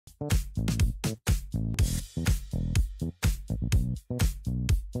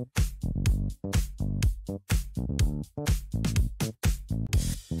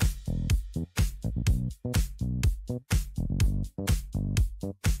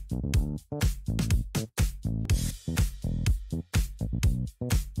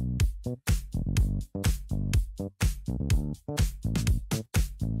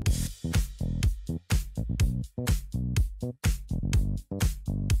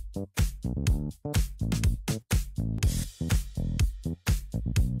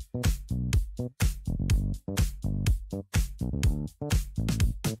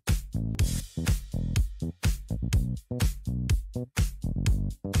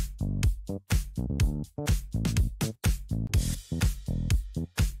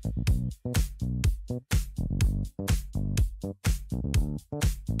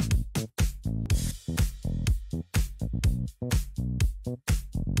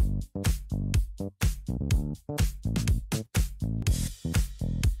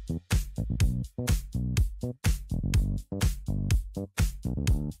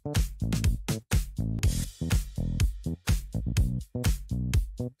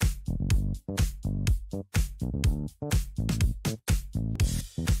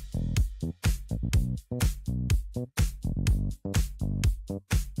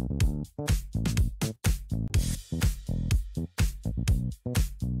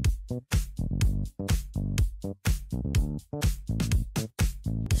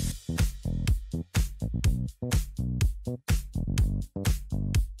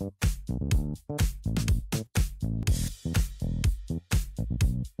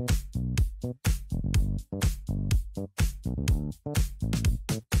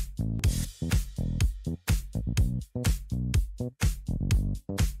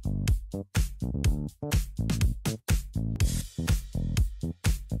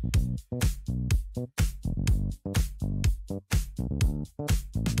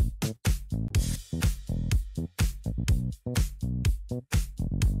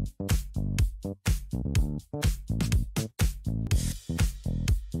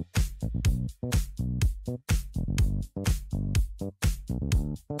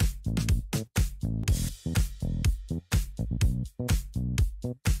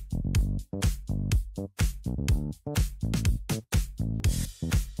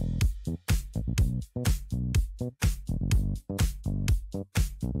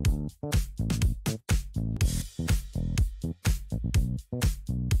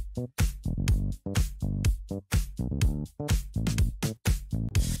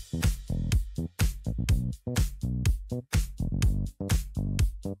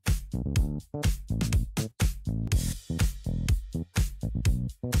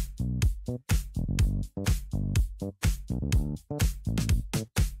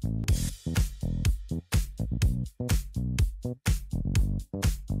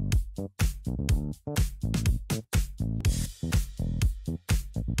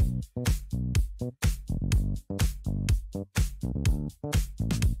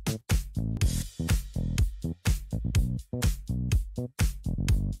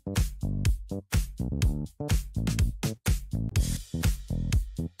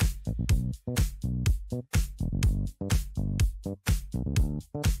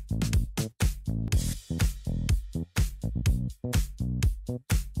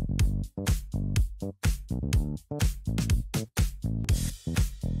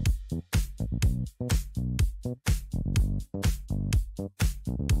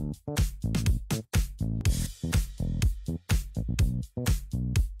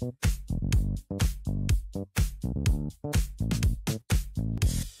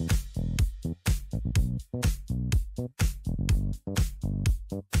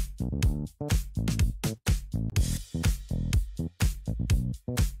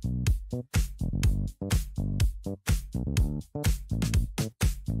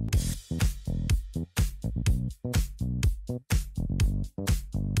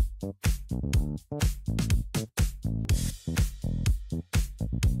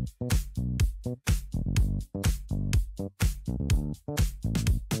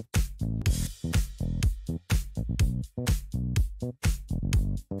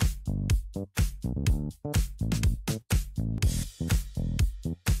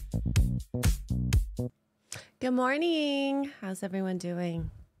Good morning. How's everyone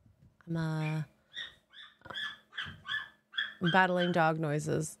doing? I'm battling dog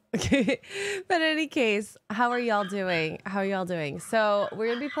noises. Okay. But in any case, how are y'all doing? How are y'all doing? So we're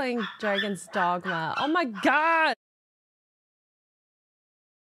going to be playing Dragon's Dogma. Oh my God.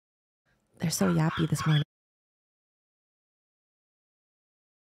 They're so yappy this morning.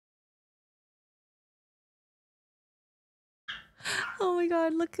 Oh my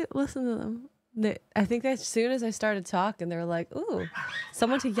God, listen to them. I think as soon as I started talking, they were like, ooh,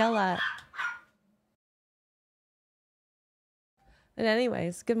 someone to yell at. And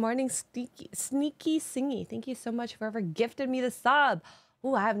anyways, good morning, Sneaky Singy. Thank you so much for whoever gifted me the sub.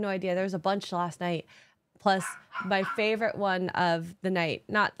 Ooh, I have no idea. There was a bunch last night. Plus, my favorite one of the night,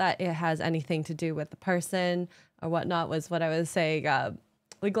 not that it has anything to do with the person or whatnot, was what I was saying.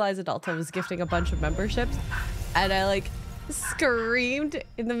 Legalized Adulta was gifting a bunch of memberships. And I like screamed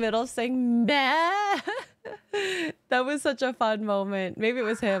in the middle saying, meh. That was such a fun moment. Maybe it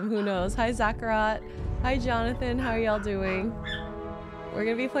was him. Who knows? Hi, Zachariah. Hi, Jonathan. How are y'all doing? We're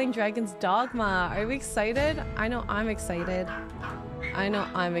going to be playing Dragon's Dogma. Are we excited? I know I'm excited. I know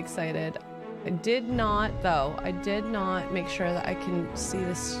I'm excited. I did not make sure that I can see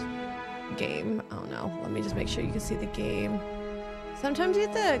this game. Oh no, let me just make sure you can see the game. Sometimes you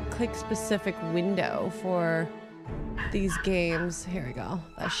have to click specific window for these games. Here we go.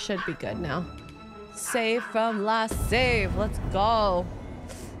 That should be good now. Save from last save. Let's go.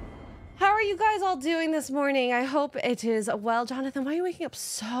 How are you guys all doing this morning? I hope it is well. Jonathan, why are you waking up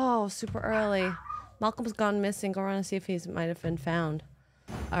so super early? Malcolm's gone missing. Go around and see if he might have been found.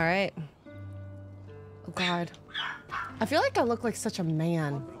 All right. Oh God. I feel like I look like such a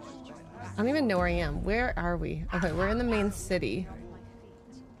man. I don't even know where I am. Where are we? Okay, we're in the main city.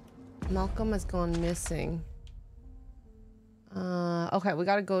 Malcolm has gone missing. Okay, we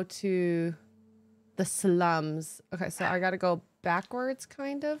gotta go to the slums. Okay, so I gotta go backwards,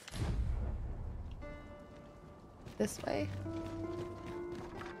 kind of. This way.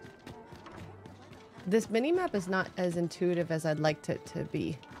 This mini-map is not as intuitive as I'd like it to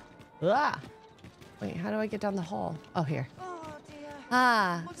be. Ah! Wait, how do I get down the hall? Oh, here. Oh, dear.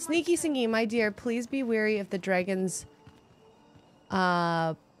 Ah, Sneaky Singy, my dear, please be wary of the dragon's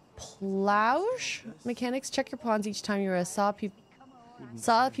plouge mechanics. Check your pawns each time you're saw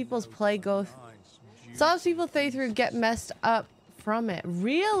people's play go. Saw people play through get messed up from it.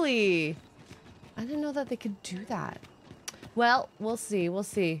 Really? I didn't know that they could do that. Well, we'll see. We'll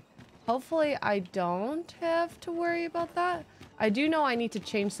see. Hopefully, I don't have to worry about that. I do know I need to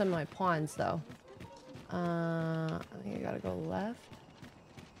change some of my pawns, though. I think I gotta go left.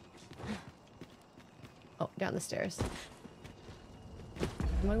 Oh, down the stairs.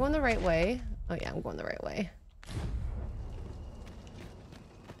 Am I going the right way? Oh yeah, I'm going the right way.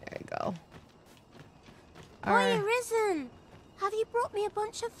 There you go. Why, Arisen? Have you brought me a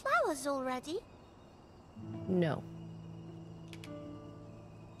bunch of flowers already? No.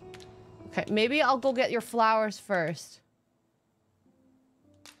 Okay, maybe I'll go get your flowers first.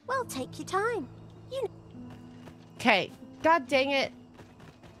 Well, take your time. You know. Okay, god dang it.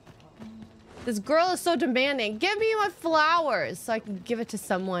 This girl is so demanding. Give me my flowers so I can give it to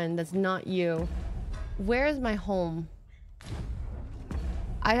someone that's not you. Where is my home?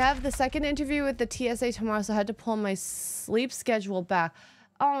 I have the second interview with the TSA tomorrow, so I had to pull my sleep schedule back.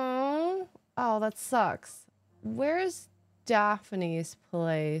 Oh, that sucks. Where's Daphne's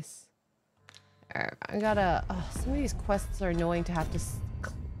place? I gotta... Oh, some of these quests are annoying to have to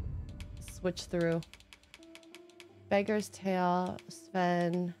switch through. Beggar's Tale,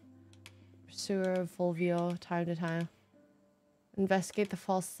 Sven, Pursuer, Fulvio, time to time. Investigate the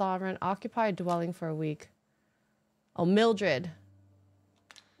false sovereign. Occupy a dwelling for a week. Oh, Mildred.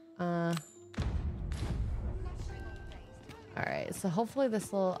 Alright, so hopefully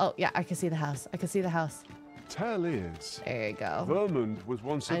this little... Oh, yeah, I can see the house. I can see the house. Tell is... There you go. Vermund was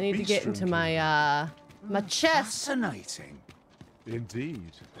once a I need to get into my, my chest. Fascinating.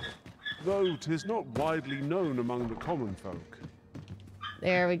 Indeed. Though 'tis not widely known among the common folk.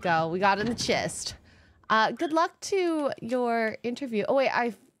 There we go. We got in the chest. Good luck to your interview. Oh, wait,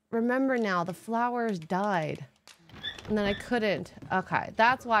 I remember now. The flowers died. And then I couldn't. Okay,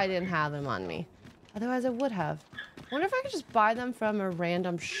 that's why I didn't have them on me. Otherwise, I would have. I wonder if I could just buy them from a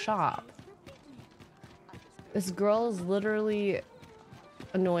random shop. This girl is literally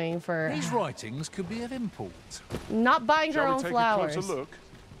annoying for... These writings could be of import. Not buying her Shall own we take flowers. a closer look?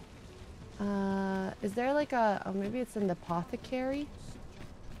 Is there like a... Oh, maybe it's in the apothecary?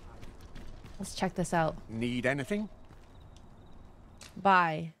 Let's check this out. Need anything?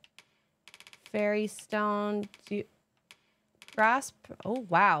 Buy. Fairy stone. Grasp. Oh,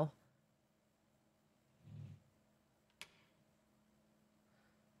 wow.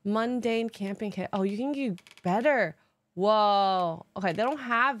 Mundane camping kit. Oh, you can do better. Whoa. Okay, they don't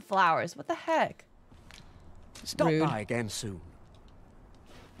have flowers. What the heck? Stop Rude. by again soon.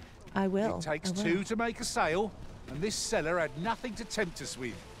 I will. It takes I will. two to make a sale, and this seller had nothing to tempt us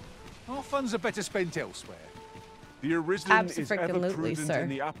with. Our funds are better spent elsewhere. The Arisen is ever Abso-freaking-lutely, prudent sir. in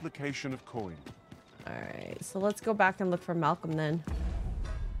the application of coin. Alright, so let's go back and look for Malcolm then.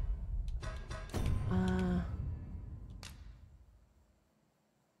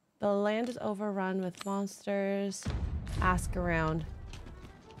 The land is overrun with monsters. Ask around.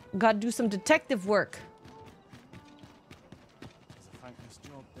 Gotta do some detective work. It's a thankless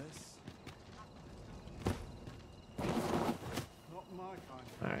job, this. Not my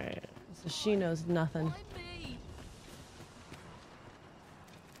kind. Alright, so she knows nothing.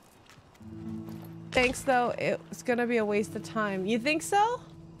 Thanks, though. It's gonna be a waste of time. You think so?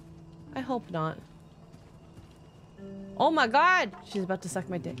 I hope not. Oh my god! She's about to suck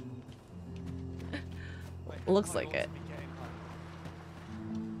my dick. Looks like it.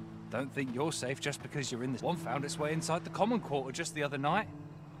 Don't think you're safe just because you're in this. One found its way inside the common quarter just the other night.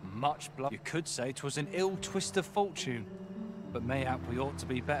 Much blood. You could say 'twas an ill twist of fortune. But mayhap we ought to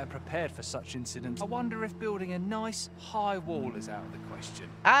be better prepared for such incidents. I wonder if building a nice, high wall is out of the question.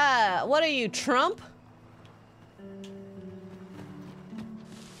 What are you, Trump?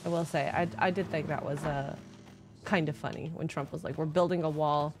 I will say, I did think that was kind of funny when Trump was like, we're building a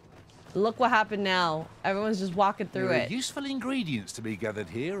wall. Look what happened now. Everyone's just walking through There are it. useful ingredients to be gathered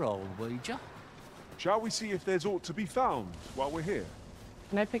here, I'll wager. Shall we see if there's aught to be found while we're here?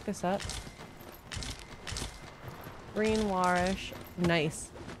 Can I pick this up? Green warish.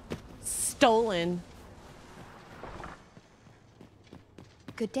 Nice. Stolen.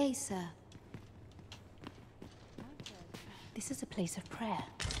 Good day, sir. This is a place of prayer.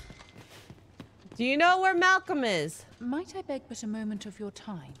 Do you know where Malcolm is? Might I beg but a moment of your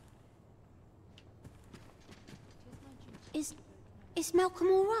time? Is Malcolm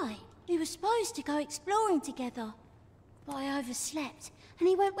all right? We were supposed to go exploring together, but I overslept and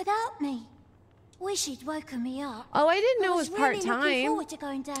he went without me. Wish he'd woken me up. Oh, I didn't know it was really looking part-time. forward to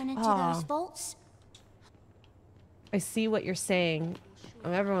going down into those vaults. I see what you're saying.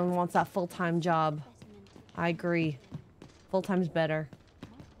 Everyone wants that full-time job. I agree. Full-time's better.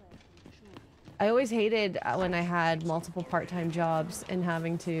 I always hated when I had multiple part-time jobs and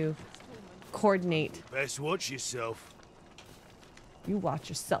having to coordinate. Best watch yourself. You watch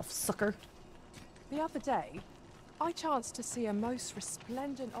yourself, sucker. The other day, I chanced to see a most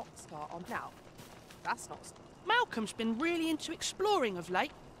resplendent oxcar on... Now, that's not... Malcolm's been really into exploring of late.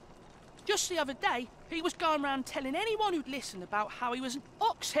 Just the other day, he was going around telling anyone who'd listen about how he was an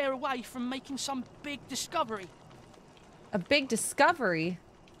ox hair away from making some big discovery. A big discovery?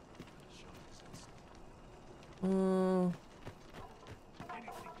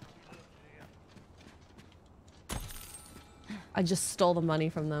 I just stole the money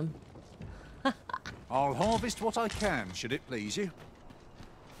from them. I'll harvest what I can, should it please you.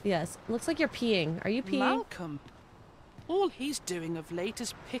 Yes. Looks like you're peeing. Are you peeing? Malcolm. All he's doing of late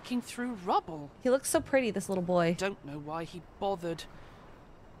is picking through rubble. He looks so pretty, this little boy. Don't know why he bothered.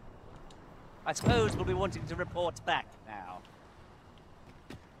 I suppose we'll be wanting to report back now.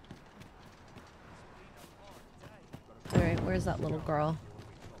 Alright, where's that little girl?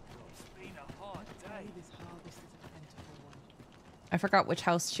 I forgot which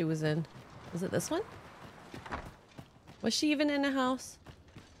house she was in. Was it this one? Was she even in a house?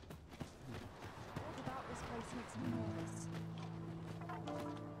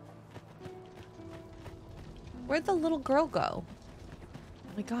 Where'd the little girl go?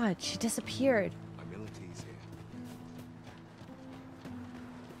 Oh my god, she disappeared. Abilities here.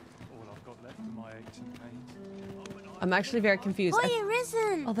 All I've got left of my aches and pains. I'm actually very confused. Boy,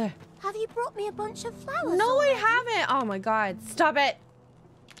 Arisen! Oh, there. Have you brought me a bunch of flowers? No, I already? haven't. Oh my god, stop it.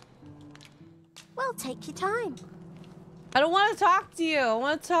 Well, take your time. I don't want to talk to you. I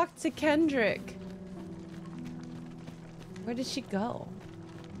want to talk to Kendrick. Where did she go?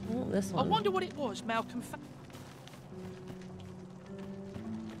 Oh, this I one. wonder what it was Malcolm found.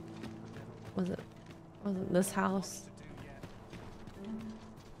 Was it this house?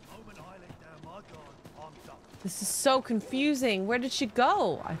 This is so confusing. Where did she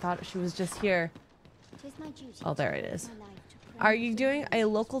go? I thought she was just here. Oh, there it is. Are you doing a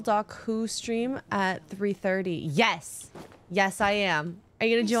local Doc Who stream at 3:30? Yes. Yes, I am. Are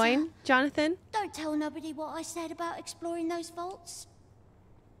you gonna join, Jonathan? Don't tell nobody what I said about exploring those vaults.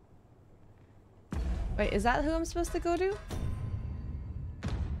 Wait, is that who I'm supposed to go to?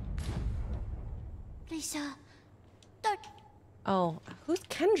 Please, sir. Don't. Oh, who's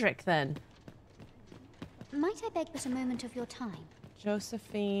Kendrick then? Might I beg but a moment of your time?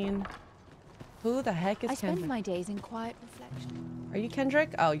 Josephine. Who the heck is I spend Kendrick? my days in quiet reflection. Are you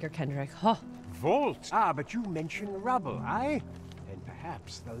Kendrick? Oh, you're Kendrick. Oh. Vault! Ah, but you mentioned rubble, aye? Then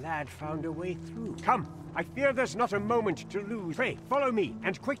perhaps the lad found a way through. Come, I fear there's not a moment to lose. Pray, follow me,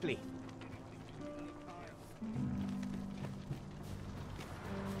 and quickly.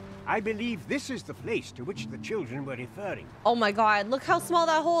 I believe this is the place to which the children were referring. Oh my god, look how small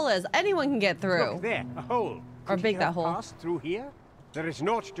that hole is. Anyone can get through. Look there, a hole. Or Could big he that have hole. passed through here? There is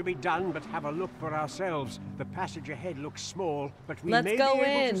naught to be done but have a look for ourselves. The passage ahead looks small, but we Let's may go be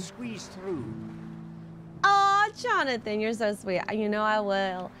able in. to squeeze through. Aw, Jonathan, you're so sweet. You know I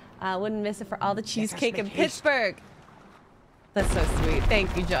will. I wouldn't miss it for all the cheesecake in make haste. Pittsburgh. That's so sweet.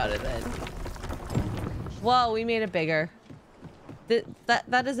 Thank you, Jonathan. Whoa, we made it bigger.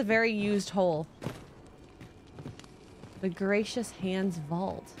 That is a very used hole. The Gracious Hands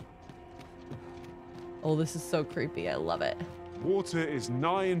Vault. Oh, this is so creepy. I love it. Water is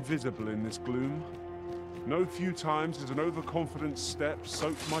nigh invisible in this gloom. No few times has an overconfident step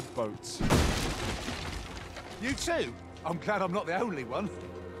soaked my boats. You too? I'm glad I'm not the only one.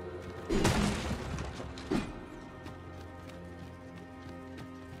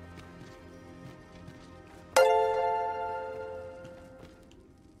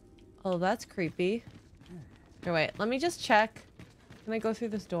 Oh, that's creepy. Here, wait. Let me just check. Can I go through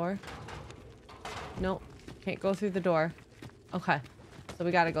this door? Nope. Can't go through the door. Okay. So we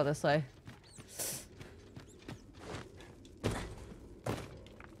gotta go this way.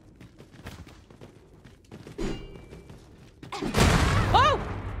 Oh!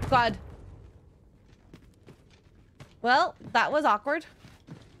 God. Well, that was awkward.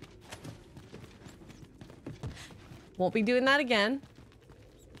 Won't be doing that again.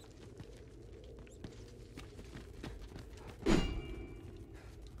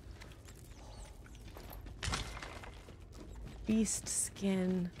 Beast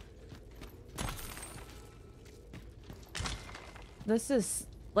skin. This is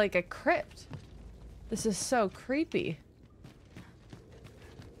like a crypt. This is so creepy.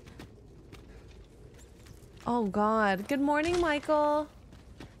 Oh God. Good morning, Michael.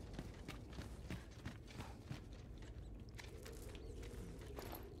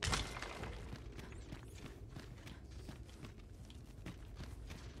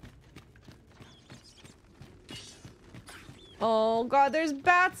 Oh God, there's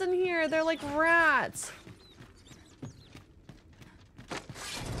bats in here. They're like rats.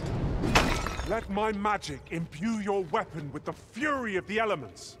 Let my magic imbue your weapon with the fury of the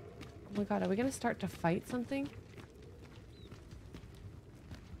elements. Oh my God, are we gonna start to fight something?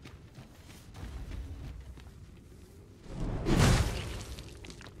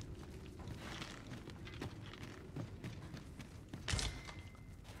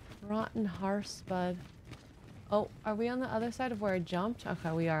 Rotten Harspud. Oh, are we on the other side of where I jumped?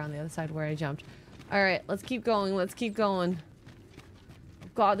 Okay, we are on the other side where I jumped. All right, let's keep going. Let's keep going.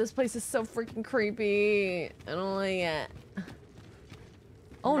 God, this place is so freaking creepy. I don't like it.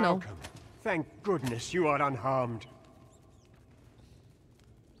 Oh Malcolm, no. Thank goodness you are unharmed.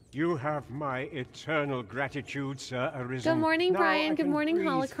 You have my eternal gratitude, Sir Arisen. Good morning, Now Brian. I Good can morning, breathe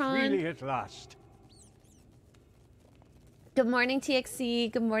Holocron. freely at last. Good morning,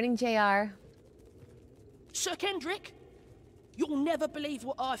 TXC. Good morning, JR. Sir Kendrick, you'll never believe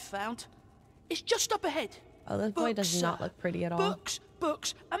what I've found. It's just up ahead. Oh, this boy does Books, not sir. look pretty at all. Books,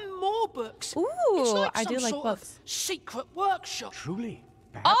 books, and more books. Ooh, It's like I some do like sort books. of secret workshop. Truly.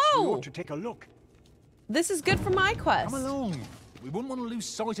 Perhaps we Oh! ought to take a look. This is good for my quest. Come along. We wouldn't want to lose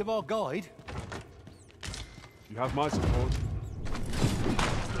sight of our guide. You have my support.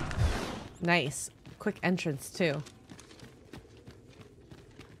 Nice. Quick entrance, too.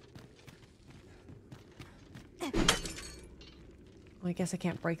 Well, I guess I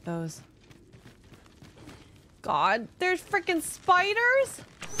can't break those. God, there's freaking spiders?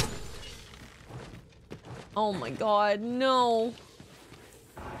 Oh my God, no.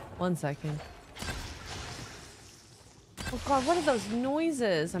 1 second. Oh God, what are those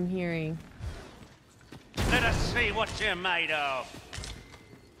noises I'm hearing? Let us see what you're made of.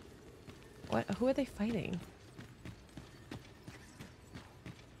 What? Who are they fighting?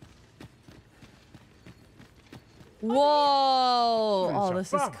 Whoa! Oh,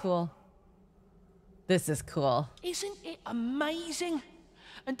 this is cool. This is cool. Isn't it amazing?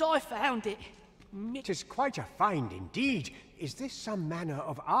 And I found it. It is quite a find indeed. Is this some manner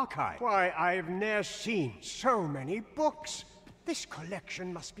of archive? Why, I've ne'er seen so many books. This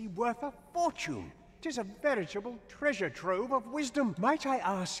collection must be worth a fortune. 'Tis a veritable treasure trove of wisdom. Might I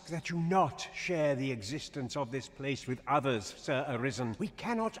ask that you not share the existence of this place with others, Sir Arisen? We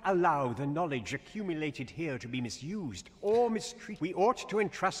cannot allow the knowledge accumulated here to be misused or mistreated. We ought to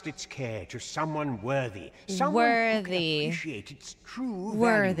entrust its care to someone worthy. Someone who can Worthy. appreciate its true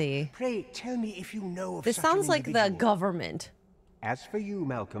Worthy. value. Pray, tell me if you know of This such an sounds like the individual. government. As for you,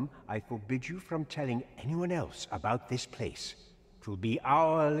 Malcolm, I forbid you from telling anyone else about this place. 'Twill be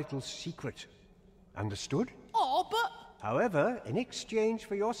our little secret. Understood? Oh, but However, in exchange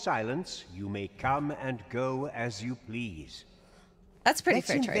for your silence, you may come and go as you please. That's pretty Let's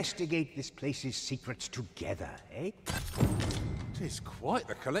fair trade. investigate this place's secrets together, eh? Tis quite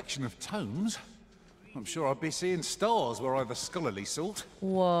a collection of tomes. I'm sure I'd be seeing stars were I the scholarly sort.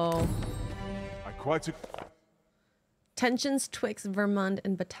 Whoa. I quite Tensions twixt Vermund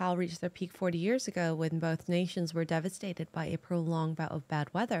and Batal reached their peak 40 years ago when both nations were devastated by a prolonged bout of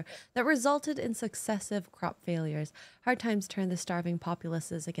bad weather that resulted in successive crop failures. Hard times turned the starving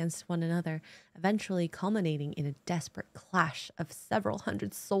populaces against one another, eventually culminating in a desperate clash of several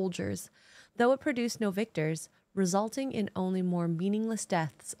hundred soldiers. Though it produced no victors, resulting in only more meaningless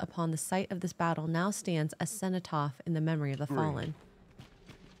deaths upon the site of this battle now stands a cenotaph in the memory of the fallen.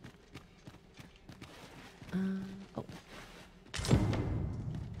 Oh.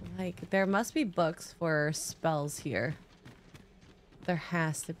 Like, there must be books for spells here. There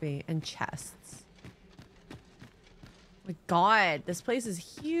has to be. And chests. My god, this place is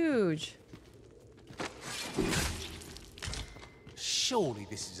huge. Surely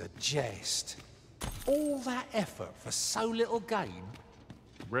this is a jest. All that effort for so little gain?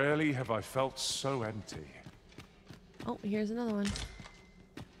 rarely have I felt so empty. Oh, here's another one.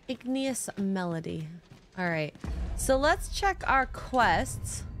 Igneous Melody. All right. So let's check our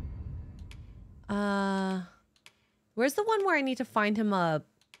quests. Where's the one where I need to find him a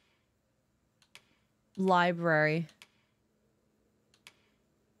library?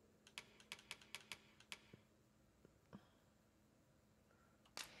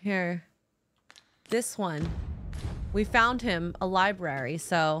 Here. This one. We found him a library,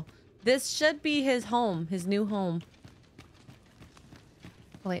 so this should be his home, his new home.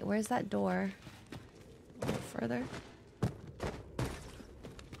 Wait, where's that door? A little further.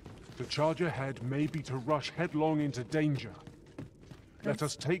 To charge ahead may be to rush headlong into danger. Let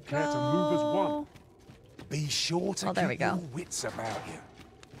us take care to move as one. Be sure to there we keep go. your wits about you.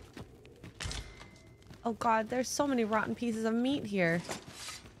 Oh god, there's so many rotten pieces of meat here.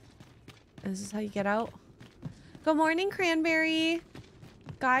 Is this how you get out? Good morning, Cranberry.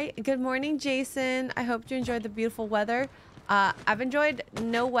 Good morning, Jason. I hope you enjoyed the beautiful weather. I've enjoyed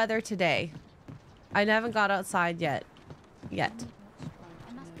no weather today. I haven't got outside yet.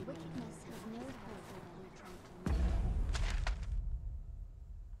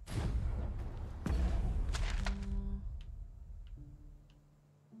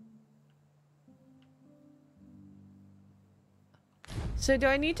 So do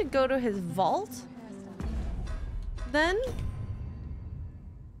I need to go to his vault? Then?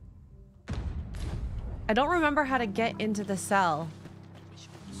 I don't remember how to get into the cell.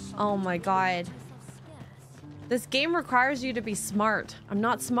 Oh my god. This game requires you to be smart. I'm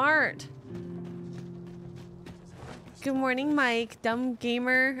not smart. Good morning, Mike. Dumb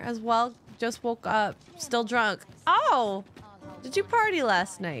gamer as well. Just woke up. Still drunk. Oh! Did you party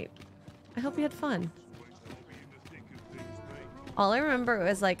last night? I hope you had fun. All I remember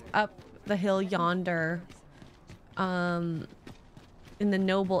was like up the hill yonder. In the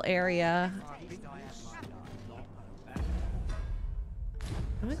Noble area.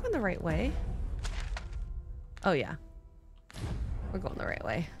 Am I going the right way? Oh yeah. We're going the right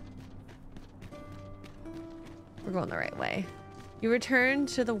way. We're going the right way. You return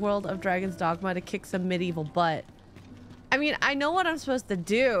to the world of Dragon's Dogma to kick some medieval butt. I mean, I know what I'm supposed to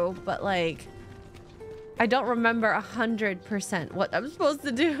do, but like, I don't remember 100% what I'm supposed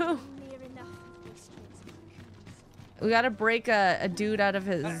to do. We gotta break a dude out of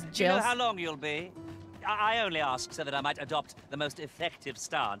his jail. Do you know how long you'll be? I only ask so that I might adopt the most effective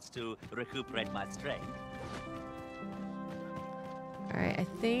stance to recuperate my strength. All right, I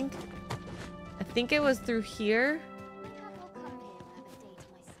think it was through here.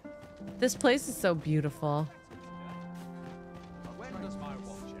 This place is so beautiful.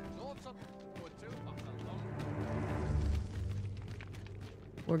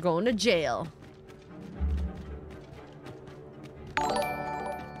 We're going to jail.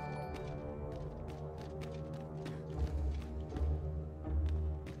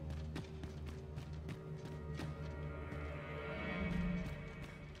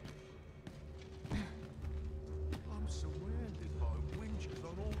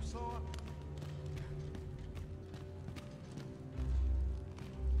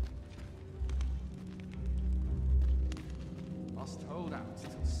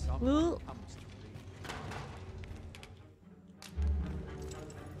 Ooh.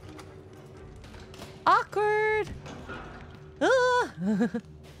 Awkward. Ah.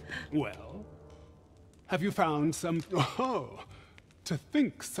 Well, have you found some... Oh, to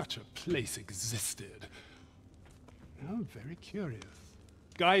think such a place existed. Oh, very curious.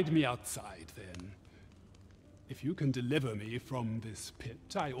 Guide me outside, then. If you can deliver me from this pit,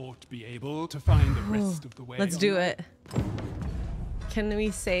 I ought to be able to find the rest of the way. Let's do it. Can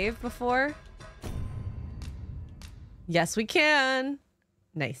we save before? Yes, we can.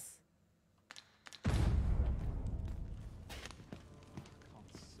 Nice.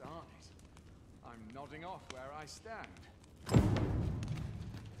 I'm nodding off where I stand.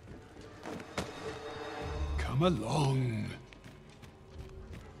 Come along.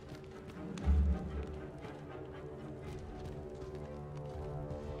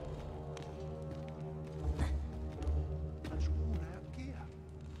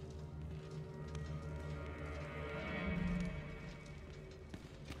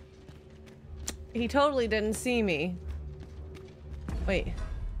 He totally didn't see me. Wait.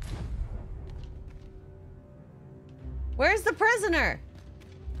 Where's the prisoner?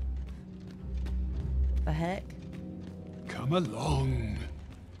 The heck? Come along.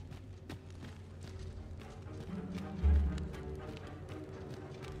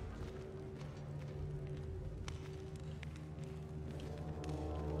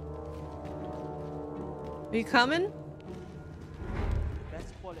 Are you coming?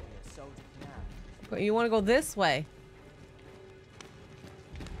 Best quality a soldier can have. You want to go this way?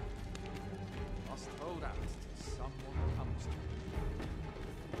 Must hold out till someone comes to me.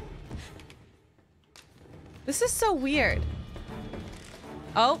 This is so weird.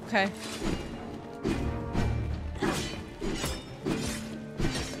 Oh, okay.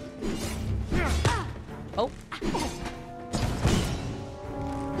 Oh.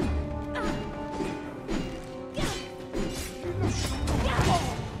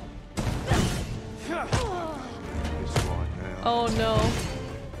 Oh no.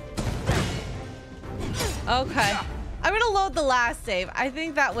 Okay. I'm gonna load the last save. I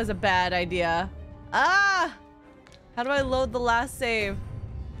think that was a bad idea. Ah! How do I load the last save?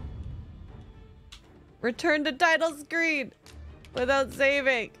 Return to title screen without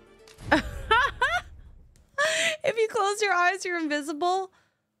saving. If you close your eyes, you're invisible.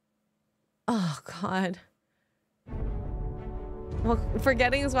 Oh, God. Well,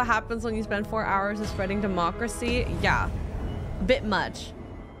 forgetting is what happens when you spend 4 hours of spreading democracy. Yeah. A bit much.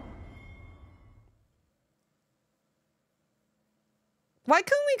 Why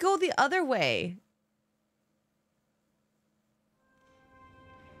couldn't we go the other way?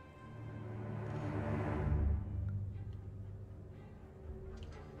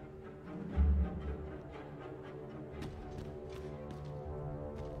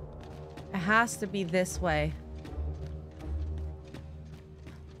 It has to be this way.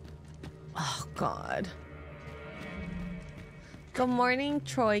 Oh, God. Good morning,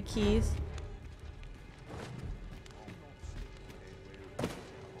 Troy Keys.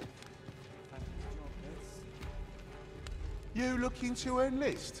 You looking to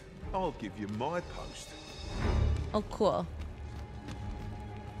enlist? I'll give you my post. Oh, cool.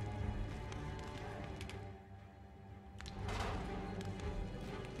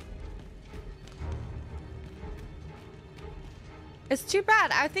 It's too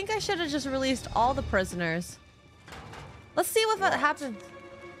bad. I think I should have just released all the prisoners. Let's see what happens.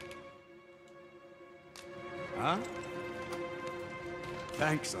 Huh?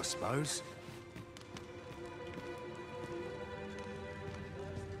 Thanks, I suppose.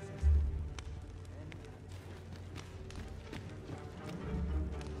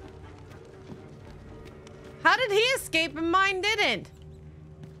 How did he escape and mine didn't?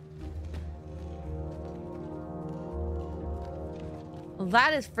 Well,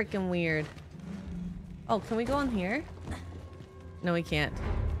 that is freaking weird. Oh, can we go in here? No, we can't.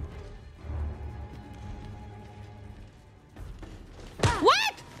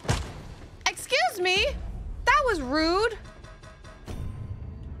 What? Excuse me? That was rude.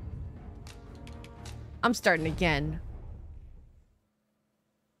 I'm starting again.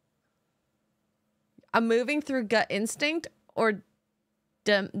 I'm moving through gut instinct or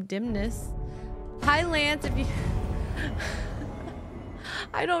dimness. Hi, Lance, if you...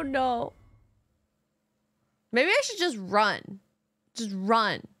 I don't know. Maybe I should just run. Just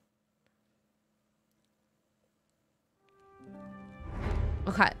run.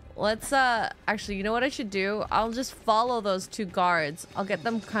 Okay, let's, actually, you know what I should do? I'll just follow those two guards. I'll get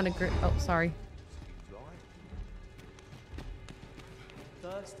them kind of... Oh, sorry.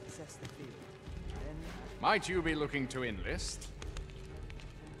 First, assess the field. Then... Might you be looking to enlist?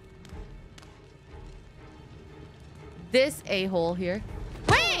 This a-hole here.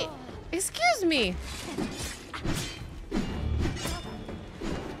 Wait! Excuse me!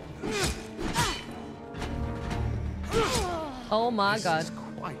 Oh my God. This is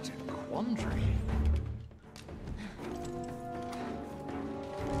quite a quandary.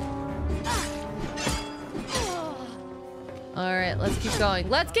 All right, let's keep going.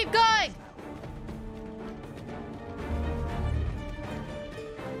 Let's keep going!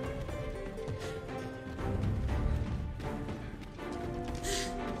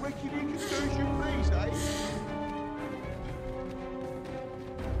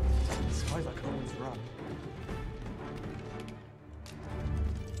 Smells like no one's run.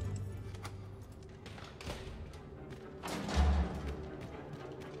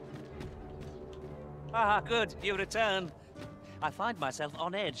 Ah, good. You return. I find myself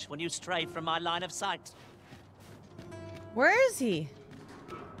on edge when you stray from my line of sight. Where is he?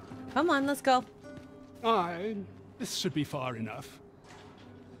 Come on, let's go. This should be far enough.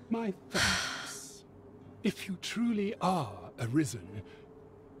 My thanks. If you truly are arisen,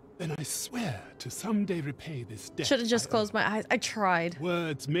 then I swear to someday repay this debt. Should have just closed my eyes. I tried.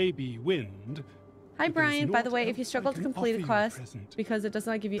 Words may be wind. Hi, Brian. By the way, if you struggle to complete a quest because it does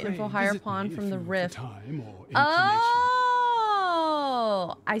not give you info higher pawn from the rift.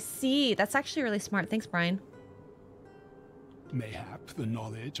 Oh, I see. That's actually really smart. Thanks, Brian. Mayhap the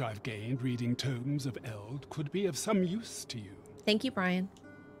knowledge I've gained reading tomes of Eld could be of some use to you. Thank you, Brian.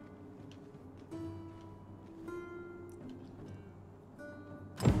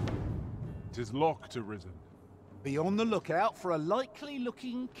 It is locked, Arisen. Be on the lookout for a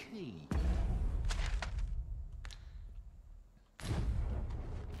likely-looking key.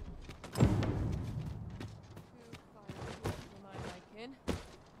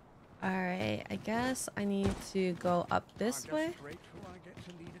 Alright, I guess I need to go up this way.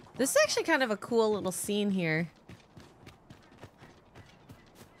 This is actually kind of a cool little scene here.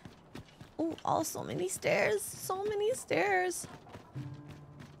 Oh, oh, so many stairs. So many stairs.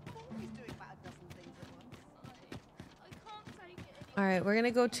 Alright, we're gonna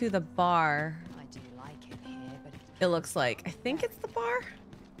go to the bar. I do like it here, but It looks like. I think it's the bar.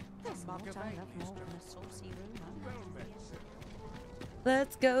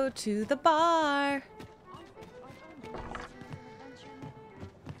 Let's go to the bar.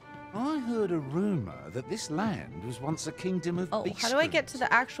 I heard a rumor that this land was once a kingdom of beasts. How do I get to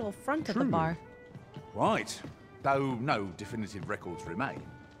the actual front of the bar? Right, though no definitive records remain.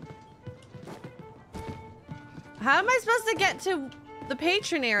 How am I supposed to get to the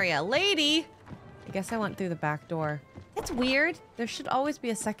patron area? Lady! I guess I went through the back door. That's weird. There should always be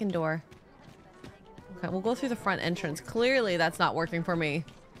a second door. Okay, we'll go through the front entrance. Clearly, that's not working for me.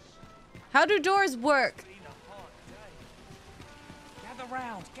 How do doors work? Gather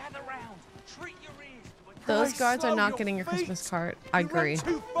round, gather round. Treat your ears. Those guards are not getting your Christmas card. I agree.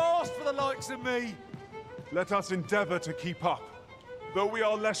 Too fast for the likes of me. Let us endeavor to keep up, though we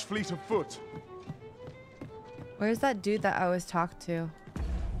are less fleet of foot. Where's that dude that I always talk to?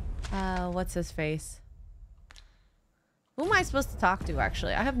 What's his face? Who am I supposed to talk to,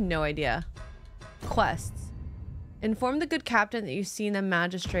 actually? I have no idea. Quests. Inform the good captain that you've seen the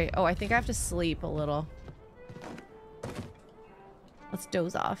magistrate. Oh, I think I have to sleep a little. Let's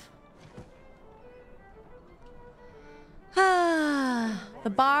doze off. Ah, the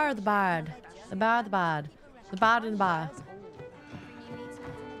bar or the bard? The bar or the bard? The bard and the bar.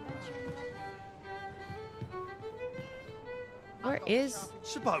 Where is...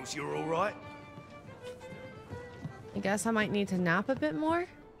 Suppose you're all right. I guess I might need to nap a bit more.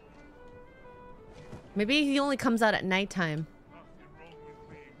 Maybe he only comes out at nighttime.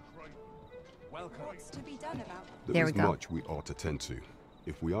 What's to be done about it? There we go. Much we ought to tend to,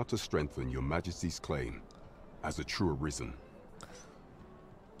 if we are to strengthen your Majesty's claim as a true Arisen.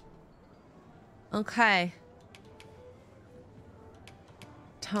 Okay.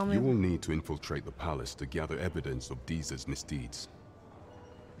 Tell me. You will need to infiltrate the palace to gather evidence of Deez's misdeeds.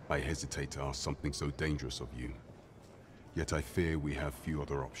 I hesitate to ask something so dangerous of you. Yet I fear we have few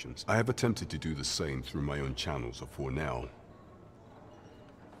other options. I have attempted to do the same through my own channels for now.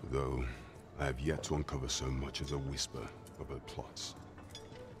 Though, I have yet to uncover so much as a whisper of her plots.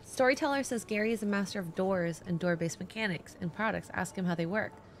 Storyteller says Gary is a master of doors and door-based mechanics and products. Ask him how they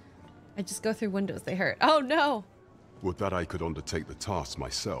work. I just go through windows, they hurt. Oh no! Would that I could undertake the task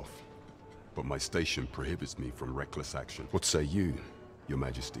myself, but my station prohibits me from reckless action. What say you, Your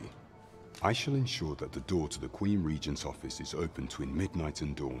Majesty? I shall ensure that the door to the Queen Regent's office is open between midnight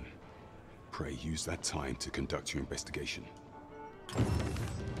and dawn. Pray use that time to conduct your investigation.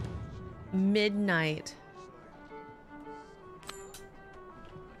 Midnight.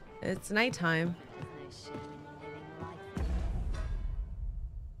 It's nighttime.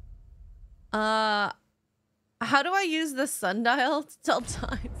 How do I use the sundial to tell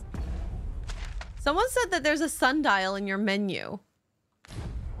times? Someone said that there's a sundial in your menu.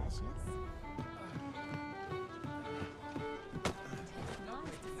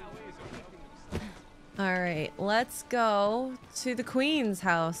 All right, let's go to the Queen's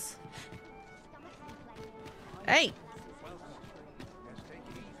house. Hey.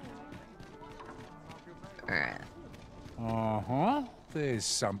 All right. Uh-huh. There's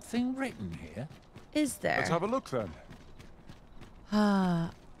something written here. Is there? Let's have a look then.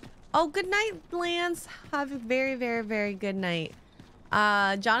 Oh, good night, Lance. Have a very, very, very good night.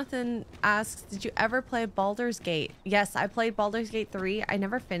 Jonathan asks, did you ever play Baldur's Gate? Yes, I played Baldur's Gate 3. I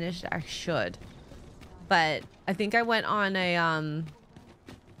never finished. I should. But I think I went on a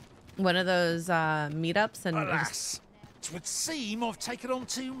one of those meetups and Alas, 'twould seem I've taken on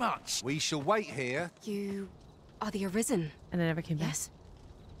too much. We shall wait here. You are the Arisen. And I never came back. Yes.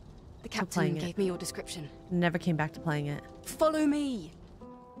 The captain gave me your description. Never came back to playing it. Follow me.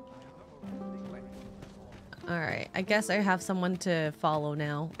 All right, I guess I have someone to follow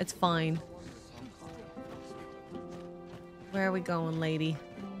now. It's fine. Where are we going, lady?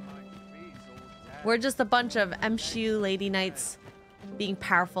 We're just a bunch of MSHU lady knights being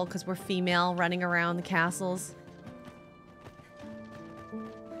powerful because we're female, running around the castles.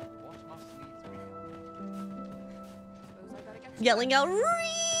 Yelling out,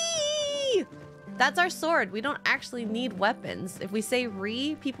 "Ree!" That's our sword. We don't actually need weapons. If we say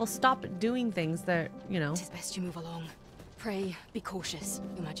 "Ree," people stop doing things that, you know. It is best you move along. Pray, be cautious,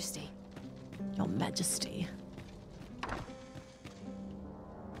 Your Majesty. Your Majesty.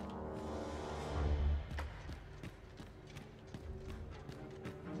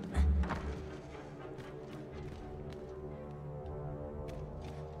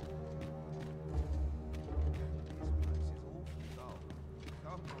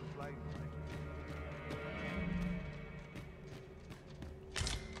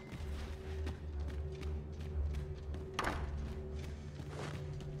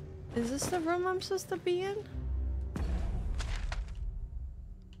 Is this the room I'm supposed to be in?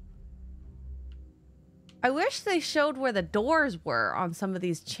 I wish they showed where the doors were on some of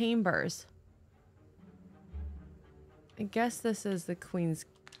these chambers. I guess this is the Queen's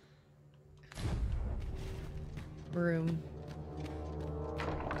room.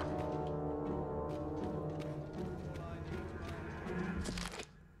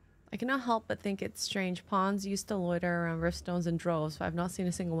 I cannot help but think it's strange. Pawns used to loiter around riftstones in droves, but I've not seen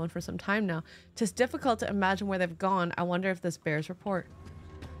a single one for some time now. Tis difficult to imagine where they've gone. I wonder if this bears report.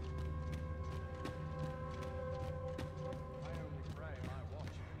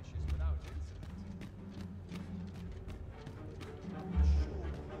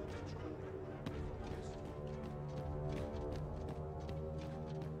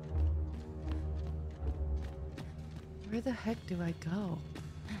 Where the heck do I go?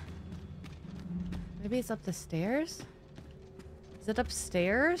 Maybe it's up the stairs? Is it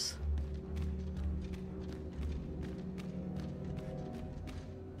upstairs?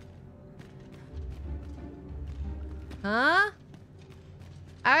 Huh?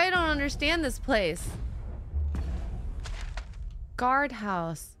 I don't understand this place.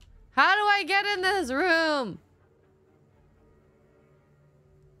 Guardhouse. How do I get in this room?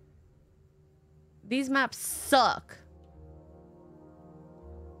 These maps suck.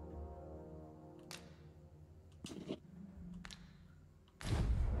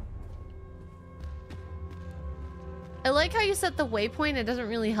 I like how you set the waypoint. It doesn't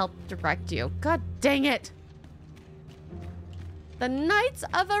really help direct you. God dang it. The Knights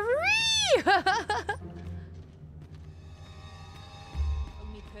of Aree!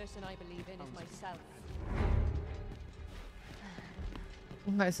 Only person I believe in is myself.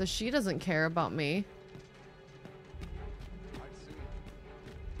 Okay, so she doesn't care about me.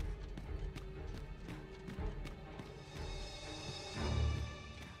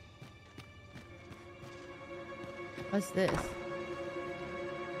 What's this?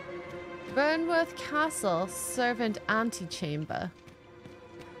 Burnworth Castle Servant Antechamber.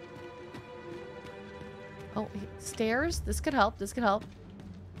 Oh, stairs? This could help. This could help.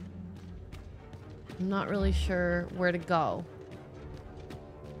 I'm not really sure where to go.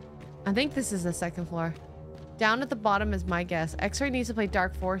 I think this is the second floor. Down at the bottom is my guess. Xray needs to play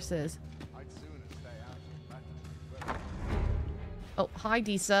Dark Forces. Oh, hi,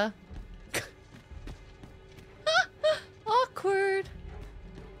 Disa. Awkward.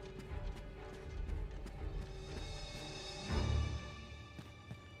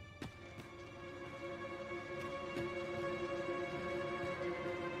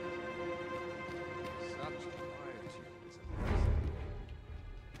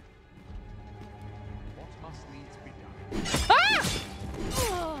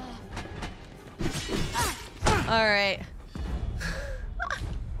 All right.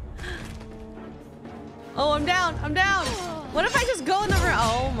 Oh, I'm down. I'm down. What if I just go in the room?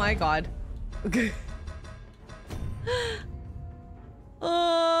 Oh my god.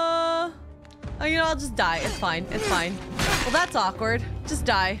 Oh, you know, I'll just die. It's fine. It's fine. Well, that's awkward. Just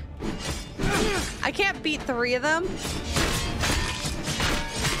die. I can't beat 3 of them.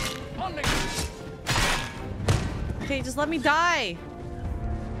 Okay, just let me die.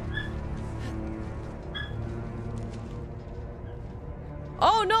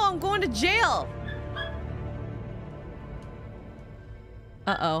 Oh no, I'm going to jail.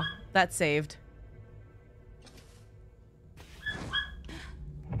 Uh-oh, that saved.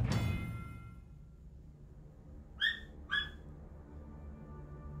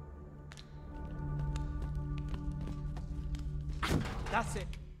 That's it.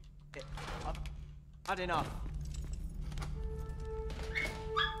 I've had enough.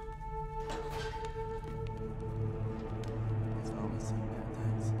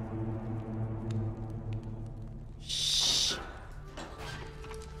 Shh.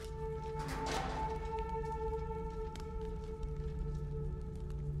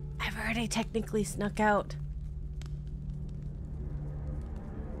 I've already technically snuck out.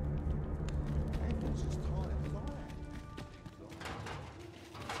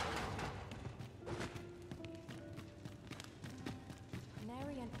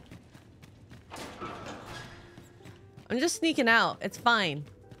 I'm just sneaking out. It's fine.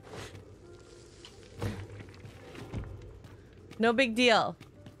 No big deal.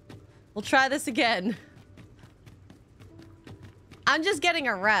 We'll try this again. I'm just getting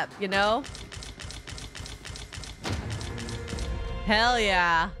a rep, you know? Hell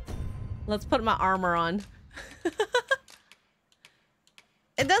yeah. Let's put my armor on.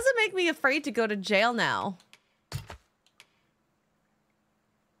 It doesn't make me afraid to go to jail now.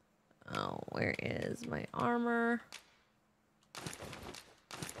 Oh, where is my armor?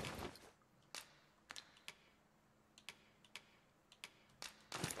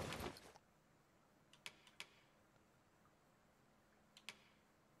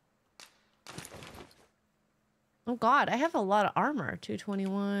 Oh god, I have a lot of armor.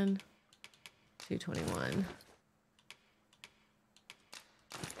 221. 221.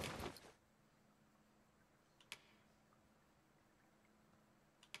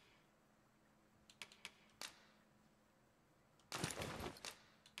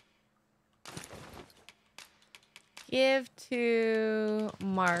 Give to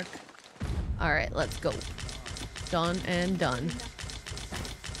Mark. All right, let's go. Done and done.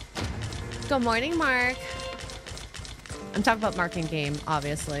 Good morning, Mark. I'm talking about Mark in game,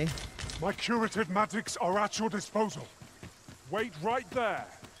 obviously. My curative magics are at your disposal. Wait right there.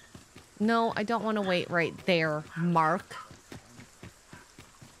 No, I don't want to wait right there, Mark.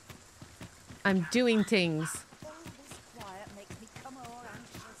 I'm doing things.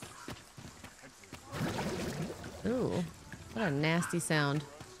 Ooh, what a nasty sound.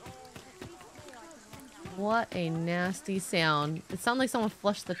 What a nasty sound. It sounded like someone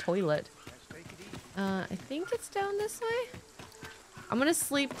flushed the toilet. I think it's down this way. I'm gonna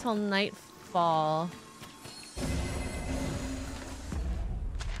sleep till nightfall.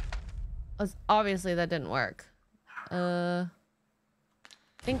 Obviously that didn't work. I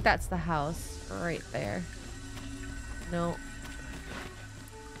think that's the house right there. No.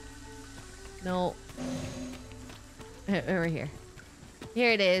 No. Over here.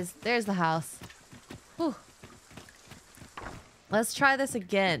 Here it is. There's the house. Whew. Let's try this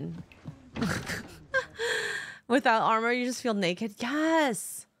again. Without armor, you just feel naked.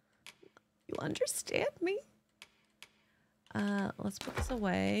 Yes! You understand me? Let's put this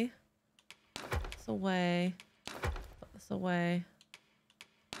away. Put this away. Put this away.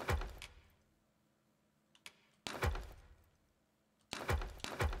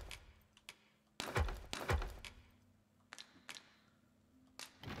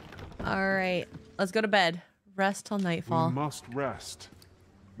 Alright, let's go to bed. Rest till nightfall. We must rest,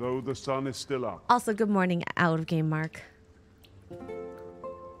 though the sun is still up. Also, good morning, out of game, Mark.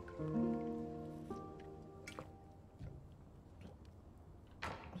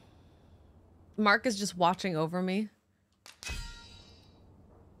 Mark is just watching over me.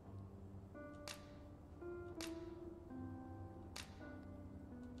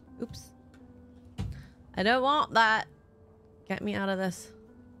 Oops. I don't want that. Get me out of this.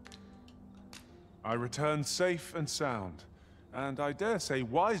 I return safe and sound, and I dare say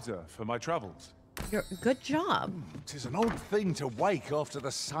wiser for my travels. Good job. 'Tis an odd thing to wake after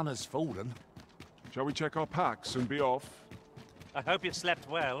the sun has fallen. Shall we check our packs and be off? I hope you slept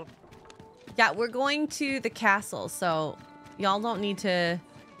well. Yeah, we're going to the castle, so y'all don't need to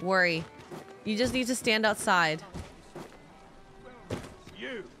worry. You just need to stand outside.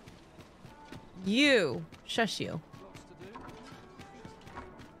 You. Shush you.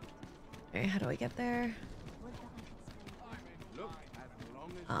 Okay, how do I get there?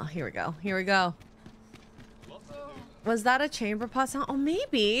 Oh, here we go. Here we go. Was that a chamber pot sound? Oh,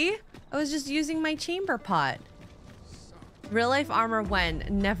 maybe. I was just using my chamber pot. Real life armor when?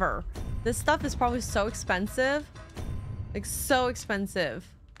 Never. This stuff is probably so expensive. Like, so expensive.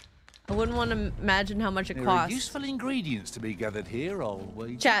 I wouldn't want to imagine how much it There costs. are useful ingredients to be gathered here, old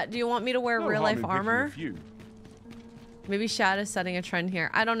wager. Chat, do you want me to wear real life armor? Maybe Shad is setting a trend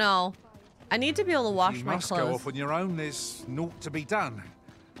here. I don't know. I need to be able to wash my You must go clothes. off on your own. There's naught to be done.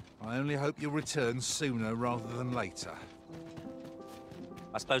 I only hope you'll return sooner rather than later.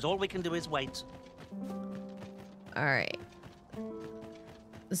 I suppose all we can do is wait. All right.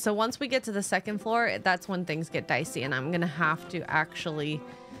 So once we get to the second floor, that's when things get dicey, and I'm going to have to actually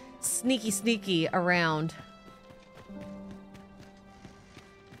sneaky around.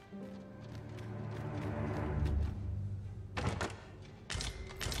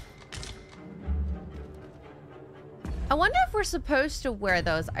 I wonder if we're supposed to wear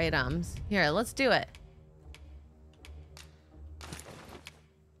those items. Here, let's do it.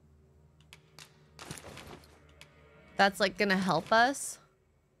 That's like gonna help us.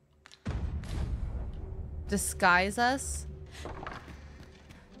 Disguise us.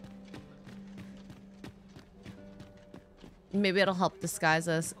 Maybe it'll help disguise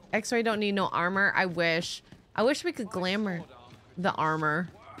us. Xray don't need no armor. I wish we could glamour the armor.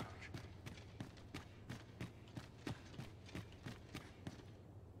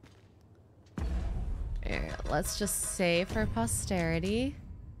 Here, let's just save for posterity.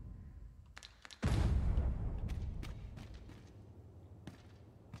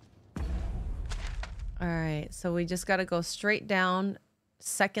 All right, so we just got to go straight down,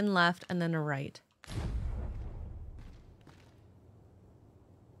 second left, and then a right.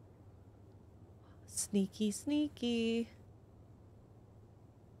 Sneaky.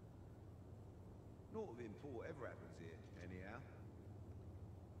 Naught of import ever happens here, anyhow.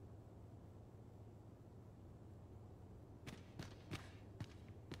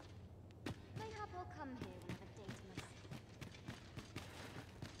 Mayhap I'll come here and have a day to myself.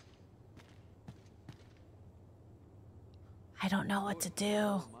 I don't know what to do.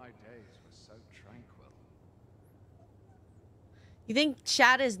 My days were so tranquil. You think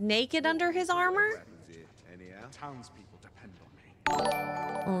Shad is naked under his armor? Townspeople depend on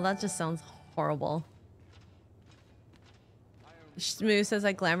me. Oh, that just sounds horrible. Smooth says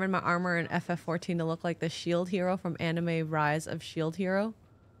I glamored my armor in FF14 to look like the shield hero from anime Rise of Shield Hero.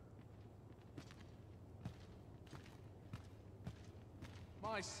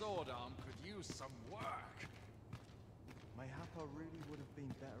 My sword arm could use some work. Mayhap I really would have been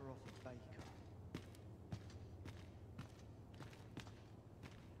better off a baker.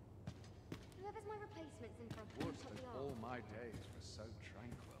 Whoever's my replacement's in for a Would punch up that the all arm. my days were so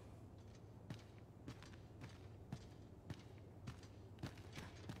tranquil.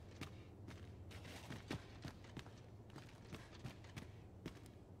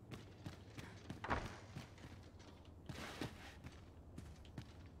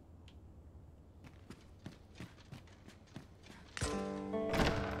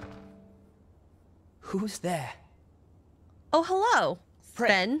 Who's there? Oh, hello.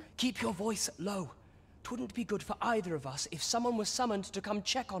 Ben. Keep your voice low. Twouldn't be good for either of us if someone was summoned to come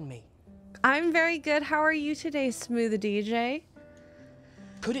check on me. I'm very good. How are you today, Smooth DJ?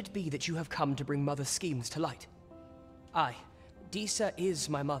 Could it be that you have come to bring Mother's schemes to light? Aye, Disa is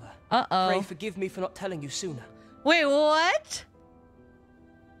my mother. Uh-oh. Pray forgive me for not telling you sooner. Wait, what?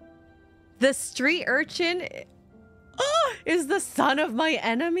 The street urchin is the son of my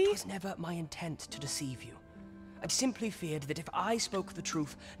enemy? It was never my intent to deceive you. I simply feared that if I spoke the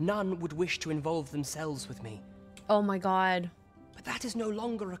truth, none would wish to involve themselves with me. Oh my god. But that is no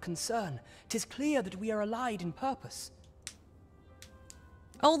longer a concern. 'Tis clear that we are allied in purpose.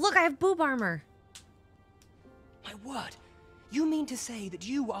 Oh, look, I have boob armor. My word, you mean to say that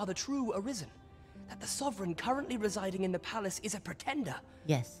you are the true Arisen? That the Sovereign currently residing in the palace is a pretender?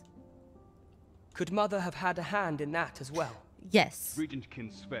 Yes. Could Mother have had a hand in that as well? Yes. Regent Kin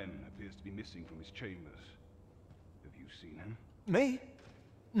Sven appears to be missing from his chambers. Have you seen him? Me?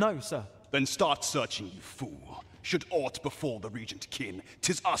 No, sir. Then start searching, you fool. Should aught befall the Regent Kin,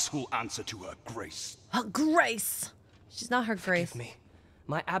 'tis us who'll answer to her grace. Her grace! She's not her grace. Forgive me.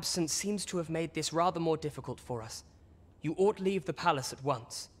 My absence seems to have made this rather more difficult for us. You ought leave the palace at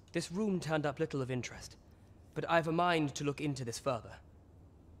once. This room turned up little of interest. But I've a mind to look into this further.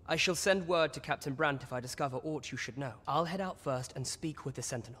 I shall send word to Captain Brandt if I discover aught you should know. I'll head out first and speak with the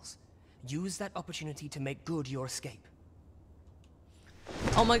Sentinels. Use that opportunity to make good your escape.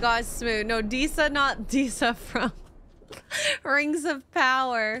 Oh my god, Smooth. No, Disa, not Disa from Rings of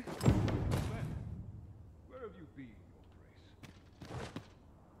Power. Where have you been, Your Grace?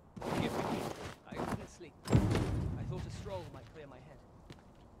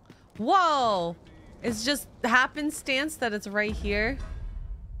 Whoa! It's just happenstance that it's right here.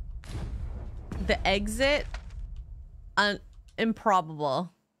 The exit?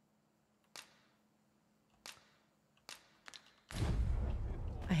 Improbable.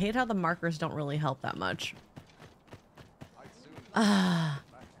 I hate how the markers don't really help that much.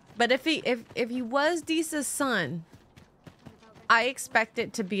 But if he was Disa's son, I expect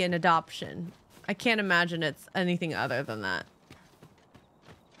it to be an adoption. I can't imagine it's anything other than that.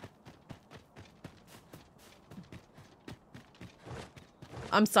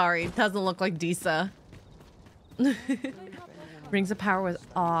 I'm sorry, it doesn't look like Disa. Rings of Power was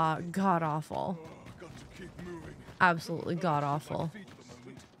god awful. Absolutely god awful.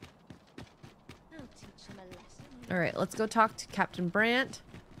 All right, let's go talk to Captain Brandt.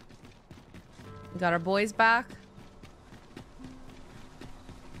 We got our boys back.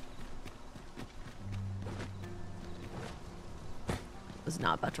 Was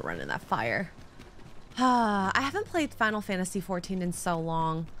not about to run in that fire. I haven't played Final Fantasy XIV in so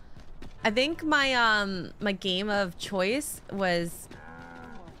long. I think my my game of choice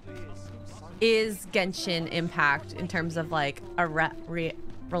is Genshin Impact in terms of like a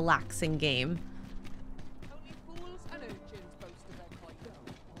relaxing game.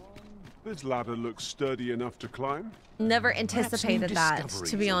 This ladder looks sturdy enough to climb. Never anticipated that,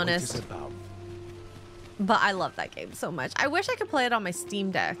 to be honest. But I love that game so much. I wish I could play it on my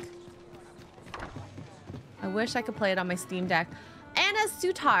Steam Deck. I wish I could play it on my Steam Deck. Anna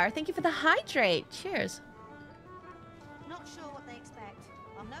Sutar, thank you for the hydrate. Cheers. Not sure what they expect.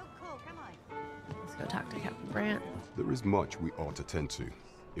 I'm no cook, am I? Let's go talk to Captain Brandt. There is much we ought to tend to,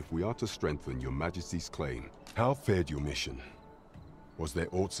 if we are to strengthen your Majesty's claim. How fared your mission? Was there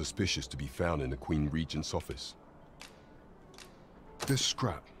aught suspicious to be found in the Queen Regent's office? This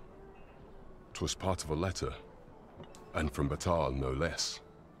scrap. 'Twas part of a letter, and from Batal, no less.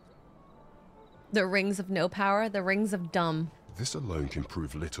 The rings of no power, the rings of dumb. This alone can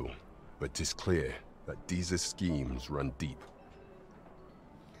prove little, but 'tis clear that Disa's schemes run deep.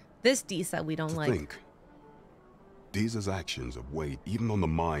 This Disa we don't like. Think. Disa's actions have weighed even on the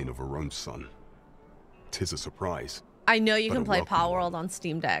mind of her own son. 'Tis a surprise. I know you can play Palworld on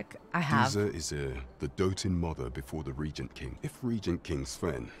Steam Deck. I have. Disa is the doting mother before the Regent King. If Regent King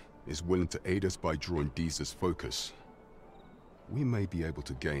Sven is willing to aid us by drawing Disa's focus, we may be able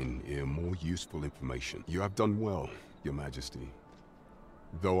to gain more useful information. You have done well, Your Majesty.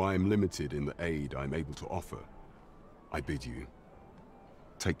 Though I am limited in the aid I'm able to offer, I bid you,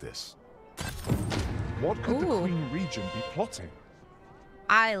 take this. What could the Queen Regent be plotting?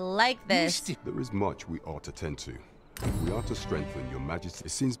 I like this. There is much we ought to tend to. If we are to strengthen Your Majesty, it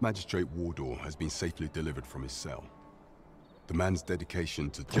seems Magistrate Wardor has been safely delivered from his cell. The man's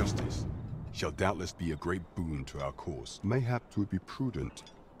dedication to justice shall doubtless be a great boon to our cause. Mayhap 'twould be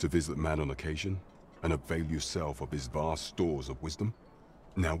prudent to visit the man on occasion and avail yourself of his vast stores of wisdom.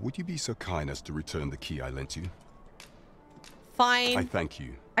 Now, would you be so kind as to return the key I lent you? Fine. I thank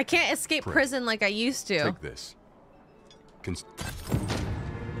you. I can't escape prison like I used to. Take this.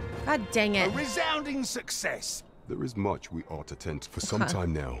 God dang it. A resounding success. There is much we ought to tend to for some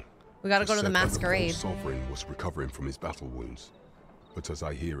time now. We gotta go to the masquerade. The sovereign was recovering from his battle wounds, but as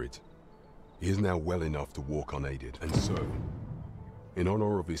I hear it, he is now well enough to walk unaided, and so, in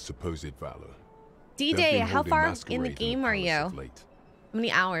honor of his supposed valor, D-Day, how far in the game are you? How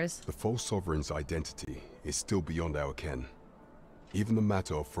many hours? The false sovereign's identity is still beyond our ken. Even the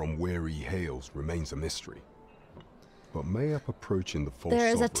matter of from where he hails remains a mystery. But mayhap approaching the false There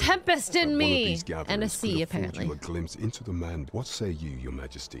is a sovereign tempest in at one of me these and a gatherings sea, could afford apparently. you a glimpse into the man. What say you, Your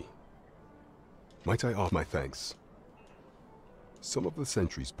Majesty? Might I offer my thanks? Some of the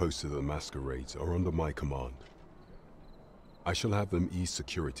sentries posted at the masquerades are under my command. I shall have them ease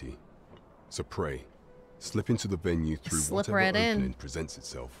security. So pray, slip into the venue through Slip whatever right in. opening presents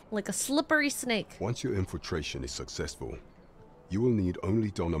itself. Like a slippery snake. Once your infiltration is successful, you will need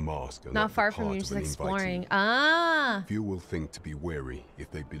only don a mask and Not act the far from part you, of just an exploring. invitee. Ah. Few will think to be wary if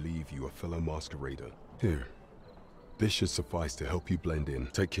they believe you a fellow masquerader. Here, this should suffice to help you blend in.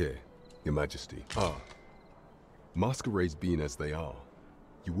 Take care, Your Majesty. Masquerades being as they are,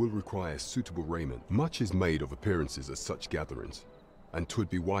 you will require suitable raiment. Much is made of appearances at such gatherings, and 'twould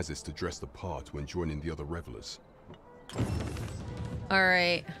be wisest to dress the part when joining the other revelers. All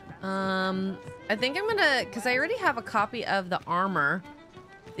right. I think I'm gonna, because I already have a copy of the armor.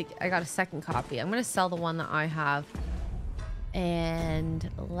 I think I got a second copy. I'm gonna sell the one that I have. And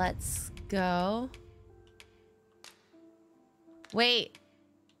let's go. Wait.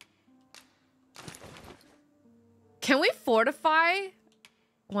 Can we fortify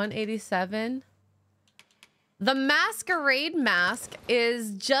 187? The masquerade mask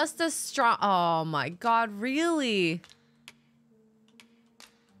is just as strong. Oh my god, really?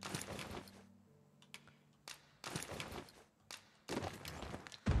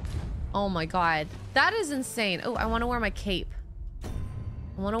 Oh my god. That is insane. Oh, I want to wear my cape.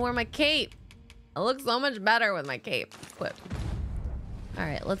 I want to wear my cape. I look so much better with my cape. Equip. All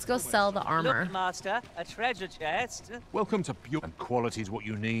right, let's go sell the armor. Look, Master, a treasure chest. Welcome to Pure. And quality is what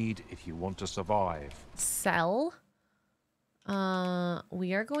you need if you want to survive. Sell.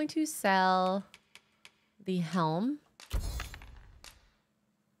 We are going to sell the helm.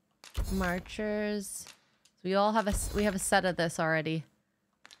 Marchers. We all have we have a set of this already.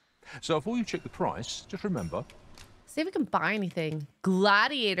 So before you check the price, just remember. See if we can buy anything.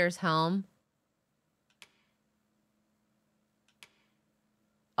 Gladiator's helm.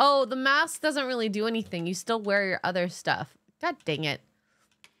 Oh, the mask doesn't really do anything. You still wear your other stuff. God dang it.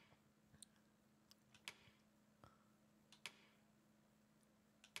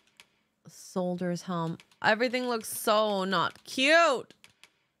 Soldier's helm. Everything looks so not cute.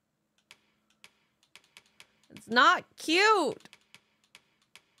 It's not cute.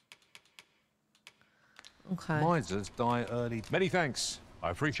 Okay. Misers die early. Many thanks.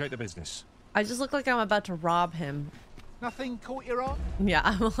 I appreciate the business. I just look like I'm about to rob him. Nothing caught your eye? Yeah,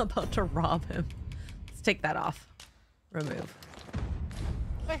 I'm about to rob him. Let's take that off. Remove.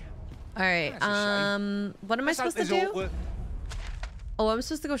 Hey. All right. What am I supposed to do? Oh, I'm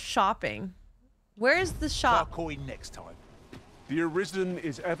supposed to go shopping. Where's the shop? Coin next time. The Arisen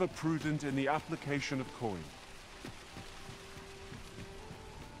is ever prudent in the application of coin.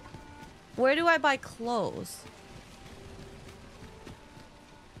 Where do I buy clothes?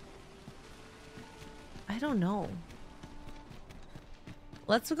 I don't know.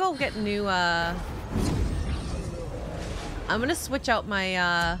 Let's go get new, I'm gonna switch out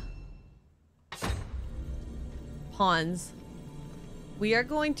my, pawns. We are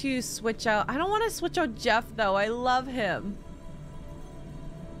going to switch out... I don't want to switch out Jeff, though. I love him.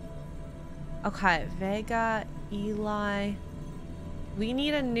 Okay, Vega, Eli. We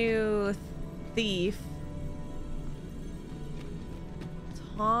need a new thief.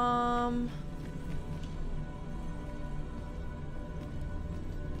 Tom...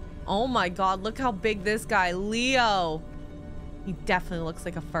 Oh my god, look how big this guy, Leo. He definitely looks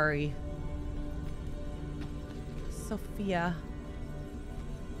like a furry. Sophia.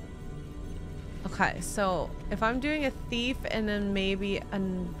 Okay, so if I'm doing a thief and then maybe a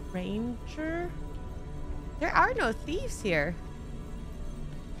ranger? There are no thieves here.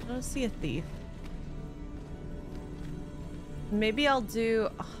 I don't see a thief. Maybe I'll do...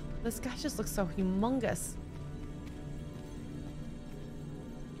 Oh, this guy just looks so humongous.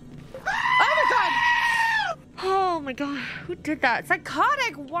 Oh my god, who did that?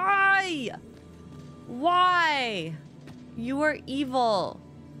 Psychotic, why? Why? You are evil.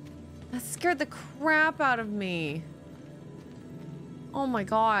 That scared the crap out of me. Oh my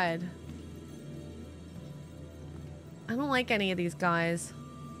god. I don't like any of these guys.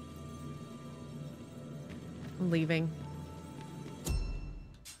 I'm leaving.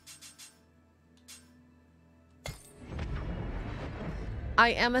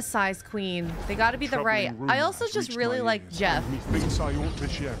 I am a size queen. They gotta be the right. I also just really like Jeff. Methinks I ought to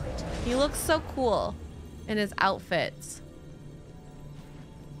share it. He looks so cool in his outfits.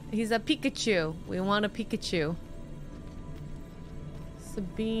 He's a Pikachu. We want a Pikachu.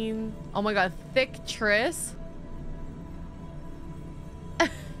 Sabine. Oh my god, thick Triss.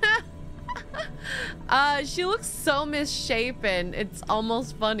 She looks so misshapen. It's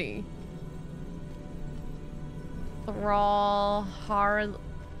almost funny. Thrall, Harley.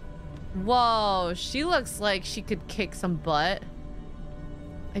 Whoa, she looks like she could kick some butt.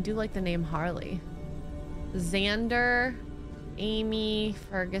 I do like the name Harley. Xander, Amy,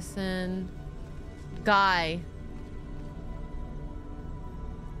 Ferguson, Guy,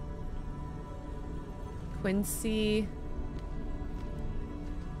 Quincy.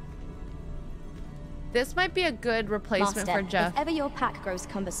 This might be a good replacement Master, for Jeff. If ever your pack grows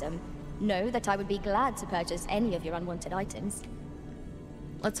cumbersome, know that I would be glad to purchase any of your unwanted items.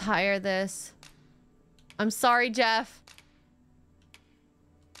 Let's hire this. I'm sorry, Jeff.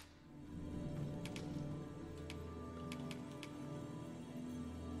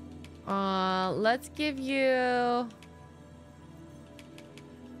 Let's give you...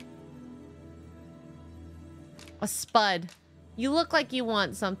 a spud. You look like you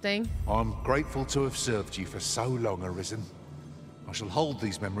want something. I'm grateful to have served you for so long, Arisen. I shall hold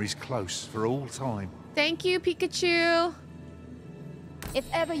these memories close for all time. Thank you, Pikachu. If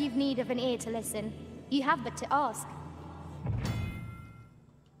ever you've need of an ear to listen, you have but to ask.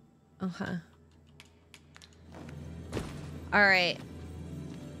 Okay. All right.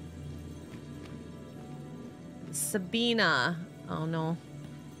 Sabina. Oh no.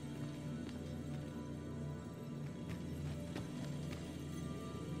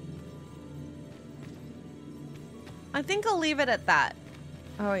 I think I'll leave it at that.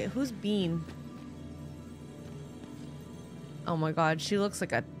 Oh wait, who's Bean? Oh my god, she looks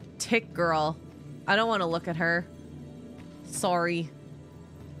like a tick girl. I don't want to look at her. Sorry.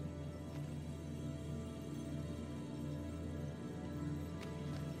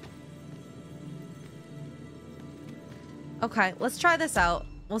 Okay, let's try this out.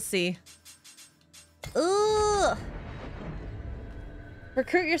 We'll see. Ugh.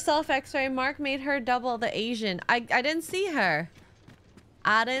 Recruit yourself, Xray. Mark made her double the Asian. I didn't see her.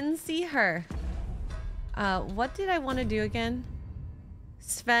 I didn't see her. What did I want to do again?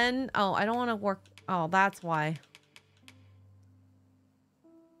 Sven. Oh, I don't want to work. Oh, that's why.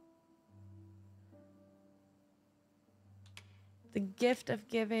 The gift of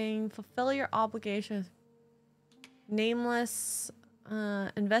giving. Fulfill your obligations. Nameless.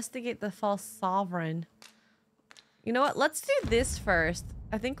 Investigate the false sovereign. You know what? Let's do this first.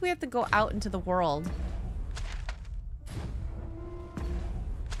 I think we have to go out into the world.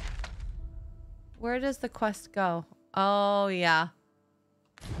 Where does the quest go? Oh, yeah.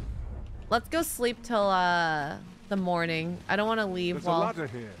 Let's go sleep till the morning. I don't want to leave There's a ladder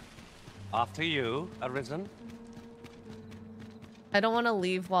here. After you, Arisen. I don't want to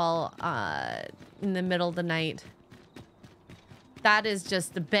leave while in the middle of the night. That is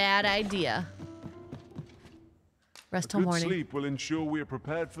just a bad idea. Rest till morning. Good sleep will ensure we are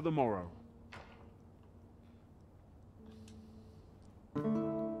prepared for the morrow.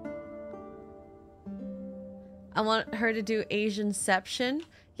 I want her to do Asianception.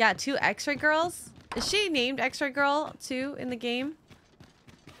 Yeah, 2 Xray girls. Is she named Xray Girl too in the game?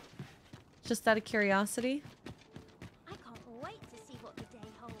 Just out of curiosity. I can't wait to see what the day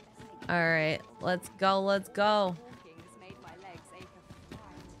holds. All right, let's go. Let's go.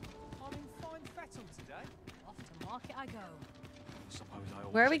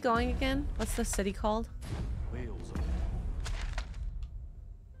 Where are we going again? What's the city called? Wheels.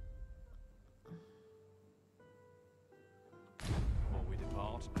 We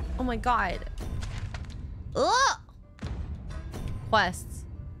depart. Oh my god. Ugh! Quests.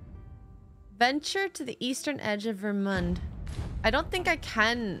 Venture to the eastern edge of Vermund. I don't think I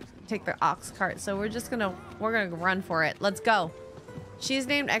can take the ox cart, so we're gonna run for it. Let's go. She's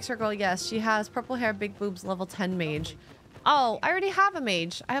named Xray Girl. Yes, she has purple hair, big boobs, level 10 mage. Oh, I already have a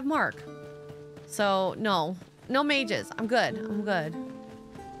mage. I have Mark. So, no. No mages. I'm good. I'm good.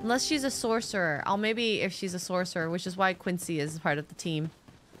 Unless she's a sorcerer. I'll maybe if she's a sorcerer, which is why Quincy is part of the team.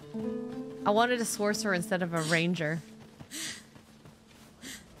 I wanted a sorcerer instead of a ranger.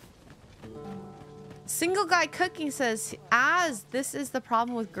 Single Guy Cooking says, as this is the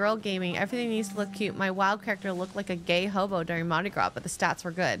problem with girl gaming, everything needs to look cute. My WoW character looked like a gay hobo during Mardi Gras, but the stats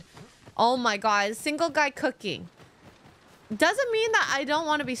were good. Oh my god. Single Guy Cooking. Doesn't mean that I don't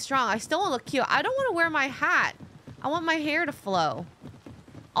want to be strong. I still want to look cute. I don't want to wear my hat. I want my hair to flow.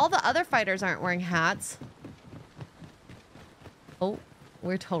 All the other fighters aren't wearing hats. Oh,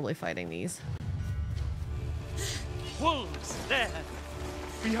 we're totally fighting these. Wolves there!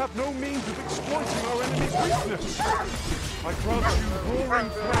 We have no means of exploiting our enemy's weakness. I grant you roaring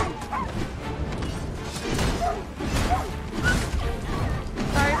flame.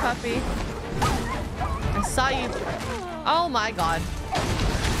 Sorry, puppy. I saw you. Oh my god.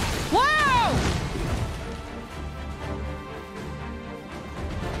 Wow!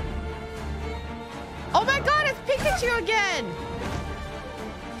 Oh my god, it's Pikachu again!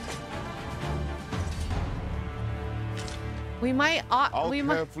 We might. I'll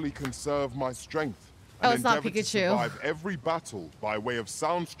carefully conserve my strength and endeavor it's not Pikachu. to survive every battle by way of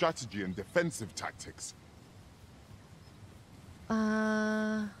sound strategy and defensive tactics.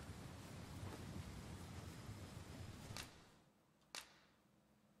 I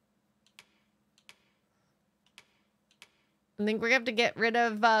think we're gonna have to get rid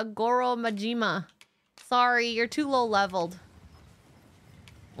of Goro Majima. Sorry, you're too low leveled.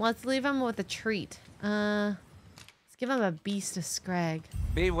 Let's leave him with a treat. Let's give him a beast of Scrag.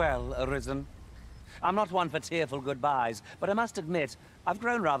 Be well, Arisen. I'm not one for tearful goodbyes, but I must admit, I've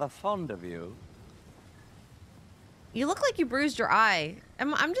grown rather fond of you. You look like you bruised your eye.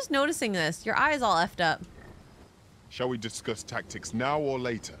 I'm just noticing this. Your eye is all effed up. Shall we discuss tactics now or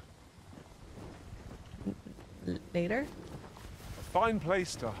later? Later? A fine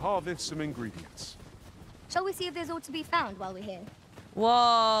place to harvest some ingredients. Shall we see if there's aught to be found while we're here?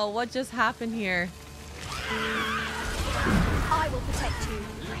 Whoa, what just happened here? I will protect you.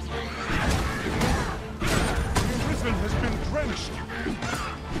 The Arisen has been drenched!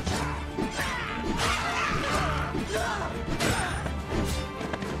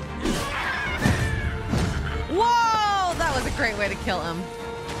 Whoa! That was a great way to kill him.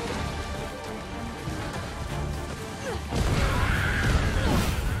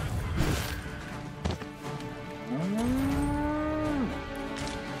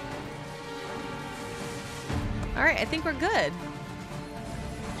 All right, I think we're good.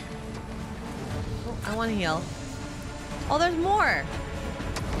 Oh, I want to heal. Oh, there's more.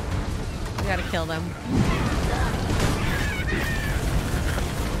 We gotta kill them.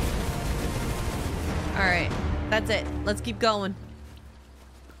 All right, that's it. Let's keep going.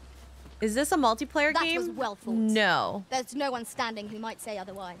 Is this a multiplayer game? That was well thought. No. There's no one standing who might say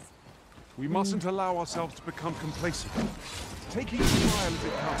otherwise. We mustn't allow ourselves to become complacent. Take each trial as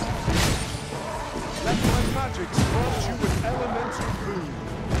it comes. Let my magic sculpt you with elemental boon.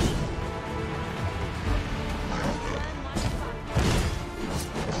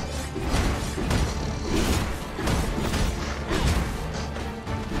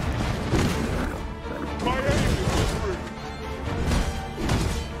 My aim is true.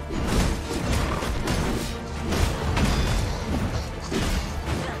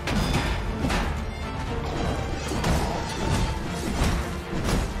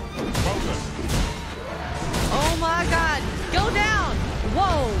 Oh my God! Go down!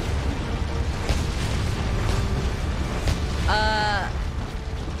 Whoa!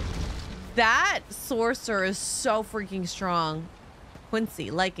 That sorcerer is so freaking strong.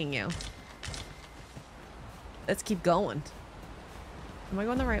 Quincy, liking you. Let's keep going. Am I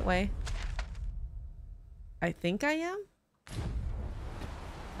going the right way? I think I am.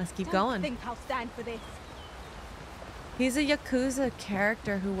 Let's keep going. I think I'll stand for this. He's a Yakuza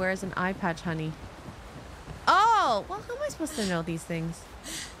character who wears an eye patch, honey. Oh! Well, how am I supposed to know these things?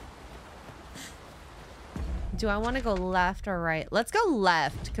 Do I want to go left or right? Let's go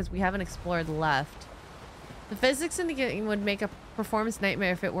left, because we haven't explored left. The physics in the game would make a performance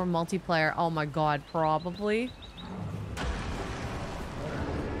nightmare if it were multiplayer. Oh my God, probably.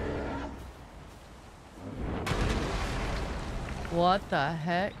 What the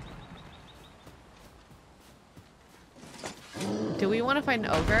heck? Do we want to find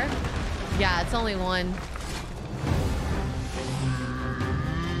an ogre? Yeah, it's only one.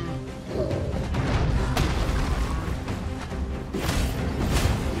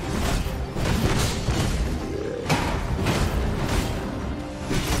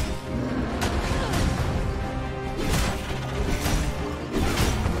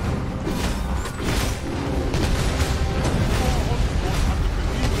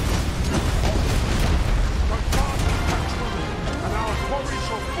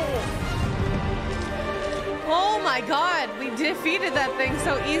 Defeated that thing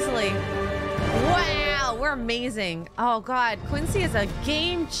so easily. Wow, we're amazing. Oh God, Quincy is a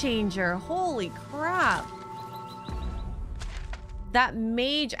game changer. Holy crap. That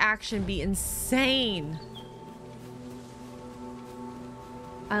mage action be insane.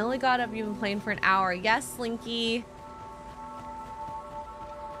 I only got up, you've been playing for an hour. Yes, Slinky.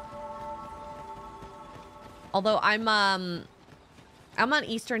 Although I'm on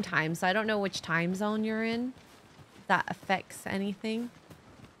Eastern time, so I don't know which time zone you're in. That affects anything.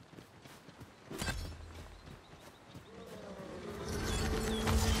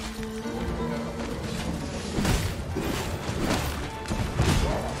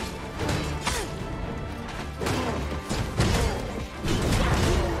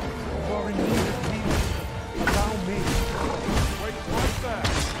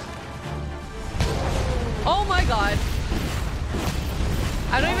 Oh my God.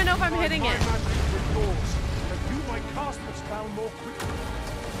 I don't even know if I'm hitting it. Cast the spell more quickly.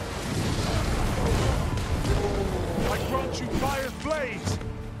 I grant you fire's blaze.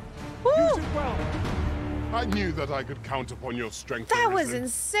 Use it well. I knew that I could count upon your strength. That was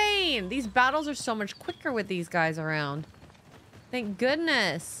insane. These battles are so much quicker with these guys around. Thank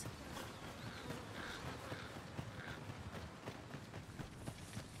goodness.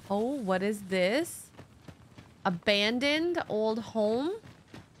 Oh, what is this? Abandoned old home?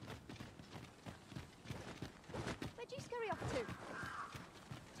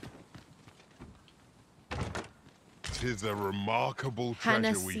 'Tis a remarkable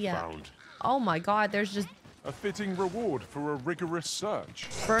treasure we found. Oh my God, there's just a fitting reward for a rigorous search.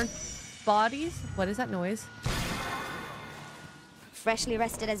 Burnt bodies? What is that noise? Freshly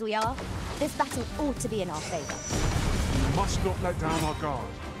rested as we are, this battle ought to be in our favor. We must not let down our guard.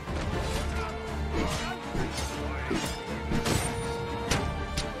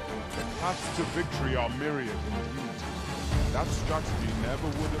 Paths to victory are myriad indeed. That strategy never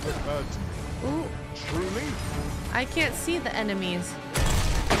would have occurred to me. Ooh. Truly? I can't see the enemies.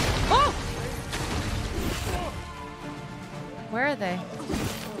 Oh! Where are they?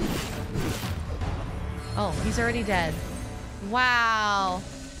 Oh, he's already dead. Wow.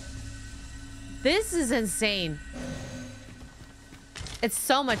 This is insane. It's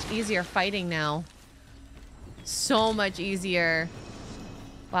so much easier fighting now. So much easier.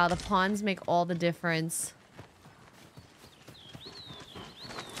 Wow, the pawns make all the difference.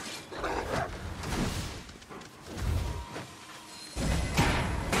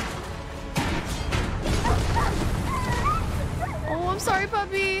 Oh, I'm sorry,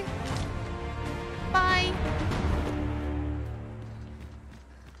 puppy. Bye.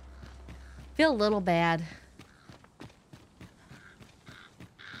 Feel a little bad.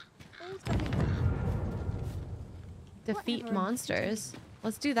 Defeat monsters.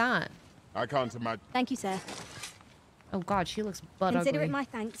 Let's do that. I can't imagine. Thank you, sir. Oh god, she looks butt Consider ugly. it my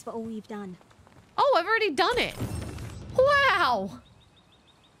thanks for all you've done. Oh, I've already done it. Wow.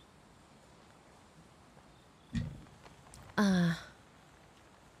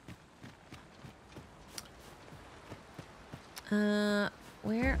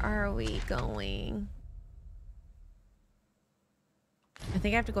 Where are we going? I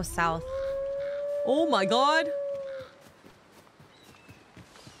think I have to go south. Oh my god.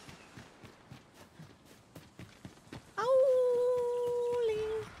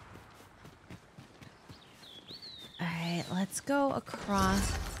 Alright, let's go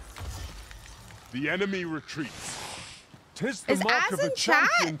across. The enemy retreats. 'Tis the Is mark Az of a in chat?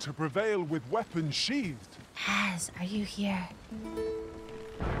 champion to prevail with weapons sheathed. Az, are you here?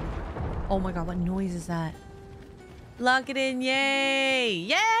 Oh my god, what noise is that? Lock it in, yay!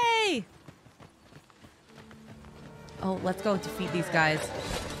 Yay! Oh, let's go defeat these guys.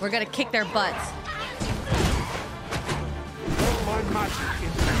 We're gonna kick their butts. Let my magic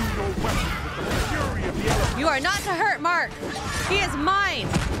imbue your weapon with the fury of the elements. You are not to hurt Mark. He is mine.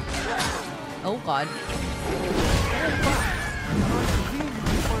 Oh god.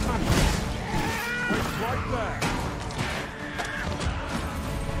 Right there.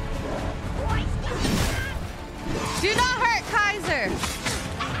 Do not hurt Kaiser.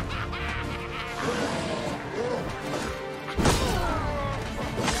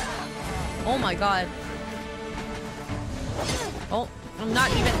 Oh my god. Oh, I'm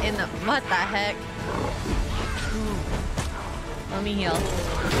not even in the... What the heck? Let me heal.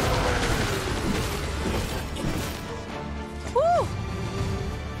 Woo!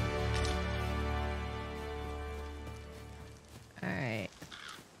 Alright.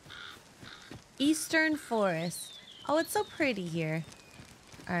 Eastern Forest. Oh, it's so pretty here.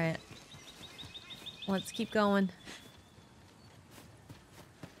 Alright. Let's keep going.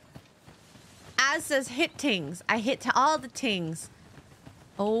 Az says hit tings. I hit to all the tings.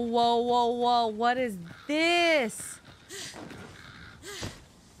 Oh, whoa, whoa, whoa. What is this?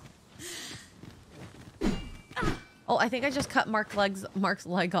 Oh, I think I just cut Mark's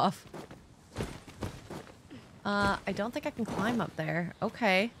leg off. I don't think I can climb up there.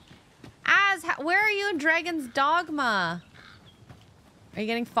 Okay. Az, where are you in Dragon's Dogma? Are you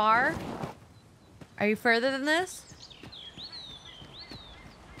getting far? Are you further than this?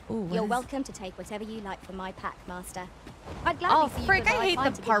 Ooh, You're welcome to take whatever you like from my pack, Master. I'd gladly Oh, see you frick, I provide hate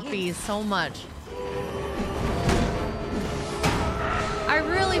mine the to good Harpies use. so much. I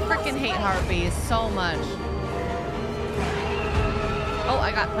really freaking hate Harpies so much. Oh,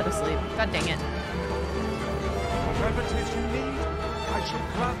 I got put asleep. God dang it. Whatever it is you need, I shall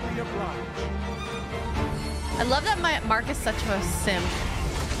gladly oblige. I love that Mark is such a simp.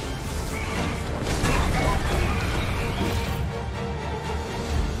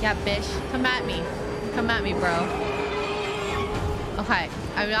 Yeah, bitch. Come at me. Come at me, bro. Okay.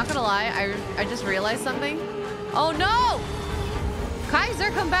 I'm not gonna lie. I just realized something. Oh, no! Kaiser,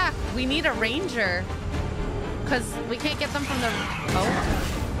 come back. We need a ranger. Because we can't get them from the... Oh.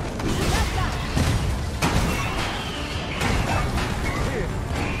 Here,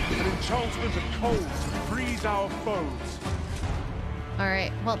 an enchantment of cold to freeze our foes.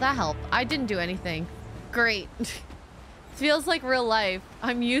 Alright. Well, that helped. I didn't do anything. Great. Feels like real life.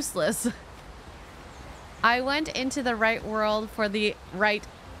 I'm useless. I went into the right world for the right...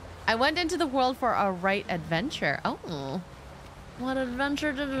 I went into the world for a right adventure. Oh. What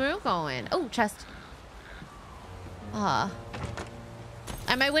adventure did you go in? Oh, chest. Am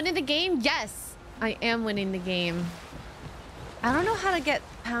I winning the game? Yes. I am winning the game. I don't know how to get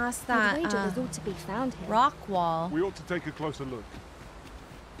past that to be found here. rock wall. We ought to take a closer look.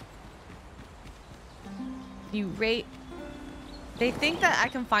 You rate... They think that I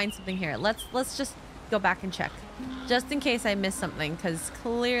can find something here. Let's just go back and check. Just in case I missed something, because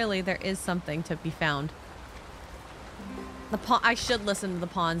clearly there is something to be found. I should listen to the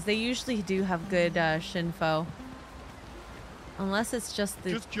pawns. They usually do have good shinfo. Unless it's just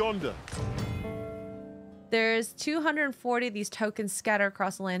the... Just yonder. There's 240 of these tokens scattered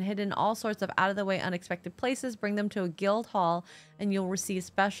across the land, hidden in all sorts of out-of-the-way, unexpected places. Bring them to a guild hall, and you'll receive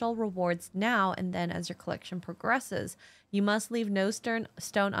special rewards now and then as your collection progresses. You must leave no stone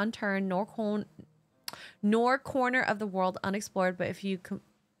unturned, nor corner of the world unexplored. But if you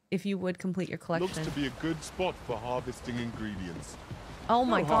would complete your collection, Looks to be a good spot for harvesting ingredients. Oh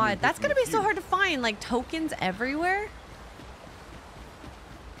my No harm in god, that's picking gonna a be so few. hard to find. Like tokens everywhere.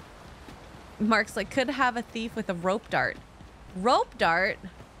 Mark's like, could have a thief with a rope dart. Rope dart?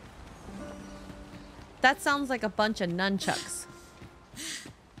 That sounds like a bunch of nunchucks.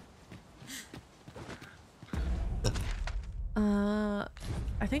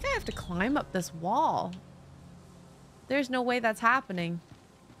 I think I have to climb up this wall. There's no way that's happening.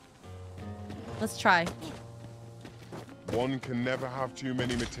 Let's try. One can never have too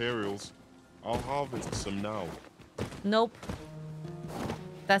many materials. I'll harvest some now. Nope.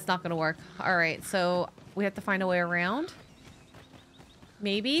 That's not gonna work. All right, so we have to find a way around.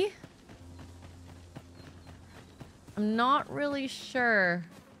 Maybe? I'm not really sure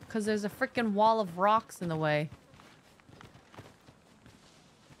because there's a freaking wall of rocks in the way.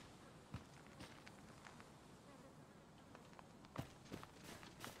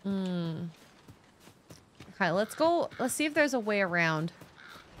 Okay, let's go. Let's see if there's a way around.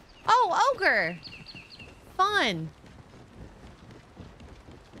 Oh, ogre! Fun!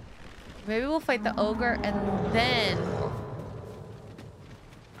 Maybe we'll fight the ogre and then...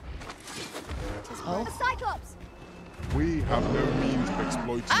 Oh. A Cyclops! We have no means of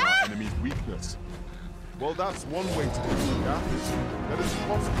exploiting our enemy's weakness. Well, that's one way to bridge the gap. Let us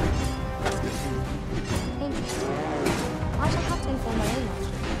possibly. Let's get moving. Interesting. I shall have to inform my own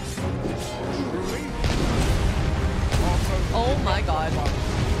master. Oh my god.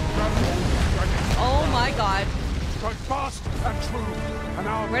 Oh my god. Strike fast and true, and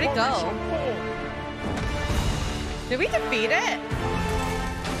our Where'd it glory go? shall fall. Did we defeat it?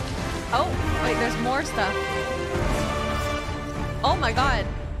 Oh, wait, there's more stuff. Oh my god.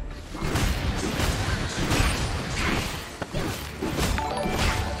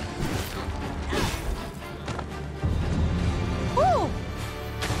 Woo!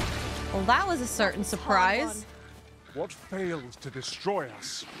 Well, that was a certain surprise. What fails to destroy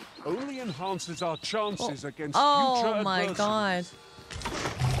us only enhances our chances against future Oh my god.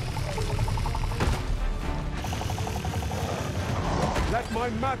 Let my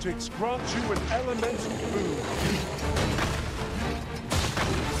magics grant you an elemental boon.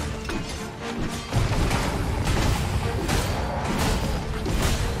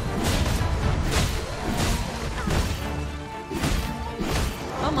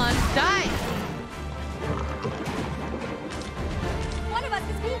 Come on, die! One of us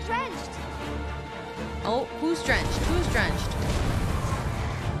is being drenched. Oh, who's drenched? Who's drenched?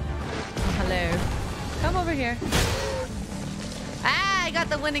 Oh, hello. Come over here. Ah, I got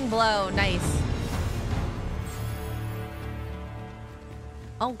the winning blow. Nice.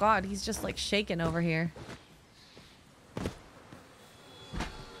 Oh god, he's just like shaking over here.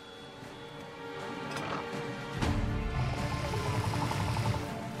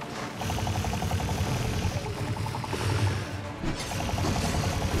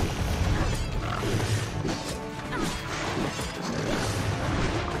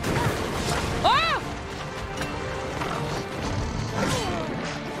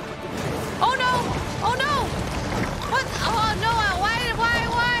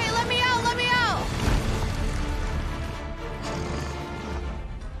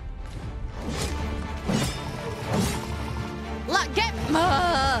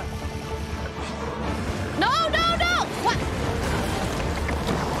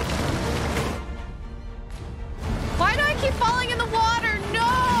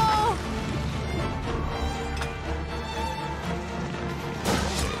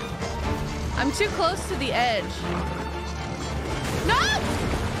 Too close to the edge. No!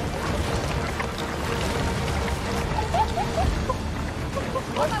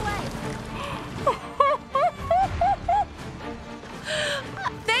 On my way.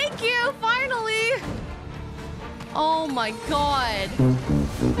 Thank you, finally. Oh my god.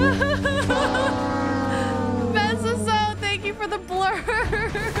 Besaso, thank you for the blur.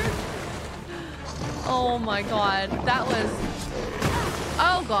 Oh my god, that was...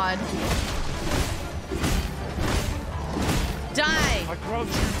 Oh god. Die! I grant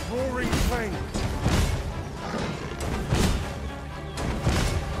you roaring flame.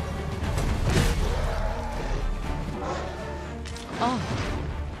 Oh.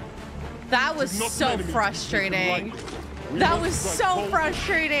 That was so frustrating. That was so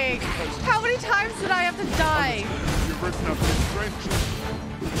frustrating. How many times did I have to die? You've written up this trench.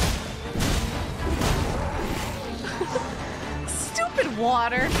 Stupid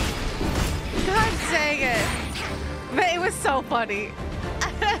water. God dang it. But it was so funny.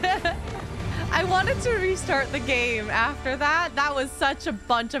 I wanted to restart the game after that. That was such a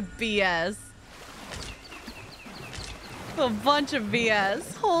bunch of BS. A bunch of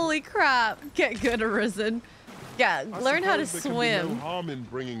BS. Holy crap. Get good, Arisen. Yeah, learn how to swim. There can be no harm in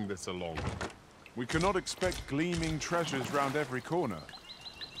bringing this along. We cannot expect gleaming treasures round every corner.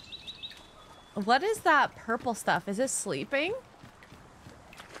 What is that purple stuff? Is it sleeping?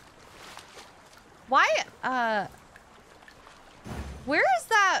 Why, where is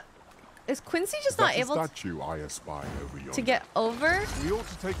that? Is Quincy just not able to... statue I espy over yonder. To get over? We ought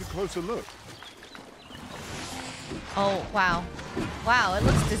to take a closer look. Oh, wow. Wow, it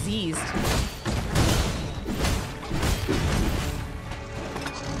looks diseased.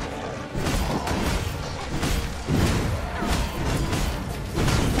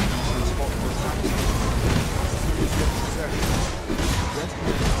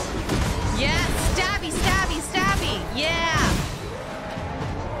 Yes, stabby, stabby, stabby. Yeah.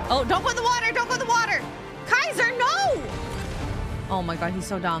 Oh, don't go in the water. Don't go in the water. Kaiser, no. Oh my God, he's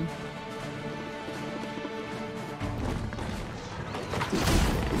so dumb.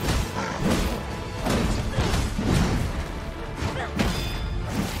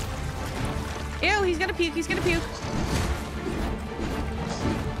 Ew, he's gonna puke. He's gonna puke.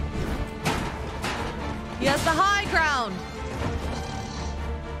 He has the high ground.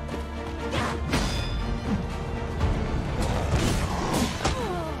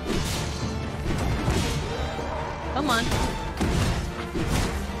 Come on.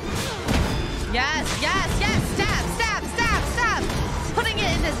 Yes, yes, yes. Stab, stab, stab, stab. Putting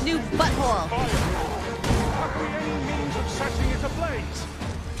it in his new butthole. Have we any means of setting it ablaze?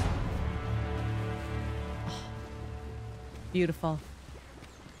 Beautiful.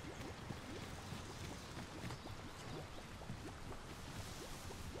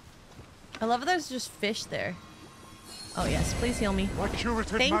 I love that there's just fish there. Oh yes, please heal me. My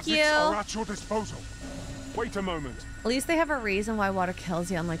curative Thank magics you. are at your disposal. Wait a moment. At least they have a reason why water kills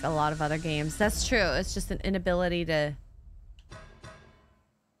you, unlike a lot of other games. That's true. It's just an inability to...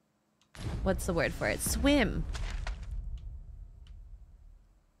 What's the word for it? Swim.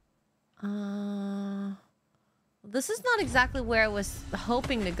 This is not exactly where I was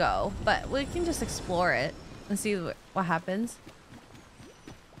hoping to go, but we can just explore it and see what happens.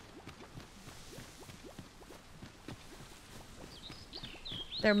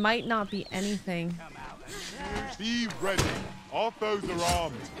 There might not be anything. Be ready. Our foes are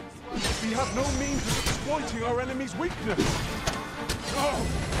armed. We have no means of exploiting our enemy's weakness. Oh,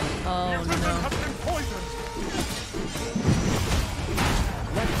 oh the prison has been poisoned.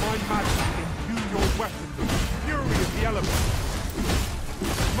 Let my magic imbue your weapon with the fury of the elements.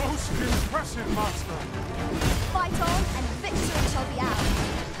 Most impressive, Master. Fight on, and victory shall be ours.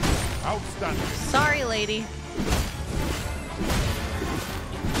 Outstanding. Sorry, lady.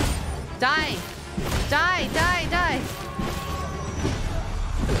 Die! Die! Die! Die!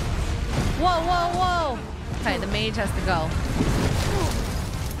 Whoa! Whoa! Whoa! Okay, the mage has to go.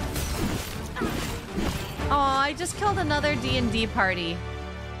 Oh, I just killed another D&D party.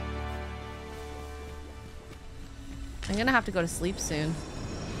 I'm gonna have to go to sleep soon.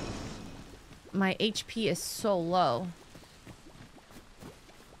 My HP is so low.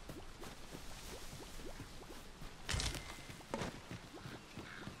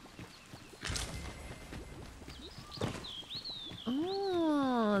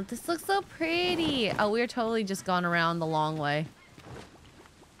 Oh, this looks so pretty. Oh, we're totally just gone around the long way.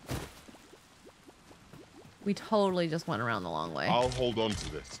 We totally just went around the long way. I'll hold on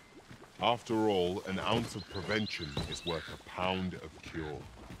to this. After all, an ounce of prevention is worth a pound of cure.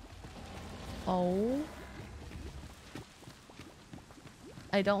 Oh.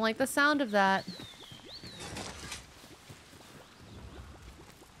 I don't like the sound of that.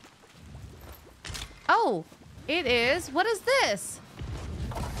 Oh, it is. What is this?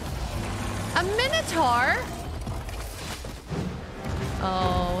 A minotaur?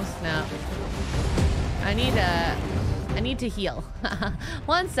 Oh, snap. I need to heal.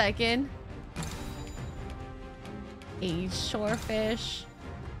 1 second. A shorefish.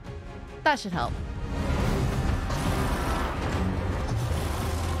 That should help.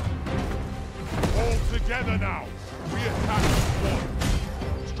 All together now. We attack as one.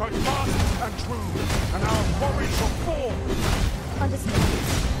 Strike fast and true, and our quarry shall fall. Understood.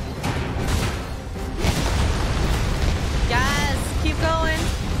 Yes. going.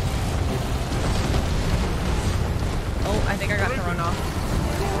 Oh, I think I got thrown off.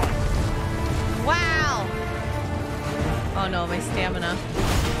 Wow. Oh no, my stamina.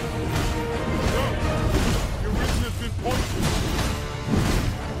 Your reason has been poisoned.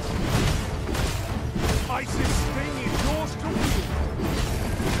 Isis sting is yours to wield.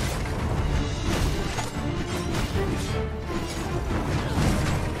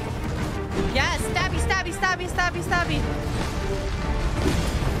 Yes, stabby, stabby, stabby, stabby, stabby.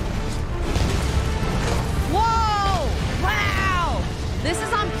 Whoa! Wow! This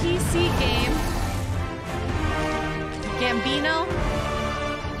is on PC game.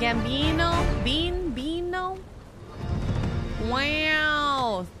 Beano?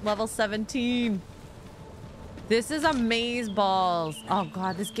 Wow! Level 17. This is amazeballs. Oh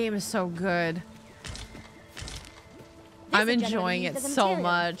god, this game is so good. I'm enjoying it so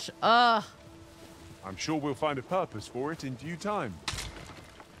much. Ugh. I'm sure we'll find a purpose for it in due time.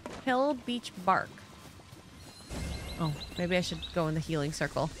 Hill Beach Bark. Oh, maybe I should go in the healing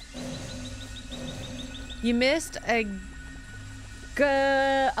circle. You missed a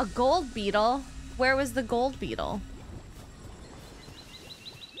gold beetle. Where was the gold beetle?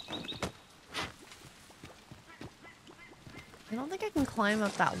 I don't think I can climb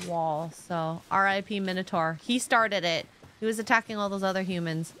up that wall, so R.I.P. Minotaur. He started it. He was attacking all those other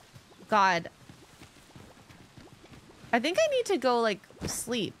humans. God. I think I need to go, like,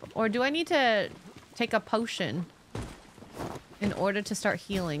 sleep. Or do I need to take a potion in order to start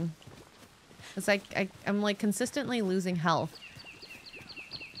healing? It's like, I'm, like, consistently losing health.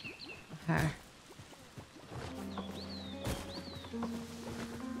 Okay.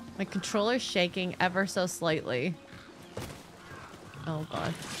 My controller's shaking ever so slightly. Oh,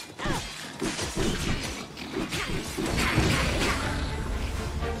 God.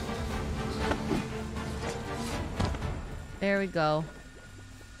 There we go.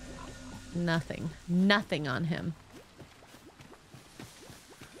 Nothing. Nothing on him.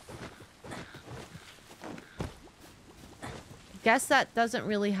 Guess that doesn't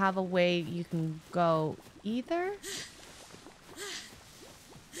really have a way you can go either.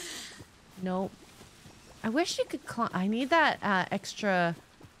 Nope. I wish you could climb. I need that extra...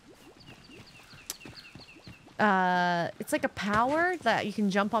 it's like a power that you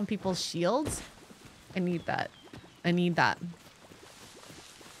can jump on people's shields. I need that. I need that.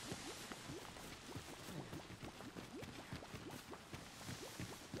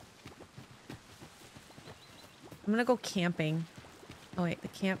 I'm gonna go camping. Oh wait, the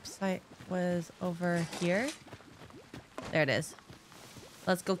campsite was over here. There it is.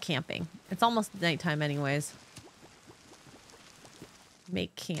 Let's go camping. It's almost nighttime anyways.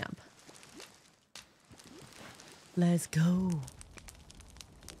 Make camp. Let's go.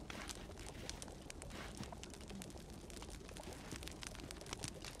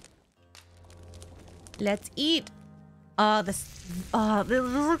 Let's eat. Oh, this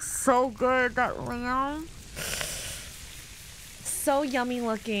looks so good, that lamb. So yummy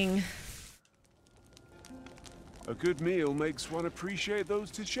looking. A good meal makes one appreciate those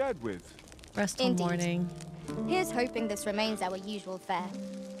to share with. Rest till morning. Here's hoping this remains our usual fare.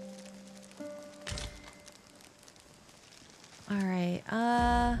 All right.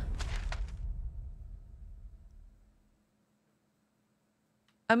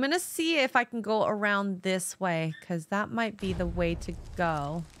 I'm gonna see if I can go around this way, because that might be the way to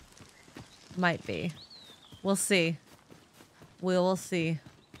go. Might be. We'll see. We will see.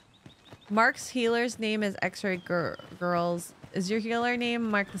 Mark's healer's name is Xray Girls. Is your healer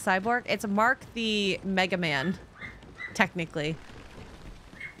name Mark the Cyborg? It's Mark the Mega Man, technically.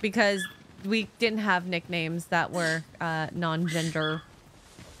 Because we didn't have nicknames that were non-gender.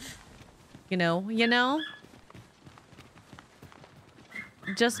 You know?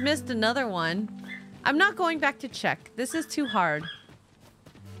 Just missed another one. I'm not going back to check. This is too hard.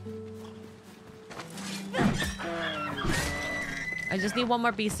 I just need one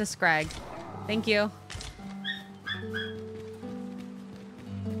more beast to scrag. Thank you.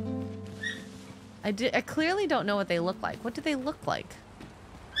 I clearly don't know what they look like. What do they look like?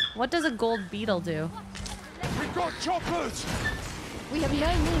 What does a gold beetle do? We've got choppers! We have no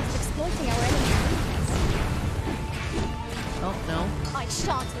means of exploiting our enemies. Oh, no. I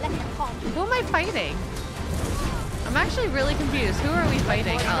shan't let them harm you. Who am I fighting? I'm actually really confused. Who are we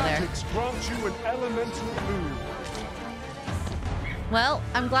fighting? Oh, there. Grant you an elemental boon. Well,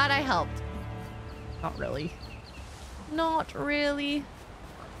 I'm glad I helped. Not really. Not really.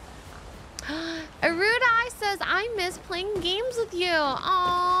 Arudai says, I miss playing games with you.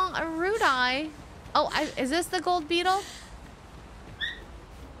 Aw, Arudai. Oh, is this the gold beetle?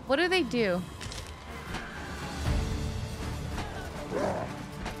 What do they do?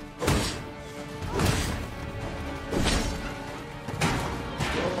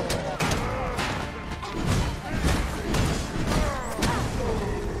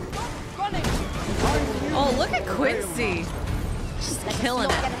 Oh, look at Quincy. She's killing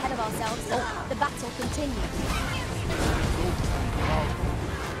Let's it. not get ahead of ourselves. The battle continues.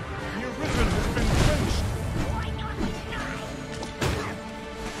 The Arisen has been finished.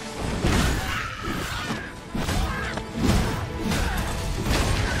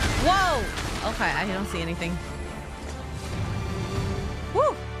 Whoa! Okay, I don't see anything.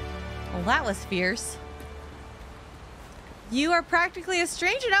 Woo! Well, that was fierce. You are practically a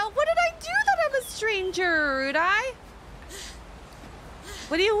stranger now. What did I do that I'm a stranger, Rudai?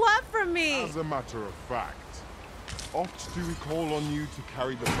 What do you want from me? As a matter of fact, oft do we call on you to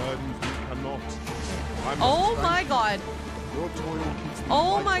carry the burdens we cannot. Oh my god. Your toil keeps me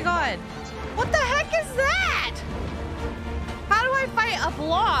Oh my god. What the heck is that? How do I fight a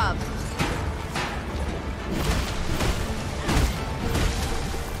blob?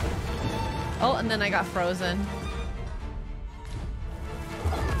 Oh, and then I got frozen.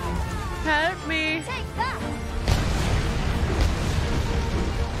 Help me. Take that.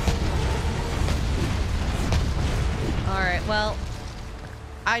 All right, well,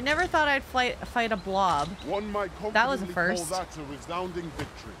 I never thought I'd fight a blob. One might That was a confidently first. call that a resounding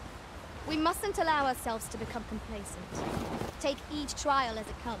victory. We mustn't allow ourselves to become complacent. Take each trial as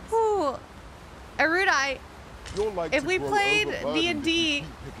it comes. Ooh, Arudai, You're like if to we grow played overburdened if you D&D, keep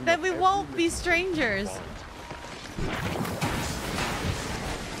picking then up we every won't be little strangers.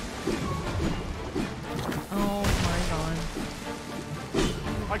 Oh my god.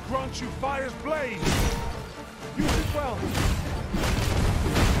 I grant you fire's blaze. Use it well.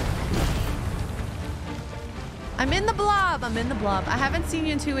 I'm in the blob. I'm in the blob. I haven't seen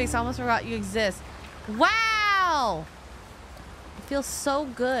you in 2 weeks. I almost forgot you exist. Wow! It feels so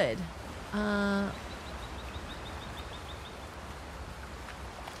good.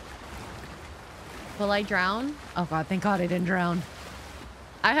 Will I drown? Oh god, thank god I didn't drown.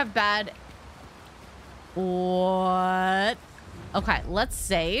 I have bad... What? Okay, let's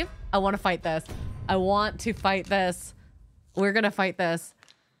save. I want to fight this. I want to fight this. We're gonna fight this.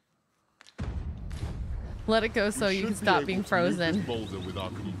 Let it go so you can stop being frozen. With our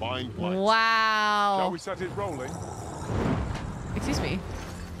combined might. Wow. Shall we set it rolling? Excuse me.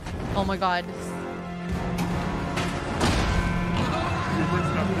 Oh my god.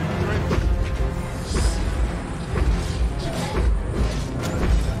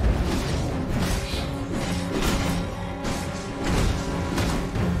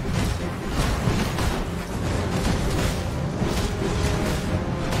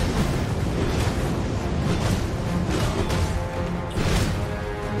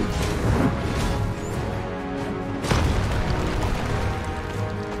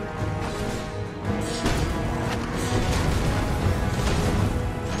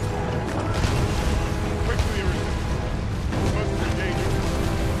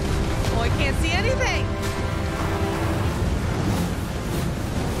 Oh, I can't see anything.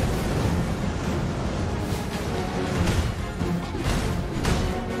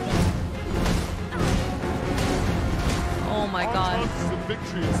 Oh my god.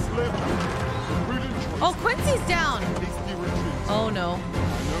 Oh, Quincy's down. Oh no.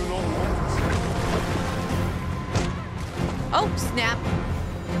 Oh, snap.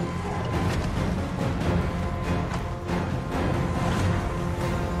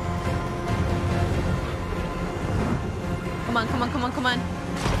 Come on, come on, come on, come on.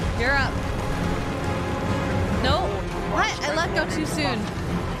 You're up. Nope. What? I let go too soon.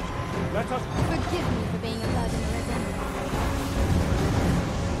 Forgive me for being a burden, Arisen.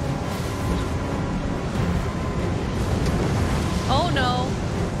 Oh no.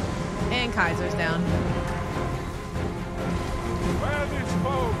 And Kaiser's down. Where this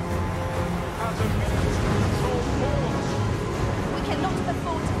foe has a means to control force. We cannot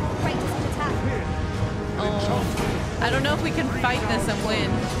afford to fall prey to an attack. Oh. I don't know if we can fight this and win.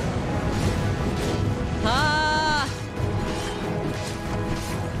 Ah.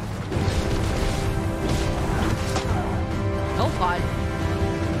 Oh god.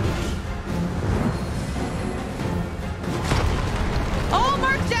 Oh,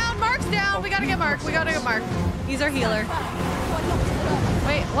 Mark's down! Mark's down! We gotta get Mark. We gotta get Mark. He's our healer.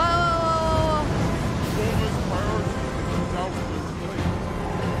 Wait, whoa, whoa, whoa, whoa.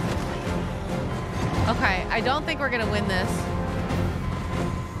 Okay, I don't think we're gonna win this.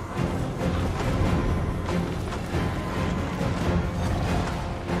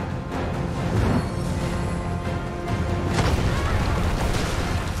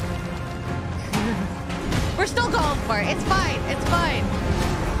 We're still going for it. It's fine. It's fine.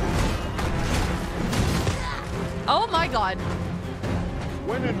 Oh my god.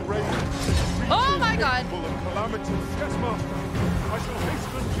 When enraged, oh my god. Full of calamities. Yes, master. I shall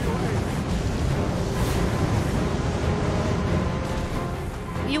hasten to your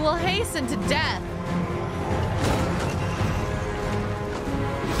aid. You will hasten to death.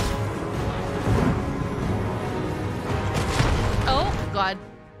 Oh god.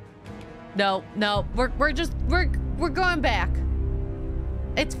 No, no. We're going back.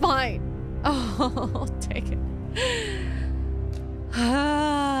 It's fine. Oh, take it.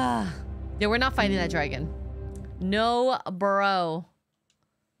 Yeah, we're not fighting that dragon. No, bro.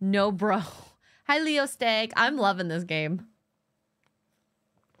 No, bro. Hi, Leo Stag. I'm loving this game.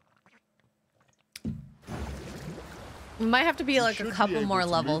 We might have to be like a couple more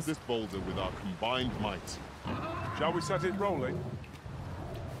levels. This boulder with our combined might. Shall we set it rolling?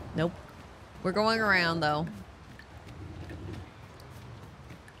 Nope. We're going around though.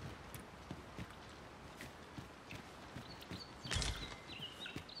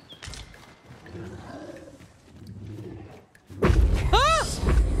 Ah!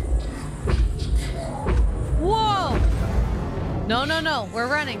 Whoa! No, no, no. We're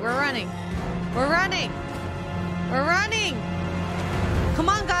running. We're running. We're running. We're running. Come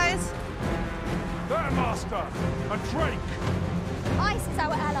on, guys. There, Master. A Drake. Ice is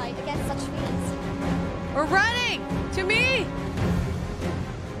our ally against such fiends. We're running! To me!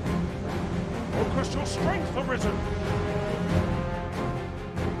 Focus your strength arisen.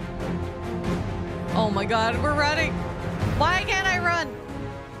 Oh my god, we're running! Why can't I run?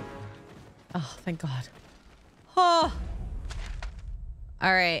 Oh, thank god. Oh!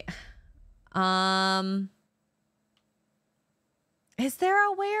 Alright. Is there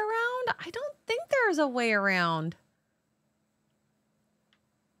a way around? I don't think there's a way around.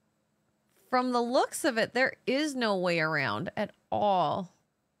 From the looks of it, there is no way around at all.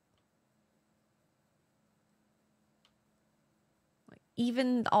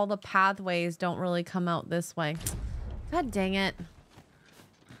 Even all the pathways don't really come out this way. God dang it.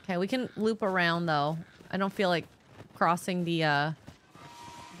 Okay, we can loop around though. I don't feel like crossing the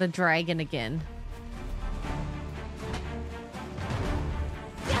dragon again.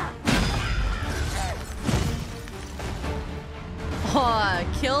 Oh,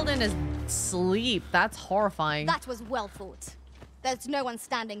 killed in his sleep. That's horrifying. That was well fought. There's no one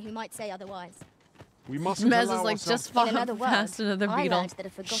standing who might say otherwise. We mustn't Mez allow is like ourselves... just fought In another past word, another I beetle. learned that a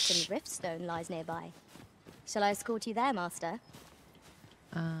forgotten riftstone lies nearby. Shall I escort you there, Master?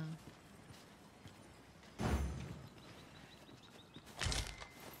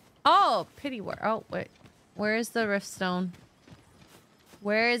 Oh, pity where? Oh, wait. Where is the riftstone?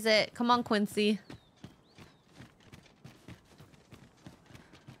 Where is it? Come on, Quincy.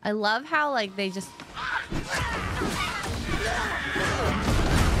 I love how, like, they just...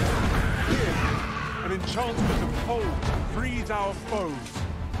 An enchantment of hold frees our foes.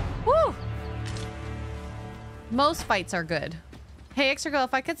 Woo! Most fights are good. Hey, Xray Girl,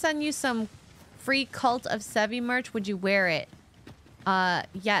 if I could send you some free Cult of Sevi merch, would you wear it?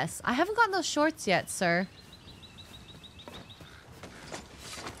 Yes. I haven't gotten those shorts yet, sir.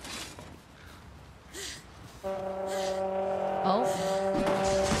 Oh.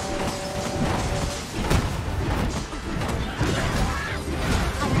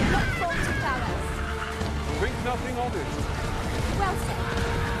 Think nothing of it. Well said.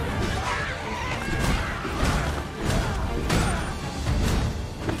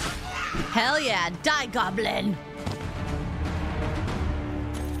 Hell yeah, die goblin.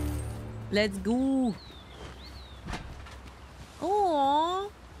 Let's go.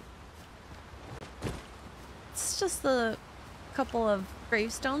 Aww. It's just a couple of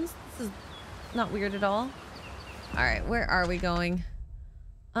gravestones. This is not weird at all. All right, where are we going?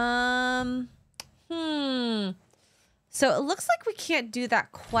 So it looks like we can't do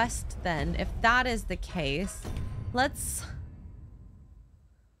that quest then. If that is the case, let's...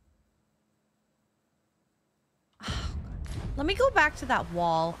 Let me go back to that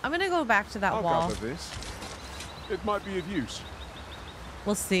wall. I'm gonna go back to that wall. I'll gather this. It might be of use.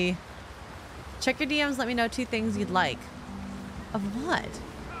 We'll see. Check your DMs. Let me know 2 things you'd like. Of what?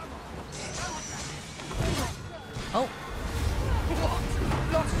 Oh.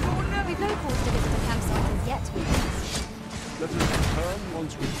 We've no cause to visit the campsite as yet. Let us return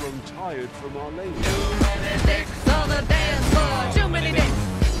once we've grown tired from our labor. Too many dicks on the dance floor. Too many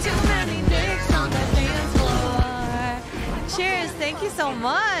dicks. Too many dicks on the dance floor. Cheers. Thank you so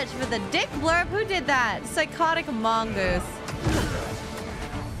much for the dick blurb. Who did that? Psychotic Mongoose.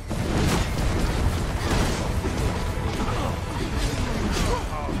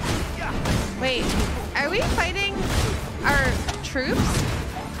 Wait, are we fighting our troops?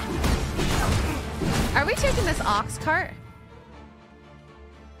 Are we taking this ox cart?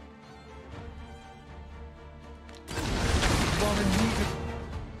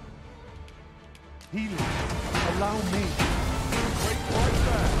 Healing. Allow me. Wait right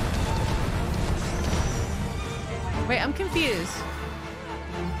there. Wait, I'm confused.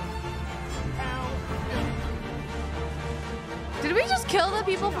 Did we just kill the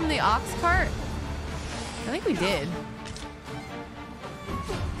people from the ox cart? I think we did.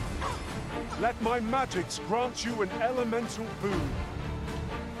 Let my magics grant you an elemental boon.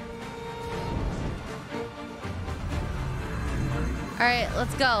 All right,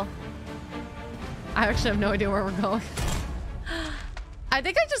 let's go. I actually have no idea where we're going. I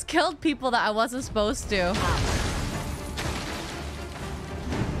think I just killed people that I wasn't supposed to.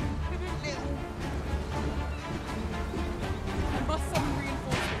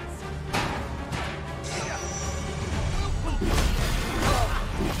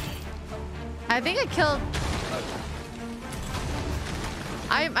 I think I killed...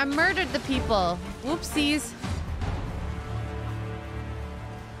 I murdered the people. Whoopsies.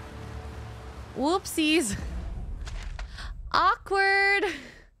 Whoopsies. Awkward.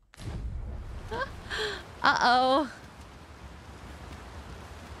 Uh-oh.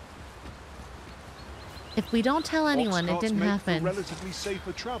 If we don't tell anyone, it didn't happen. Relatively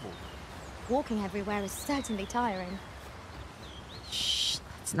safer travel. Walking everywhere is certainly tiring. Shh.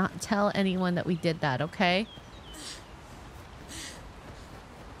 Let's not tell anyone that we did that, okay?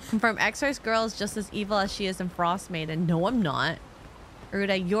 Confirm Xray Girl is just as evil as she is in Frost Maiden. No, I'm not.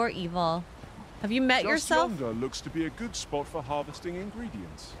 Uruda, you're evil. Have you met yourself? Yonder looks to be a good spot for harvesting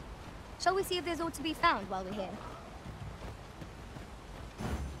ingredients. Shall we see if there's aught to be found while we're here?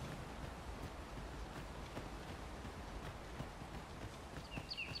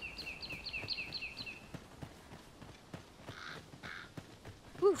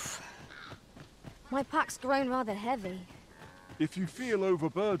 Oof. My pack's grown rather heavy. If you feel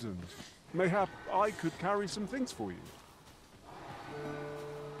overburdened, mayhap I could carry some things for you.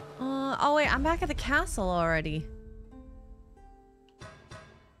 Oh wait, I'm back at the castle already.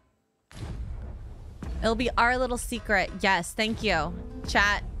 It'll be our little secret. Yes, thank you.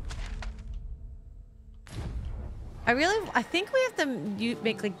 Chat. I think we have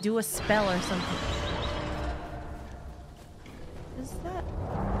to do a spell or something. Is that?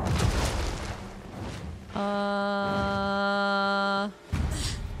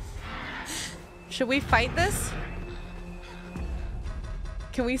 Should we fight this?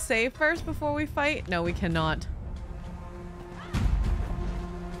 Can we save first before we fight? No, we cannot.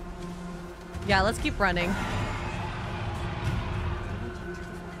 Yeah, let's keep running.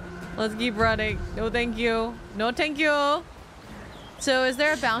 Let's keep running. No, thank you. No, thank you. So is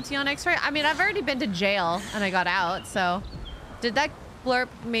there a bounty on Xray? I mean, I've already been to jail and I got out, so. Did that blurb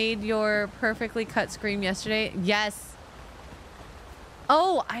made your perfectly cut scream yesterday? Yes.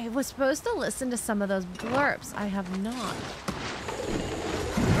 Oh, I was supposed to listen to some of those blurbs. I have not.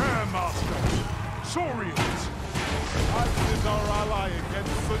 There, Master. Saurians. Ice is our ally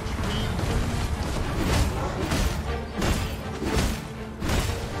against such fiends.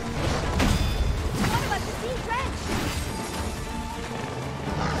 What about the sea drench?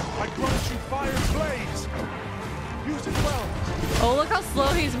 I grant you fire's blaze. Use it well. Oh, look how slow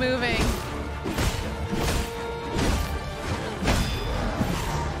he's moving.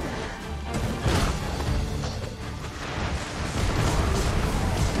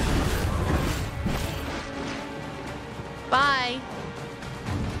 Bye.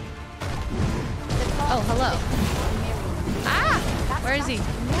 Oh, hello. Ah! Where is he?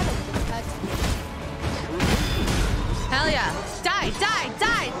 Hell yeah. Die, die,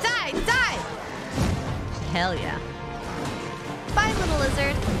 die, die, die! Hell yeah. Bye, little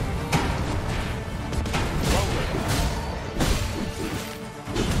lizard.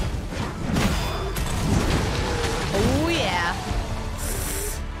 Oh, yeah.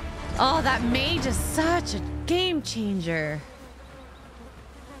 Oh, that mage is such a game changer.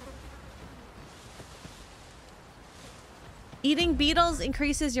 Eating beetles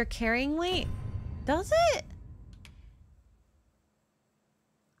increases your carrying weight? Does it?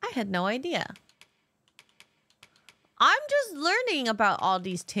 I had no idea. I'm just learning about all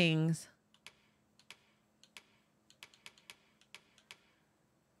these things.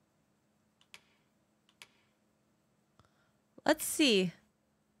 Let's see.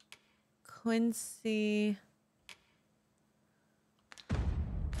 Quincy.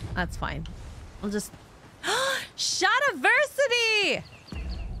 That's fine. We'll just... Shadiversity!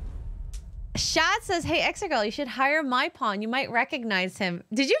 Shad says, hey, Xray Girl, you should hire my pawn. You might recognize him.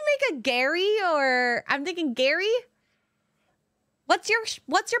 Did you make a Gary or... I'm thinking Gary?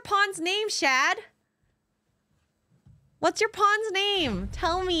 What's your pawn's name, Shad? What's your pawn's name?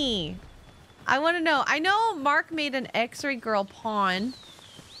 Tell me. I want to know. I know Mark made an Xray Girl pawn.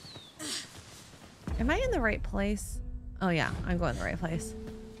 Am I in the right place? Oh yeah, I'm going the right place.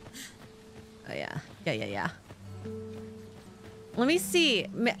 Oh yeah. Yeah. Let me see.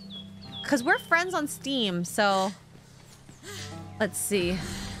 Because we're friends on Steam, so... Let's see.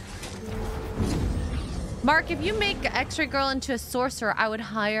 Mark, if you make Xray Girl into a sorcerer, I would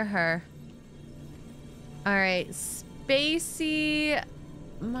hire her. Alright. Spacey...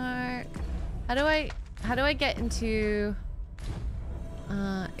 Mark... How do I get into...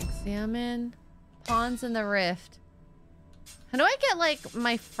 examine... Pawns in the Rift. How do I get, like,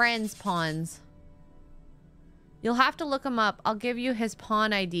 my friend's pawns? You'll have to look him up. I'll give you his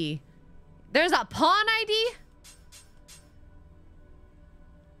pawn ID. There's a pawn ID?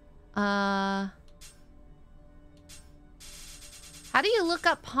 How do you look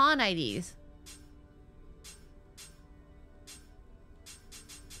up pawn IDs?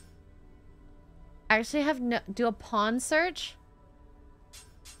 I actually have no... Do a pawn search?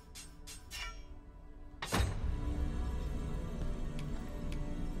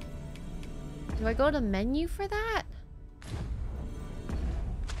 Do I go to menu for that?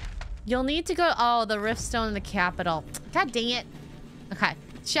 You'll need to go... Oh, the Riftstone in the capital. God dang it. Okay.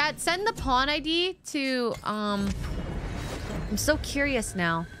 Chat, send the pawn ID to... I'm so curious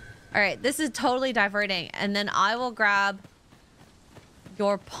now. Alright, this is totally diverting. And then I will grab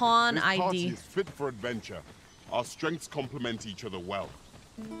your pawn this ID. Party is fit for adventure. Our strengths complement each other well.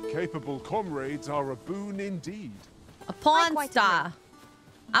 Capable comrades are a boon indeed. A pawn star.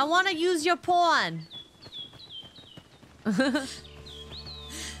 I want to use your pawn.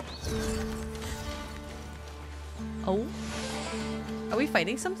 Oh. Are we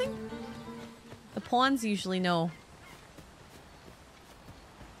fighting something? The pawns usually know.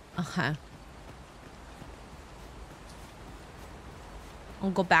 Okay. I'll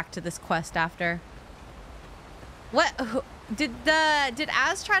go back to this quest after. What? Did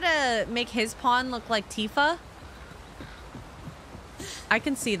Az try to make his pawn look like Tifa? I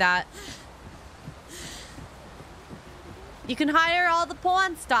can see that. You can hire all the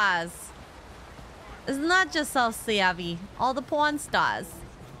pawn stars. It's not just self-savvy. All the pawn stars.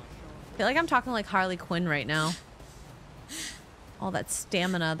 I feel like I'm talking like Harley Quinn right now. All that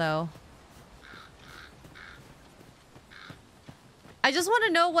stamina, though. I just want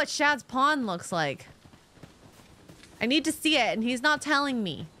to know what Shad's pawn looks like. I need to see it, and he's not telling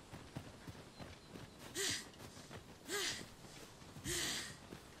me.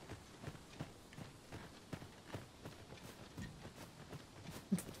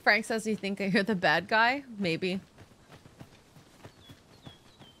 Frank says, you think you're the bad guy? Maybe.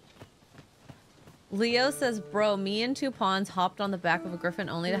 Leo says, bro, me and 2 pawns hopped on the back of a griffin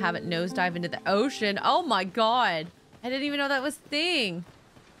only to have it nosedive into the ocean. Oh my god. I didn't even know that was a thing.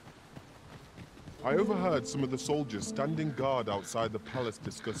 I overheard some of the soldiers standing guard outside the palace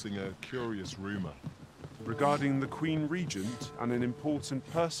discussing a curious rumor. Regarding the Queen Regent and an important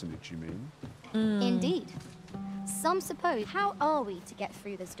personage, you mean? Indeed. Some suppose. How are we to get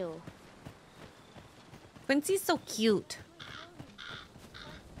through this door? Quincy's so cute.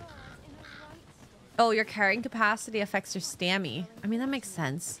 Oh, your carrying capacity affects your stammy. I mean, that makes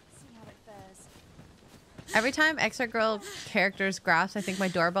sense. Every time Xray Girl characters grasp, I think my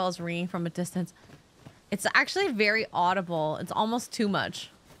doorbell is ringing from a distance. It's actually very audible. It's almost too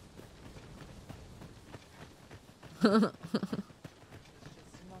much.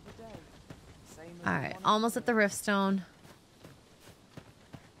 Alright, almost at the Riftstone.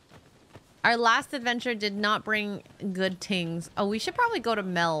 Our last adventure did not bring good things. Oh, we should probably go to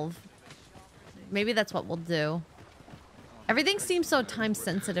Melv. Maybe that's what we'll do. Everything seems so time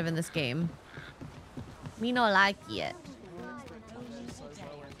sensitive in this game. Me no like it.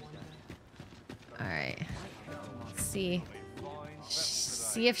 Alright. Let's see.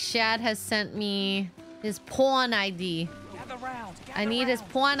 See if Shad has sent me his pawn ID. I need his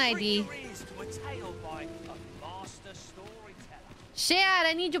pawn ID. Shad,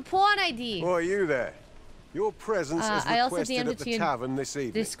 I need your pawn ID. Who are you there? Your presence is I also requested DM'd at it the to you tavern this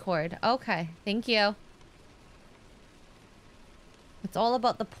evening. Discord. Okay, thank you. It's all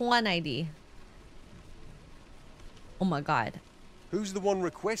about the pawn ID. Oh my god. Who's the one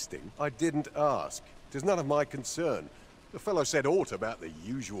requesting? I didn't ask. It is none of my concern. The fellow said aught about the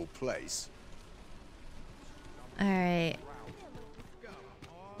usual place. Alright.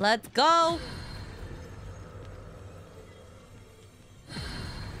 Let's go!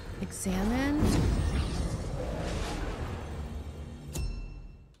 Examine.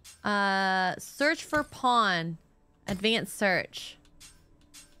 Search for pawn. Advanced search.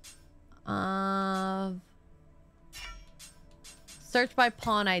 Search by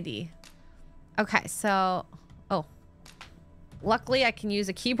pawn ID. Okay, so... Oh. Luckily, I can use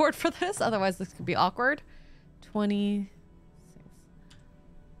a keyboard for this. Otherwise, this could be awkward. 26.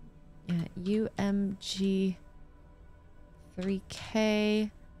 Yeah, UMG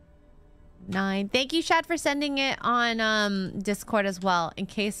 3K 9. Thank you, Chad, for sending it on Discord as well, in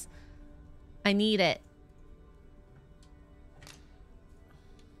case I need it.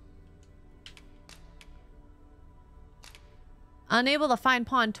 Unable to find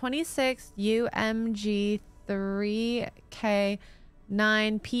pawn. 26 UMG 3K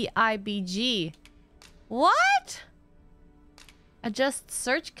 9 PIBG. What? Adjust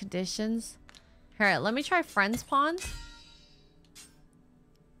search conditions. Here, let me try friends pawns.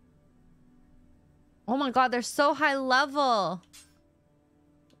 Oh my god, they're so high level.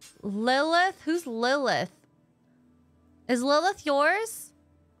 Lilith? Who's Lilith? Is Lilith yours?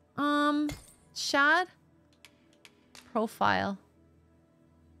 Shad? Profile.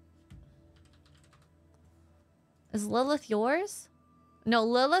 Is Lilith yours? No,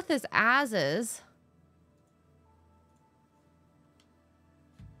 Lilith is Az's.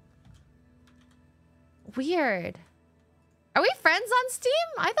 Weird. Are we friends on Steam?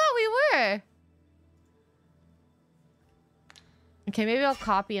 I thought we were. Okay, maybe I'll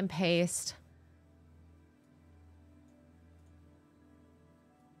copy and paste.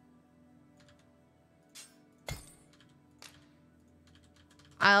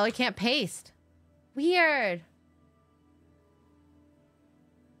 Oh, I can't paste. Weird.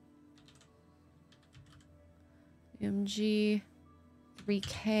 MG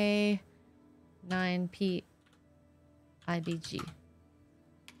 3K 9P IBG.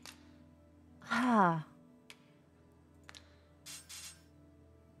 Ah.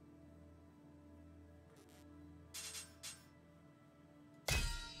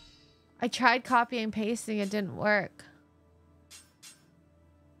 I tried copying and pasting, it didn't work.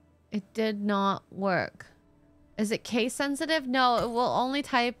 It did not work. Is it case sensitive? No, it will only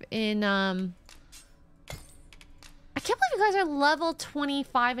type in I can't believe you guys are level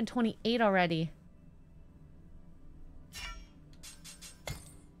 25 and 28 already.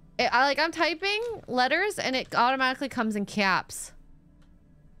 I'm typing letters and it automatically comes in caps.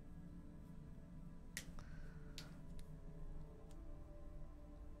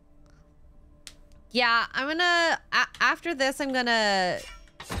 Yeah, I'm gonna... after this, I'm gonna...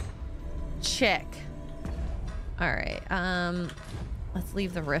 check. Alright, let's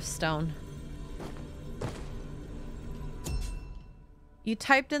leave the Rift Stone. You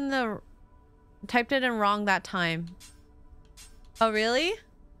typed it in wrong that time. Oh, really?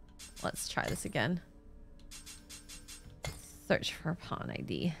 Let's try this again. Search for pawn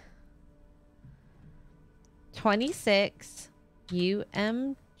ID. 26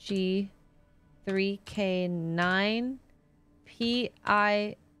 UMG 3K9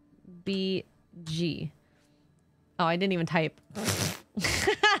 PIBG. Oh, I didn't even type.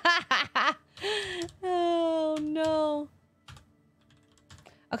 Oh no.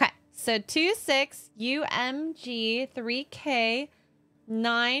 Okay, so 26 UMG 3K9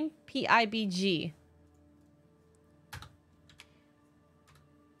 PIBG.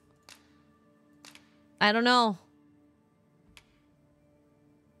 I don't know.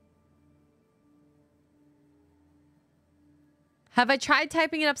 Have I tried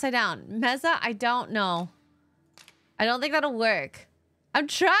typing it upside down? Meza, I don't know. I don't think that'll work. I'm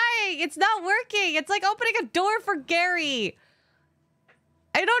trying. It's not working. It's like opening a door for Gary.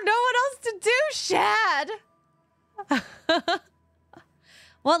 I don't know what else to do, Shad.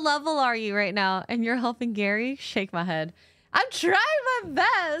 What level are you right now? And you're helping Gary? Shake my head. I'm trying my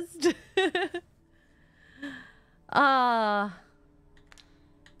best.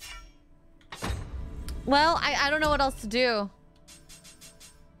 Well, I don't know what else to do.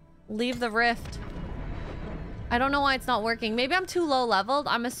 Leave the rift. I don't know why it's not working. Maybe I'm too low leveled.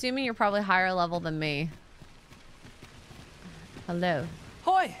 I'm assuming you're probably higher level than me. Hello.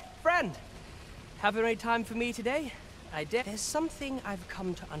 Hoi, friend. Having any time for me today? I did. There's something I've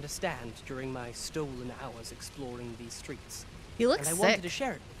come to understand during my stolen hours exploring these streets. You look sick. And I wanted to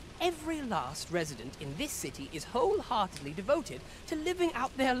share it. Every last resident in this city is wholeheartedly devoted to living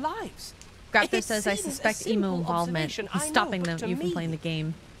out their lives. Grapter says, I suspect emo involvement. He's stopping you from playing the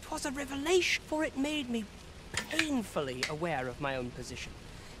game. 'Twas a revelation, for it made me painfully aware of my own position.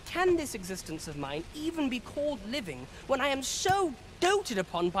 Can this existence of mine even be called living when I am so doted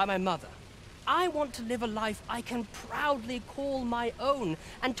upon by my mother? I want to live a life I can proudly call my own,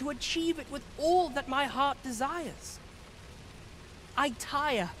 and to achieve it with all that my heart desires. I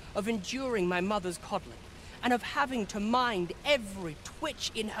tire of enduring my mother's coddling, and of having to mind every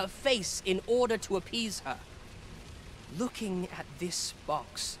twitch in her face in order to appease her. Looking at this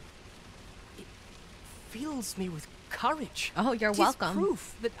box, it fills me with courage. Oh, you're 'Tis welcome.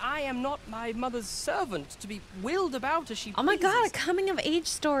 proof that I am not my mother's servant to be willed about as she Oh my pleases. god, a coming of age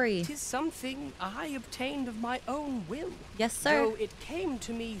story. 'Tis something I obtained of my own will. Yes, sir. Though it came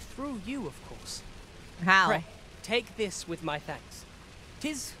to me through you, of course. How? Pray, take this with my thanks.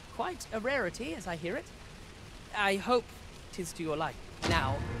 'Tis quite a rarity, as I hear it. I hope 'tis to your liking.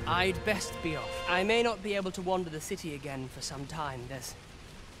 Now, I'd best be off. I may not be able to wander the city again for some time. There's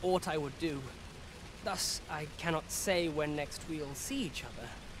aught I would do. Thus, I cannot say when next we'll see each other.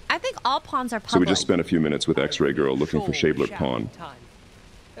 I think all pawns are public. So we just spent a few minutes with Xray Girl looking for Shabler Pawn.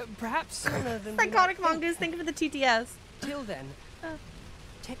 Perhaps sooner than Psychotic mongoose, thank you for the TTS. Till then,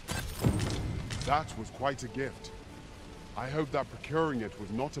 That was quite a gift. I hope that procuring it was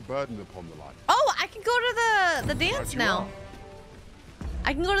not a burden upon the life. Oh, I can go to the dance Right you now. are.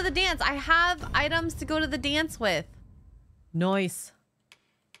 I can go to the dance. I have items to go to the dance with. Nice.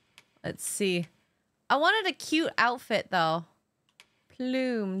 Let's see. I wanted a cute outfit though.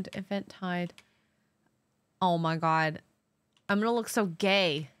 Plumed, event tide. Oh my god. I'm gonna look so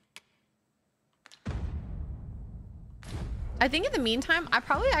gay. I think in the meantime, I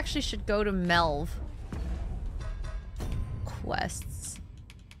probably actually should go to Melv. Quests.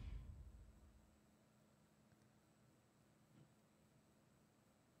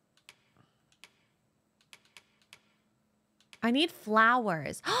 I need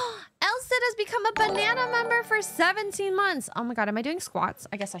flowers. Elstead has become a banana member for 17 months. Oh my god, am I doing squats?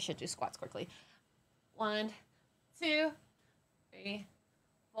 I guess I should do squats quickly. 1, 2, 3,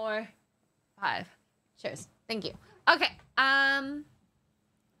 4, 5. Cheers. Thank you. Okay.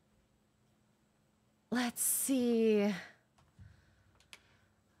 Let's see.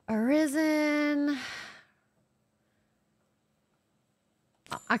 Arisen.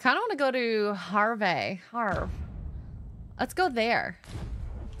 I kind of want to go to Harv. Let's go there.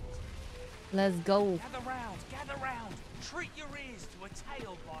 Let's go. Gather round. Treat your ears to a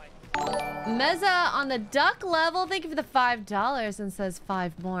tail bite. Meza on the duck level. Thank you for the $5 and says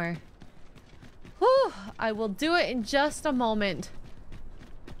 5 more. Whew. I will do it in just a moment.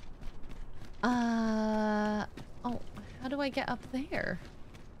 Oh, how do I get up there?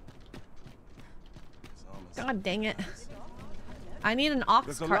 God dang it. I need an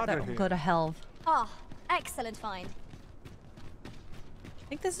ox cart that will go to Helv. Oh, excellent find. I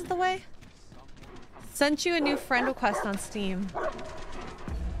think this is the way. Sent you a new friend request on Steam.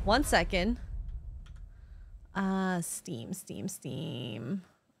 1 second. Steam.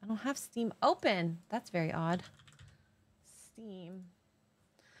 I don't have Steam open. That's very odd. Steam.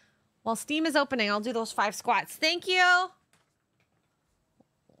 While Steam is opening, I'll do those 5 squats. Thank you.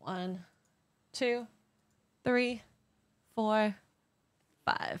 1, 2, 3, 4,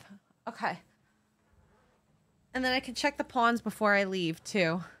 5. Okay. And then I can check the pawns before I leave,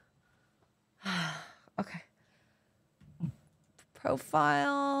 too. Okay.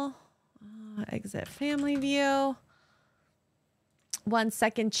 Profile. Exit family view. 1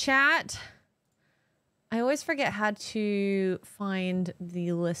 second, chat. I always forget how to find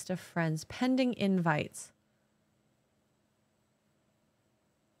the list of friends. Pending invites.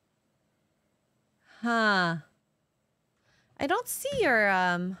 Huh. I don't see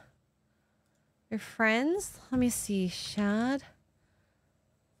your friends. Let me see. Shad.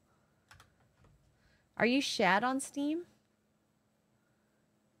 Are you Shad on Steam?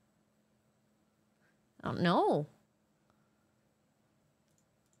 I don't know.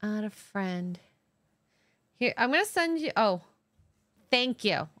 Add a friend. Here, I'm going to send you... Oh, thank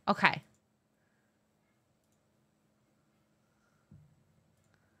you. Okay.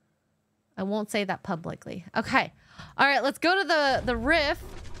 I won't say that publicly. Okay. All right, let's go to the riff.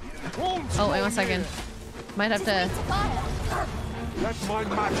 Oh, wait 1 second. Might have to... Let my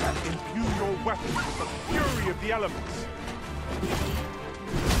magic imbue your weapons with the fury of the elements.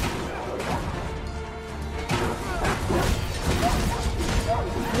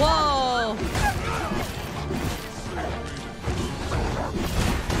 Whoa!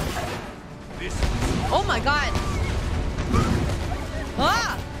 Oh my god!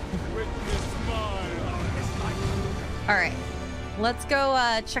 Ah! Alright. Let's go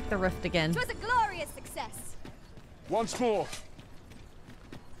check the rift again. It was a glorious success. Once more.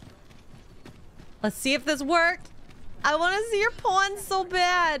 Let's see if this worked. I want to see your pawn so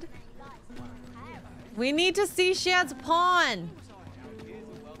bad. We need to see Shad's pawn.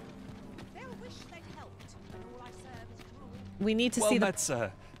 We need to see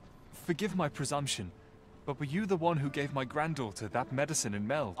the... Forgive my presumption, But were you the one who gave my granddaughter that medicine in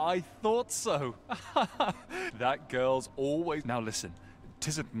Mel? I thought so. That girl's always... Now listen,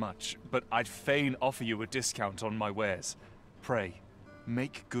 'tisn't much, but I'd fain offer you a discount on my wares. Pray,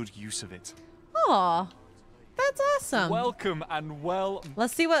 make good use of it. Aw, that's awesome. Welcome and well...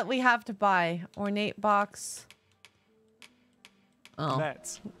 Let's see what we have to buy. Ornate box. Oh,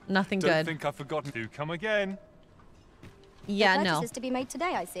 nothing good. Don't think I've forgotten. Do come again. Yeah, The no. purchase is to be made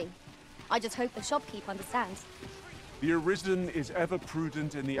today, I see. I just hope the shopkeep understands. The Arisen is ever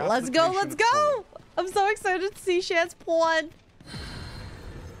prudent in the Let's go, application let's of go! I'm so excited to see Shan's pawn.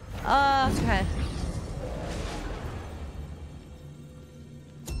 Okay.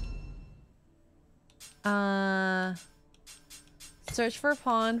 Search for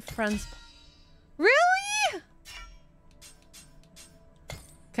pawn, friends. Really?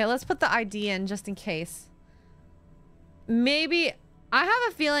 Okay, let's put the ID in just in case. Maybe I have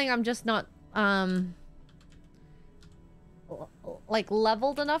a feeling I'm just not like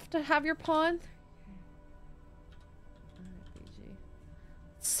leveled enough to have your pawn.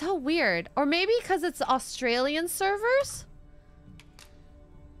 So weird. Or maybe because it's Australian servers?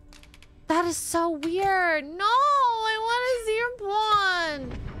 That is so weird. No, I want to see your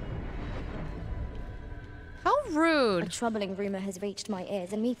pawn. How rude. A troubling rumor has reached my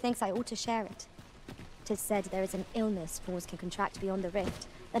ears, and methinks I ought to share it. 'Tis said there is an illness fools can contract beyond the rift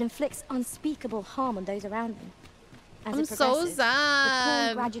that inflicts unspeakable harm on those around them. As I'm it so progresses, the sad.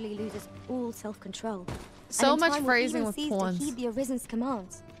 pawn gradually loses all self-control. So and in much time will phrasing even with cease pawns. to heed the Arisen's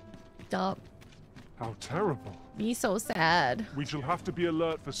commands. Stop. How terrible. Be so sad. We shall have to be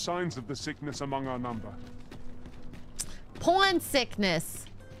alert for signs of the sickness among our number. Pawn sickness.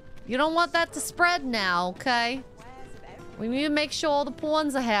 You don't want that to spread now, okay? We need to make sure all the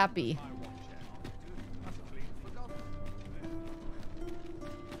pawns are happy.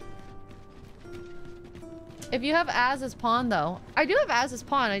 If you have Az as pawn, though. I do have Az as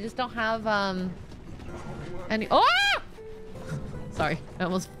pawn. I just don't have, any... Oh! Sorry. I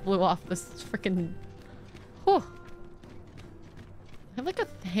almost flew off this freaking... Whew. I have like a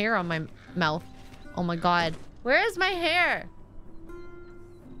hair on my mouth. Oh my god. Where is my hair?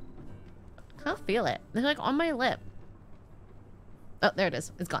 I can't feel it. It's like on my lip. Oh, there it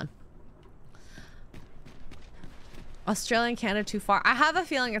is. It's gone. Australian, Canada, too far. I have a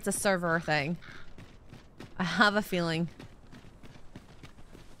feeling it's a server thing. I have a feeling.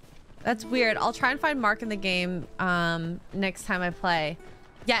 That's weird. I'll try and find Mark in the game next time I play.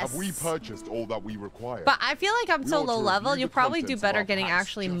 Yes. Have we purchased all that we require? But I feel like I'm so ought low to level. review You'll the probably do contents of better our getting packs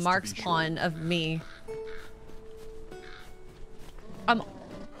actually just to Mark's be sure. pawn of me.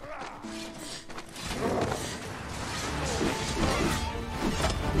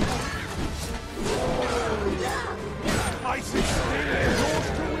 I succeed. Yours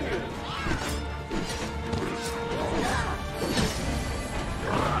to win.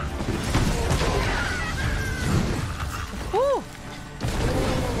 Whew.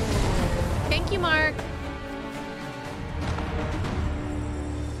 Thank you, Mark.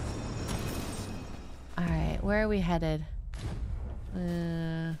 All right, where are we headed?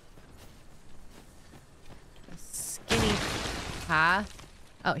 Skinny path.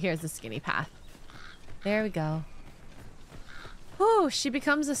 Oh, here's the skinny path. There we go. Whew, she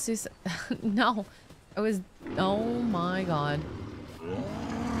becomes a suicide. No, it was. Oh my god.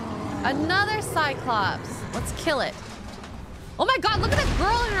 Another Cyclops. Let's kill it. Oh my god, look at that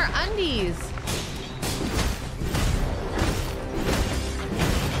girl in her undies.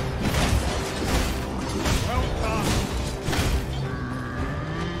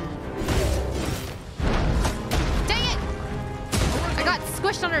 Dang it! I got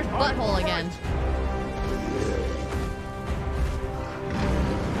squished on her butthole again.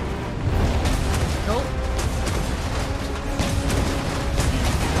 Nope.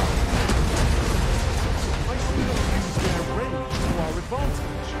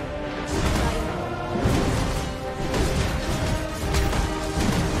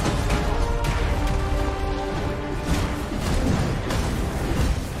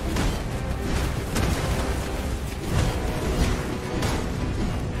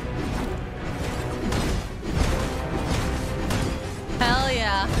 Hell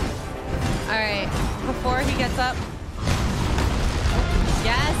yeah. All right, before he gets up.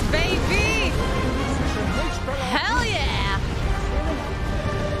 Yes, baby! Hell yeah!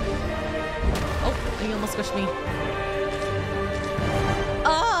 Oh, he almost squished me.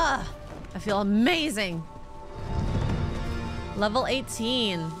 Ah! I feel amazing. Level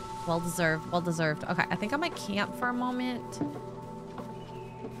 18. Well deserved, well deserved. Okay, I think I might camp for a moment.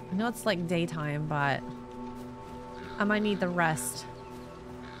 I know it's like daytime, but I might need the rest.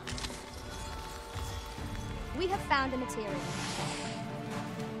 We have found a material.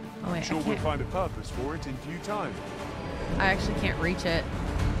 Oh wait, I'm sure I we'll can't. find a purpose for it in due time. I actually can't reach it.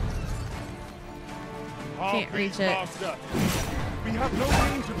 Can't reach it. Master. We have no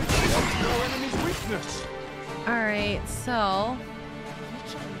means of exploiting our enemy's weakness. Alright, so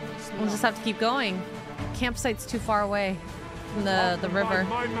we'll just have to keep going. Campsite's too far away from the river.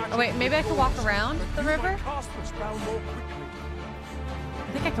 Oh wait, maybe I can walk around the river? I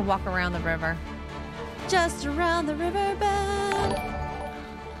think I can walk around the river. Just around the river bend.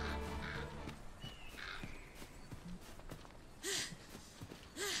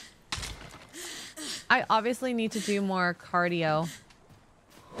 I obviously need to do more cardio.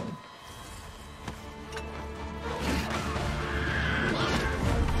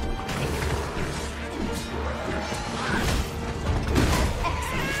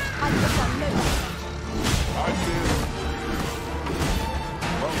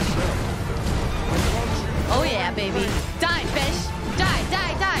 Oh yeah, baby. Die, fish. Die,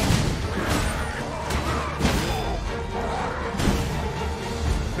 die, die.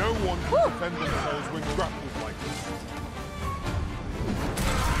 No one can defend themselves when grappled like this.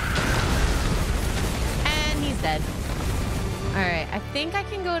 And he's dead. Alright, I think I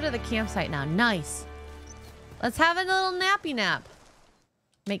can go to the campsite now. Nice. Let's have a little nappy nap.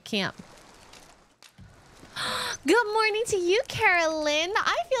 Make camp. Good morning to you, Carolyn.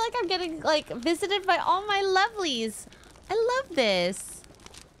 I feel like I'm getting, like, visited by all my lovelies. I love this.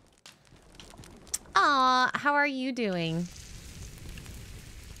 Aw, how are you doing?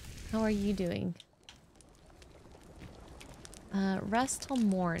 How are you doing? Rest till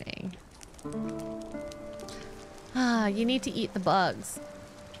morning. Ah, you need to eat the bugs.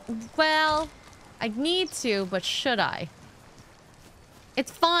 Well, I need to, but should I?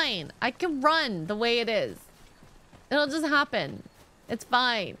 It's fine. I can run the way it is. It'll just happen. It's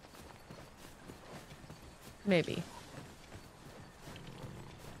fine. Maybe.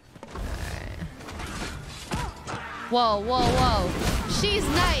 Alright. Whoa, whoa, whoa. She's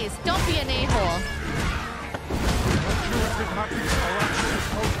nice. Don't be an a-hole.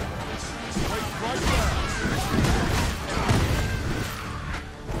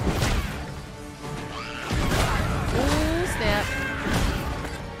 Ooh, snap.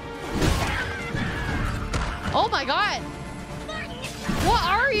 Oh my god! What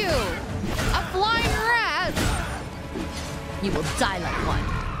are you? A flying rat? You will die like one.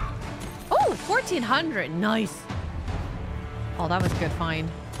 Oh, 1400. Nice. Oh, that was a good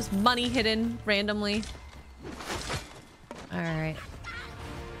find. Just money hidden randomly. Alright.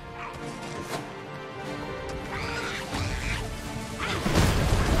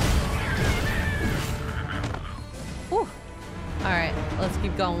 Whew. Alright, let's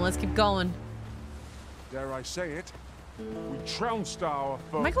keep going. Let's keep going. Dare I say it? We trounced our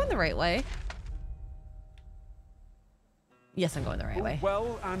foe. Am I going the right way? Yes, I'm going the right way.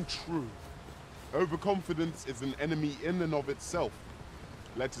 Well and true. Overconfidence is an enemy in and of itself.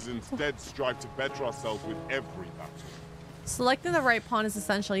 Let us instead strive to better ourselves with every battle. Selecting the right pawn is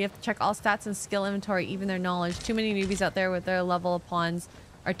essential. You have to check all stats and skill inventory, even their knowledge. Too many newbies out there with their level of pawns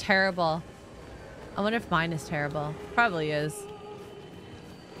are terrible. I wonder if mine is terrible. Probably is.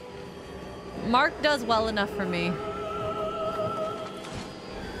 Mark does well enough for me.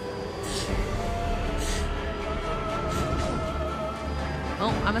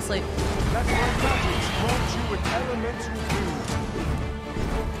 Oh, I'm asleep. Let my magic grant you with elemental food.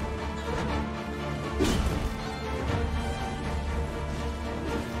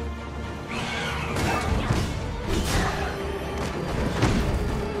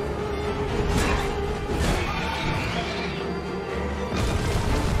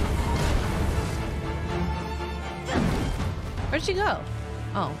 Where'd she go?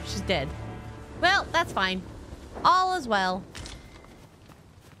 Oh, she's dead. Well, that's fine. All is well.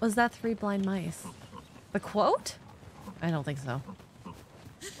 Was that 3 blind mice? The quote? I don't think so.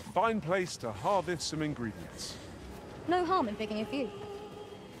 Fine place to harvest some ingredients. No harm in picking a few.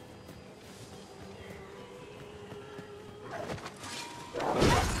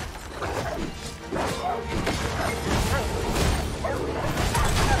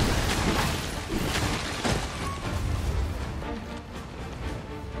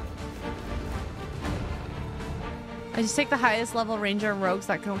 I just take the highest level ranger and rogues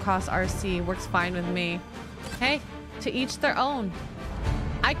that can cost RC. Works fine with me. Hey, to each their own.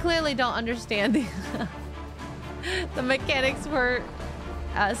 I clearly don't understand the mechanics for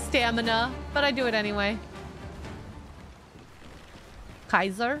stamina, but I do it anyway.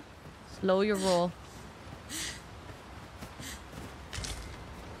 Kaiser, slow your roll.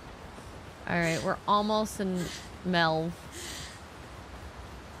 All right, we're almost in Melv.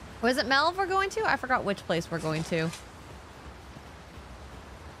 Was it Melv we're going to? I forgot which place we're going to.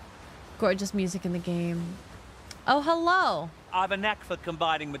 Gorgeous music in the game. Oh, hello. I've a knack for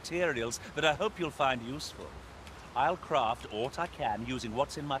combining materials that I hope you'll find useful. I'll craft aught I can using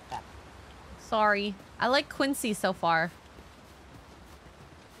what's in my pack. Sorry. I like Quincy so far.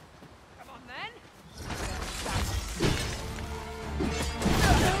 Come on then.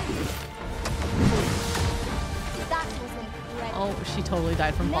 That was incredible. Oh, she totally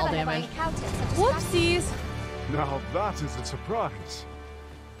died from fall Never have I damage. encountered such a Whoopsies. Now that is a surprise.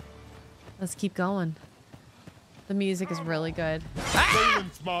 Let's keep going. The music is really good.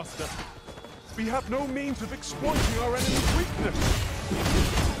 Silence, Master. We have no means of exploiting our enemy's weakness.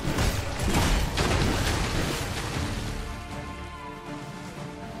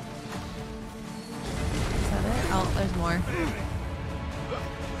 Is that it? Oh, there's more.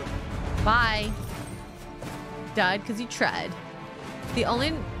 Bye. Died because you tried. The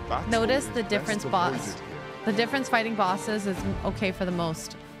only notice the difference the difference fighting bosses is okay for the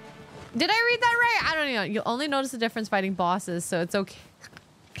most. Did I read that right? I don't know. You only notice the difference fighting bosses, so it's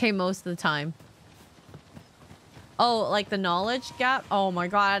okay most of the time. Oh, like the knowledge gap? Oh my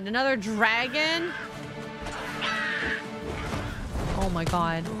god, another dragon? Oh my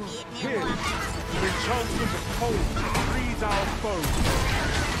god. Here, the enchantment of cold frees our foes.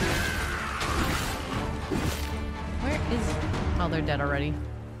 Where is... Oh, they're dead already.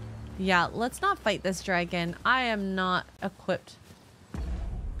 Yeah, let's not fight this dragon. I am not equipped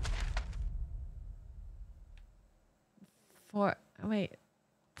for... Wait.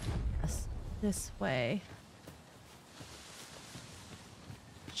 This way.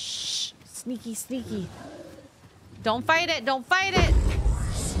 Shh. Sneaky, sneaky. Don't fight it. Don't fight it.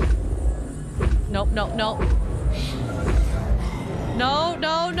 Nope, nope, nope. No,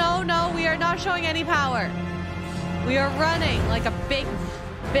 no, no, no. We are not showing any power. We are running like a big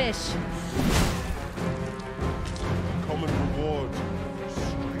fish. Common reward.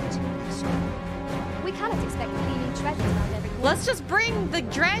 We cannot expect cleaning treasures around every corner. Let's just bring the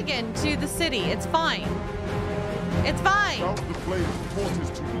dragon to the city. It's fine. It's fine. Out the flame before it is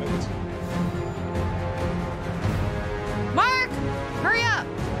too late. Mark! Hurry up!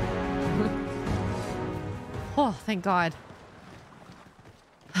 Oh, thank God.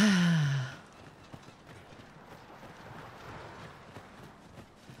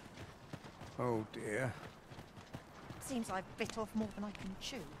 Oh dear. Seems I've bit off more than I can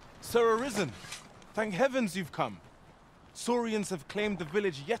chew. Sir Arisen, thank heavens you've come. Saurians have claimed the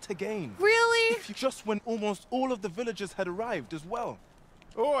village yet again. Really? Just when almost all of the villagers had arrived as well.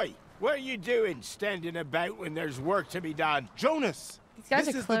 Oi! What are you doing, standing about when there's work to be done? Jonas! These guys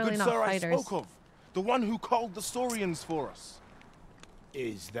this are is the clearly good not sir fighters. I spoke of. The one who called the Saurians for us.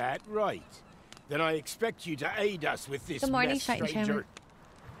 Is that right? Then I expect you to aid us with this Good morning, mess, Fighting stranger. Shaman.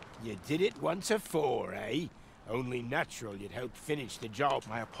 You did it once afore, eh? Only natural you'd help finish the job.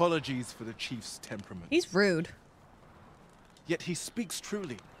 My apologies for the chief's temperament. He's rude. Yet he speaks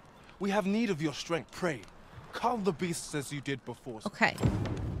truly. We have need of your strength, pray. Calm the beasts as you did before. Okay.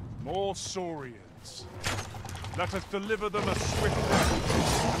 More Saurians. Let us deliver them a swift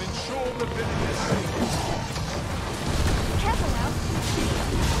death and ensure the village is safe. Careful now.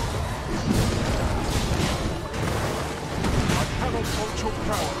 I cannot fault your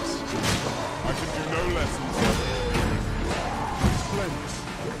prowess. I can do no less than Splendid.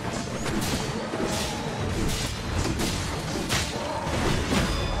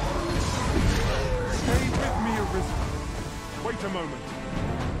 Stay with me, Arisen. Wait a moment.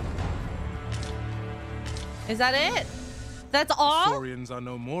 Is that it? That's all? Saurians are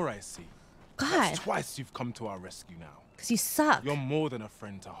no more, I see. God. That's twice you've come to our rescue now. Because you suck. You're more than a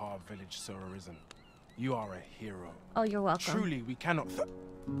friend to Harv Village, Sir Arisen. You are a hero. Oh, you're welcome. Truly, we cannot...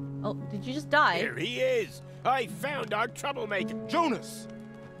 Oh, did you just die? Here he is! I found our troublemaker! Jonas!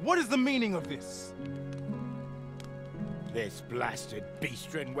 What is the meaning of this? This blasted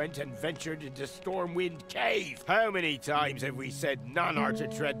beastren went and ventured into Stormwind Cave. How many times have we said none are to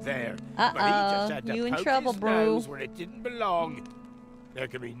tread there? But he just had to You in poke trouble, his bro. nose where it didn't belong. There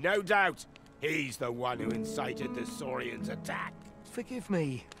can be no doubt he's the one who incited the Saurians' attack. Forgive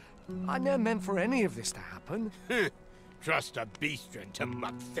me. I never meant for any of this to happen. Trust a beastren to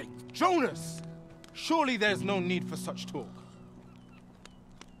muck things. Jonas! Surely there's no need for such talk.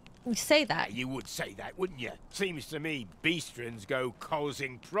 You say that. You would say that, wouldn't you? Seems to me beastrens go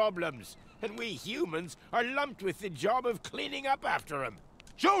causing problems, and we humans are lumped with the job of cleaning up after them.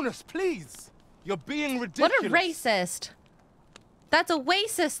 Jonas, please! You're being ridiculous. What a racist. That's a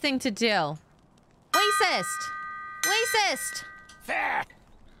racist thing to do. Racist. Racist. Fair.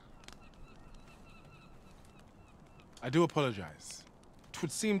 I do apologize.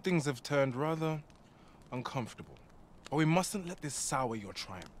 'twould seem things have turned rather uncomfortable. But we mustn't let this sour your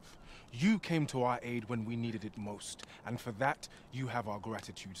triumph. You came to our aid when we needed it most, and for that, you have our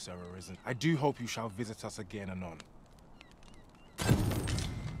gratitude, Sir Arisen. I do hope you shall visit us again anon.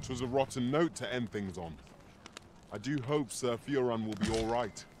 'Twas a rotten note to end things on. I do hope Sir Fioran will be all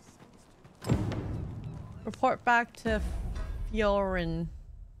right. Report back to Fioran.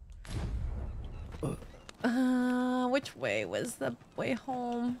 Which way was the way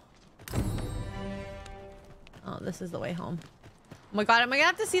home? Oh, this is the way home. Oh my god, am I gonna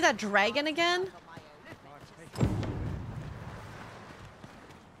have to see that dragon again?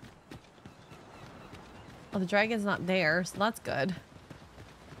 Oh, the dragon's not there, so that's good.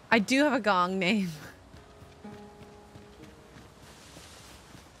 I do have a gong name.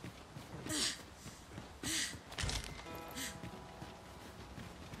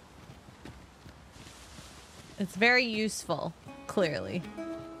 It's very useful, clearly.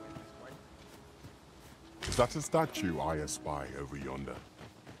 Is that a statue I espy over yonder?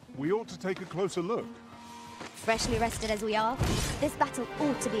 We ought to take a closer look. Freshly rested as we are, this battle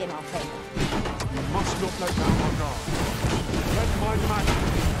ought to be in our favor. You must not let down our guard. Let my magic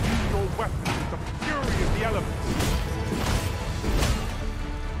use your weapons with the fury of the elements.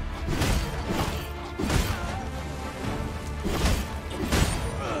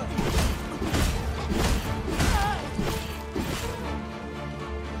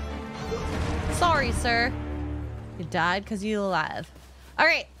 Sorry, sir. You died because you're alive. All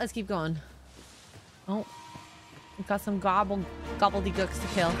right, let's keep going. Oh, we've got some gobbledygooks to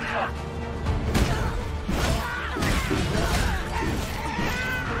kill.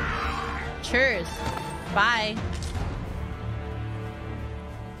 Cheers. Bye.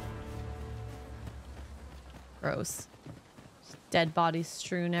 Gross. Just dead bodies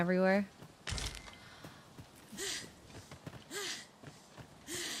strewn everywhere.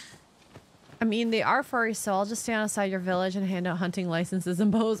 I mean, they are furry, so I'll just stand outside your village and hand out hunting licenses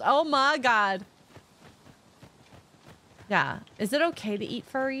and bows. Oh my god. Yeah. Is it okay to eat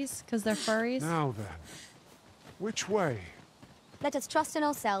furries? Because they're furries? Now then. Which way? Let us trust in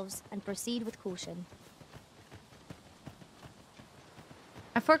ourselves and proceed with caution.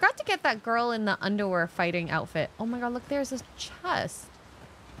 I forgot to get that girl in the underwear fighting outfit. Oh my god, look, there's this chest.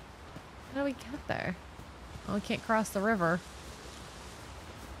 How do we get there? Oh, we can't cross the river.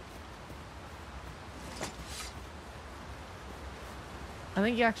 I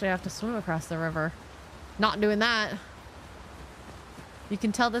think you actually have to swim across the river. Not doing that. You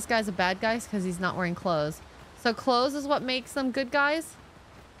can tell this guy's a bad guy because he's not wearing clothes. So clothes is what makes them good guys?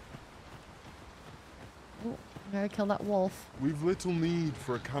 Oh, I gotta kill that wolf. We've little need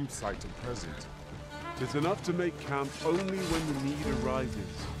for a campsite at present. It's enough to make camp only when the need arises.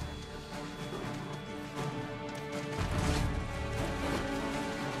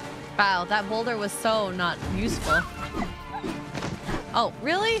 Wow, that boulder was so not useful. Oh,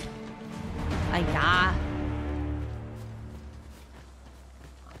 really? Yeah.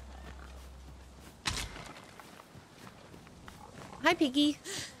 Hi, Piggy.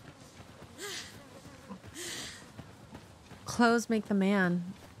 Clothes make the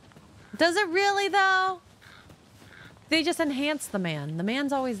man. Does it really, though? They just enhance the man. The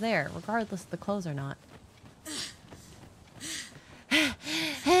man's always there, regardless of the clothes or not.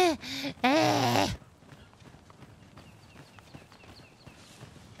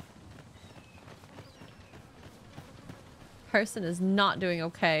 Person is not doing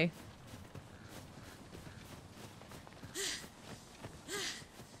okay.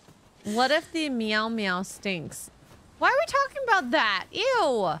 What if the meow meow stinks? Why are we talking about that?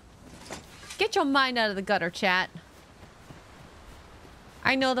 Ew! Get your mind out of the gutter, chat.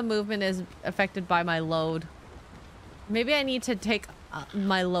 I know the movement is affected by my load. Maybe I need to take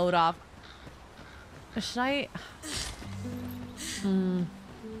my load off. Should I? I'm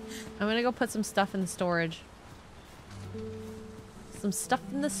gonna go put some stuff in the storage. Some stuff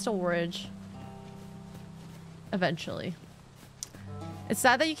in the storage. Eventually. It's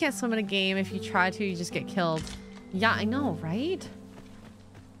sad that you can't swim in a game. If you try to, you just get killed. Yeah, I know, right?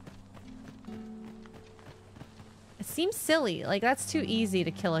 It seems silly. Like, that's too easy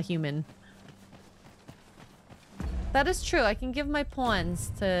to kill a human. That is true. I can give my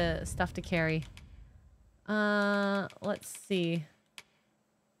pawns to stuff to carry. Let's see.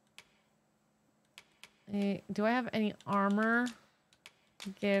 Do I have any armor to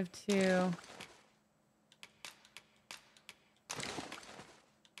give to...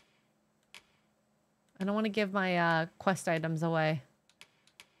 I don't want to give my quest items away.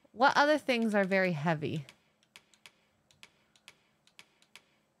 What other things are very heavy?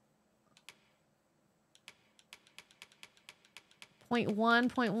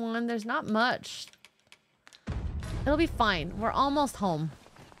 0.1. There's not much. It'll be fine. We're almost home.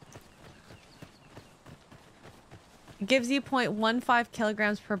 It gives you 0.15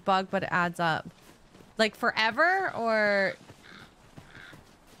 kilograms per bug, but it adds up. Like forever, or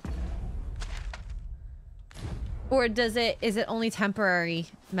is it only temporary,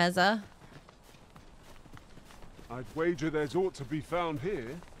 Meza? I'd wager there's ought to be found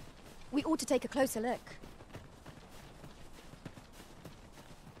here. We ought to take a closer look.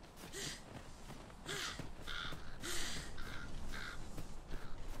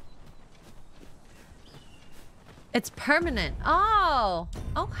 It's permanent. Oh,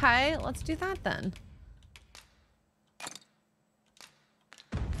 okay. Let's do that then.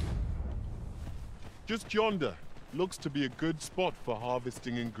 Just yonder. Looks to be a good spot for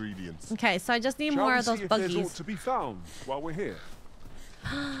harvesting ingredients. Okay, so I just need Shall more we of those see if there's buggies. ought to be found while we're here?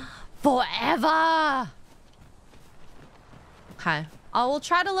 Forever. Okay. I will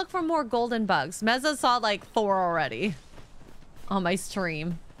try to look for more golden bugs. Meza saw like 4 already on my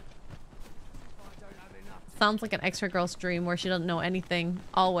stream. Sounds like an Xray Girl stream where she doesn't know anything.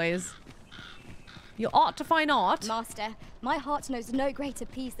 Always. You ought to find out. Master, my heart knows no greater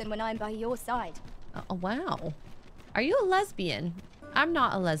peace than when I'm by your side. Oh, wow. Are you a lesbian? I'm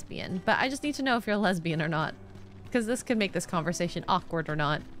not a lesbian, but I just need to know if you're a lesbian or not. Because this could make this conversation awkward or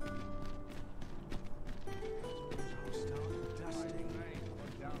not.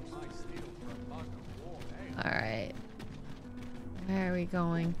 Alright. Where are we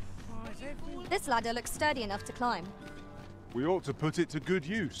going? This ladder looks sturdy enough to climb. We ought to put it to good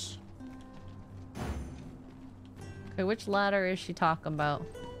use. Okay, which ladder is she talking about?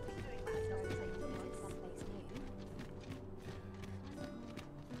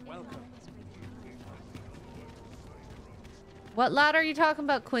 What ladder are you talking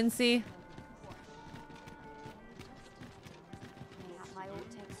about, Quincy?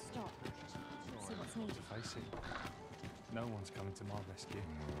 Face it. No one's coming to my rescue.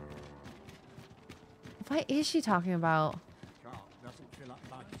 What is she talking about? Doesn't fill up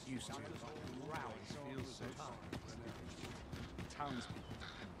like it used to. Feels so townspeople.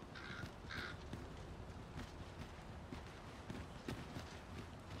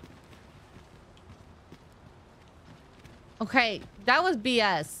 Okay, that was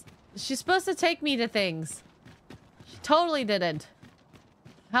BS. She's supposed to take me to things. She totally didn't.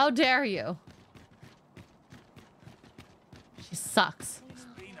 How dare you? She sucks. It's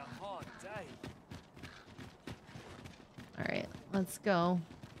been a hard day. Alright, let's go.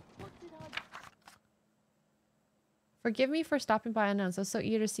 Forgive me for stopping by unannounced. I was so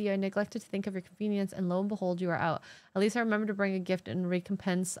eager to see you. I neglected to think of your convenience, and lo and behold, you are out. At least I remember to bring a gift in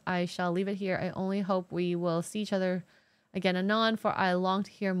recompense. I shall leave it here. I only hope we will see each other again anon, for I long to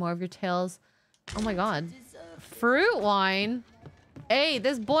hear more of your tales. Oh my god. Fruit wine? Hey,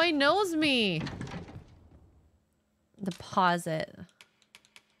 this boy knows me. Deposit.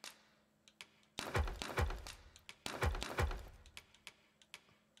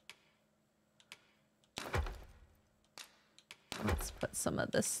 Let's put some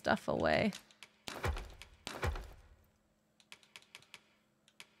of this stuff away.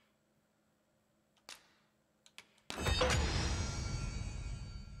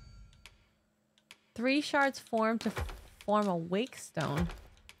 Three shards form to form a wake stone.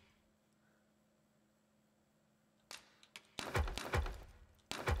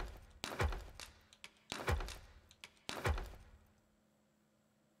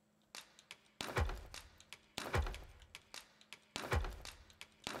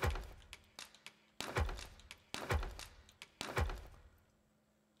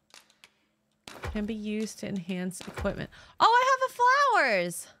 Can be used to enhance equipment. Oh, I have the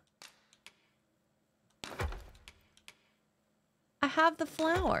flowers! I have the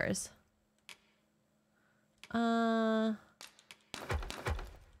flowers.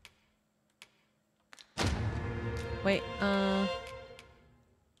 Wait,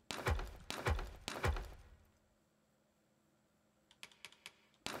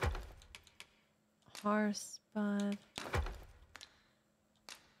 horse bud.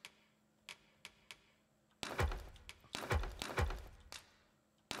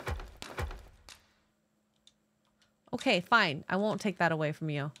 Okay, fine. I won't take that away from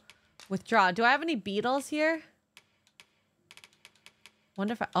you. Withdraw. Do I have any beetles here?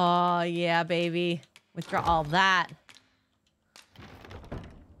 Wonder if I... Oh, yeah, baby. Withdraw all that.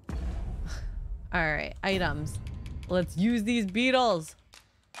 All right, items. Let's use these beetles.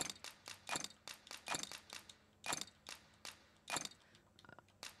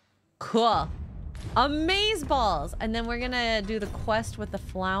 Cool. Amaze balls. And then we're gonna do the quest with the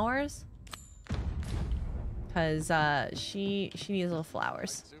flowers. because she needs little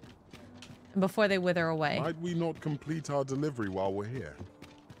flowers. And before they wither away. Might we not complete our delivery while we're here?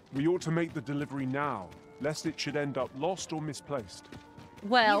 We ought to make the delivery now, lest it should end up lost or misplaced.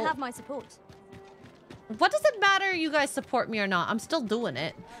 Well, You have my support. what does it matter you guys support me or not? I'm still doing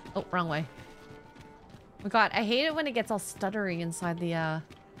it. Oh, wrong way. Oh god, I hate it when it gets all stuttery inside the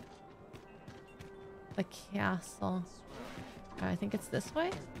castle. I think it's this way.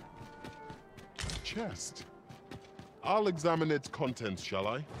 Chest. I'll examine its contents, shall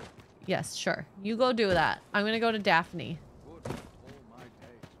I? Yes, sure. You go do that. I'm gonna go to Daphne.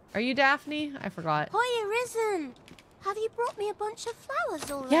 Are you Daphne? I forgot. Hiya, Risen. Have you brought me a bunch of flowers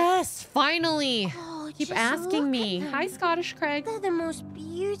already? Yes, finally. Oh, Keep just asking look me. at them. Hi, Scottish Craig. They're the most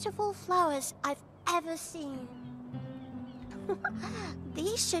beautiful flowers I've ever seen.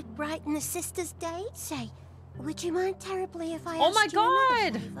 These should brighten the sisters' day. Say, would you mind terribly if I Oh asked my you God.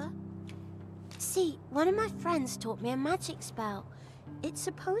 another favor? See, one of my friends taught me a magic spell. It's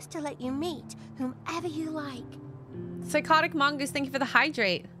supposed to let you meet whomever you like. Psychotic Mongoose, thank you for the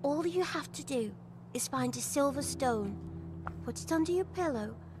hydrate. All you have to do is find a silver stone, put it under your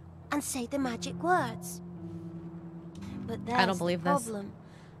pillow, and say the magic words. But there's I don't believe the this. problem.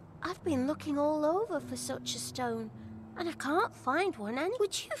 I've been looking all over for such a stone, and I can't find one. And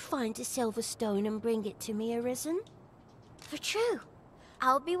would you find a silver stone and bring it to me, Arisen? For true.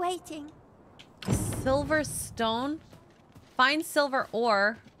 I'll be waiting. Silver stone? Find silver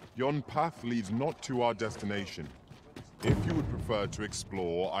ore. Yon path leads not to our destination. If you would prefer to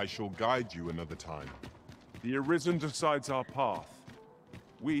explore, I shall guide you another time. The Arisen decides our path.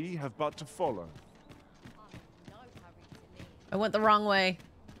 We have but to follow. I went the wrong way.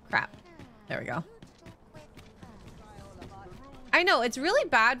 Crap. There we go. I know, it's really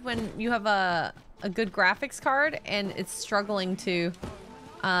bad when you have a good graphics card and it's struggling to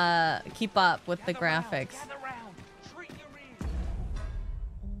keep up with the graphics.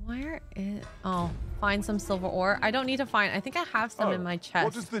 Where is... Oh, find some silver ore. I don't need to find... I think I have some in my chest.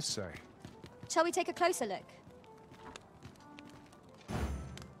 What does this say? Shall we take a closer look?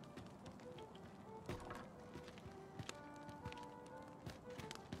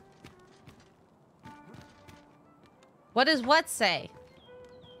 What does what say?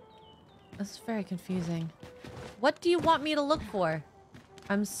 This is very confusing. What do you want me to look for?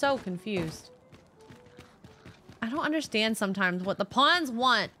 I'm so confused. I don't understand sometimes what the pawns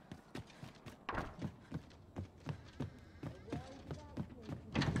want.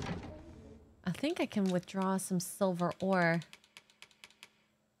 I think I can withdraw some silver ore.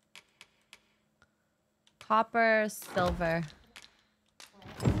 Copper, silver.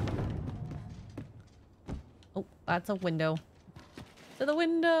 Oh, that's a window. To the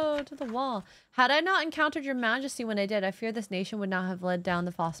window, to the wall. Had I not encountered your majesty when I did, I fear this nation would not have led down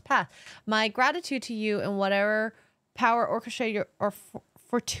the false path. My gratitude to you and whatever power orchestrated or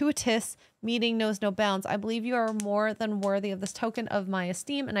fortuitous meeting knows no bounds. I believe you are more than worthy of this token of my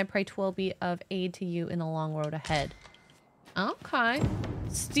esteem, and I pray 'twill be of aid to you in the long road ahead. Okay.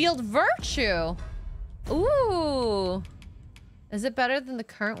 Steeled virtue. Ooh. Is it better than the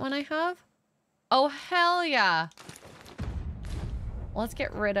current one I have? Oh, hell yeah. Let's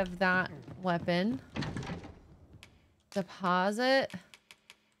get rid of that weapon. Deposit.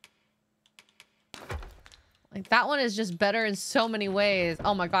 Like, that one is just better in so many ways.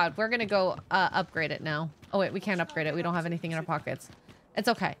 Oh my god, we're gonna go upgrade it now. Oh wait, we can't upgrade it. We don't have anything in our pockets. It's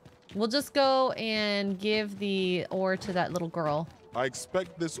okay. We'll just go and give the ore to that little girl. I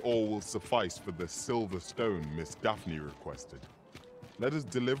expect this ore will suffice for the silver stone Miss Daphne requested. Let us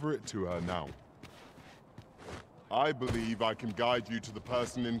deliver it to her now. I believe I can guide you to the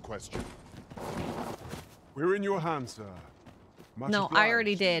person in question. We're in your hands, sir. No, I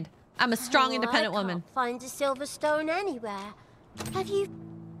already did. I'm a strong, independent woman. I can't find a silver stone anywhere. Have you...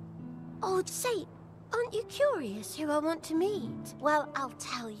 Oh, say, aren't you curious who I want to meet? Well, I'll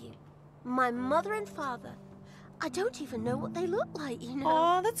tell you. My mother and father. I don't even know what they look like, you know.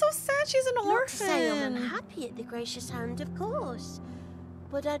 Oh, that's so sad. She's an orphan. Not to say I'm unhappy at the gracious hand, of course.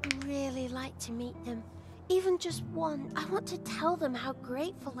 But I'd really like to meet them. Even just one. I want to tell them how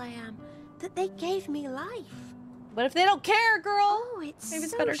grateful I am that they gave me life. But if they don't care, girl. Oh, it's maybe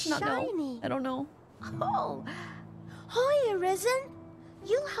it's so better to not know. shiny. I don't know. Oh, hi, Arisen.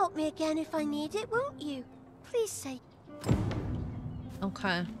 You'll help me again if I need it, won't you? Please say.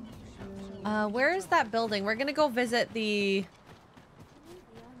 Okay. Where is that building? We're gonna go visit the...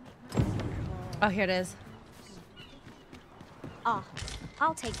 Oh, here it is. Ah,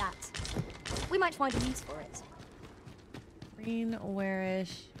 I'll take that. We might find a use for it. Green,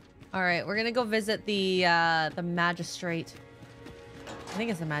 where-ish. All right, we're gonna go visit the magistrate. I think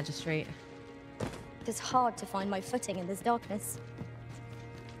it's the magistrate. It's hard to find my footing in this darkness.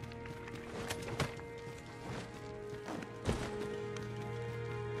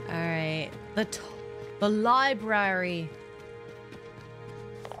 All right, the library.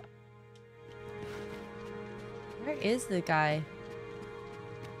 Where is the guy?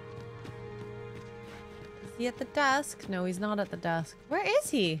 Is he at the desk? No, he's not at the desk. Where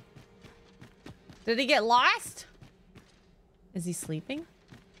is he? Did he get lost? Is he sleeping?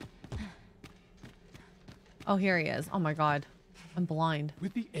 Oh, here he is. Oh my god. I'm blind.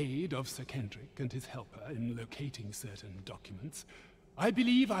 With the aid of Sir Kendrick and his helper in locating certain documents, I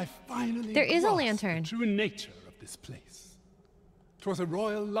believe I finally There is a grasped lantern. the true nature of this place. 'Twas a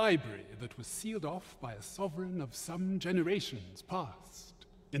royal library that was sealed off by a sovereign of some generations past.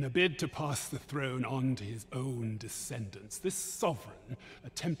 In a bid to pass the throne on to his own descendants, this sovereign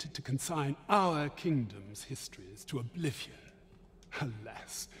attempted to consign our kingdom's histories to oblivion.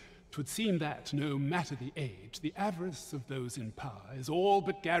 Alas, 'twould seem that, no matter the age, the avarice of those in power is all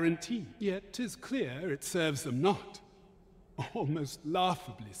but guaranteed. Yet 'tis clear it serves them not. Almost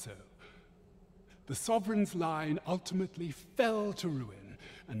laughably so. The sovereign's line ultimately fell to ruin,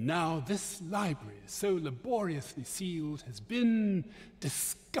 and now this library, so laboriously sealed, has been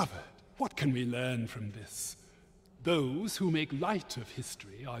discovered. What can we learn from this? Those who make light of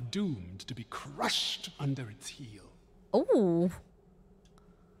history are doomed to be crushed under its heel. Oh.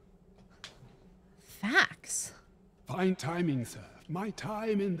 Facts. Fine timing, sir. My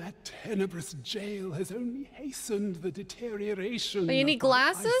time in that tenebrous jail has only hastened the deterioration. Oh, you need of my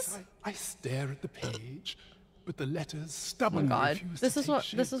glasses? eyesight. I stare at the page, but the letters Oh stubbornly my god. refuse This to is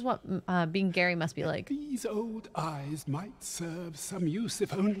take what shape. being Gary must be like. These old eyes might serve some use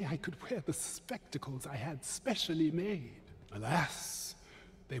if only I could wear the spectacles I had specially made. Alas,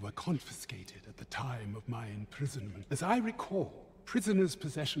 they were confiscated at the time of my imprisonment. As I recall, prisoners'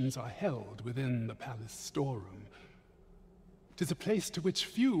 possessions are held within the palace storeroom. 'Tis a place to which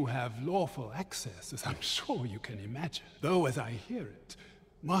few have lawful access, as I'm sure you can imagine. Though, as I hear it,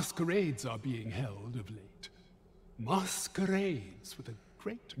 masquerades are being held of late. Masquerades with a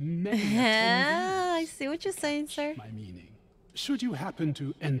great many attendees. I see what you're saying, sir. My meaning. Should you happen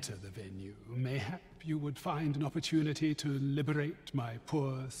to enter the venue, mayhap you would find an opportunity to liberate my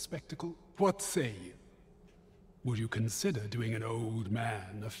poor spectacle. What say you? Would you consider doing an old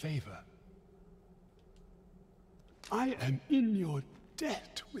man a favor? I am in your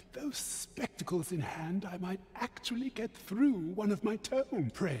debt. With those spectacles in hand, I might actually get through one of my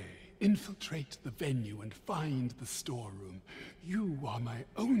tomes. Pray, infiltrate the venue and find the storeroom. You are my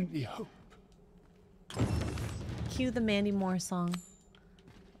only hope. Cue the Mandy Moore song.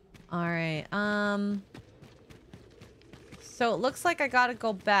 All right. So it looks like I gotta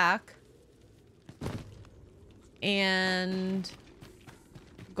go back and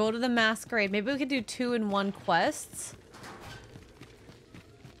go to the masquerade. Maybe we could do 2-in-1 quests.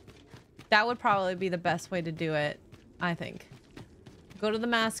 That would probably be the best way to do it, I think. Go to the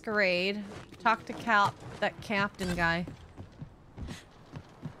masquerade, talk to that captain guy.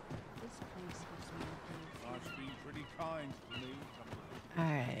 All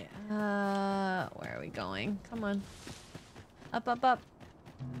right. Where are we going? Come on. Up, up, up.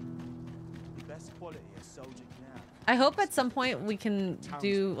 The best quality a soldier can have. I hope at some point we can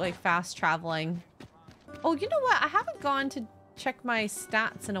do like fast traveling. Oh, you know what? I haven't gone to check my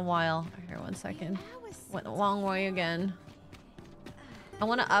stats in a while. Here, 1 second. Went the wrong way again. I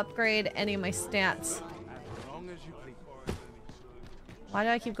want to upgrade any of my stats. Why do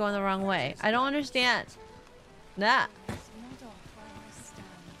I keep going the wrong way? I don't understand. Nah.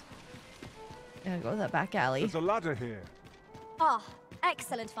 Yeah, go to that back alley. There's a ladder here. Ah,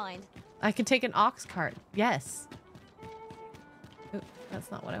 excellent find. I could take an ox cart. Yes. Oop, that's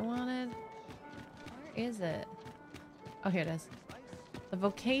not what I wanted. Where is it? Oh, here it is. The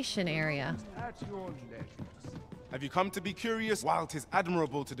vocation area. At your leisure. Have you come to be curious? While 'tis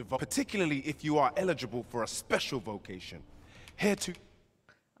admirable to devote, particularly if you are eligible for a special vocation. Here to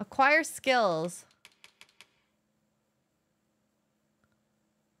Acquire skills.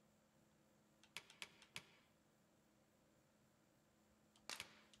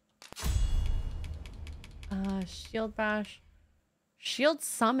 Shield bash. Shield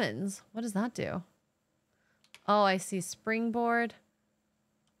summons. What does that do? Oh, I see. Springboard.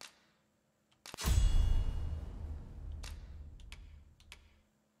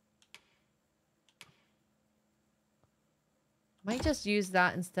 Might just use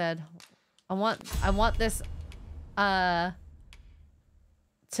that instead. I want this to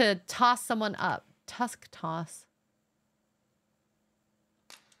toss someone up. Tusk toss.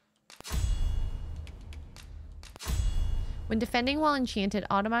 When defending while enchanted,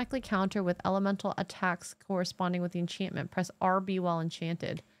 automatically counter with elemental attacks corresponding with the enchantment. Press RB while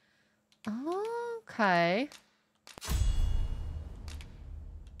enchanted. Okay.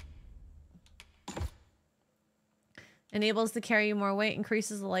 Enables to carry more weight,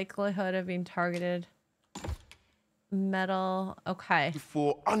 increases the likelihood of being targeted. Metal. Okay.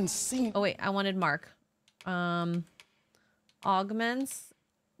 For unseen. Oh wait, I wanted Mark. Augments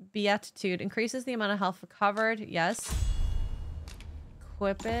Beatitude. Increases the amount of health recovered. Yes.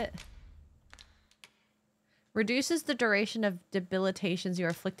 Equip it. Reduces the duration of debilitations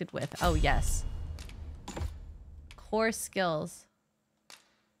you're afflicted with. Oh, yes. Core skills.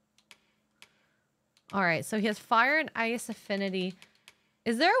 Alright, so he has fire and ice affinity.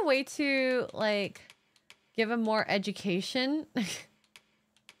 Is there a way to, like, give him more education?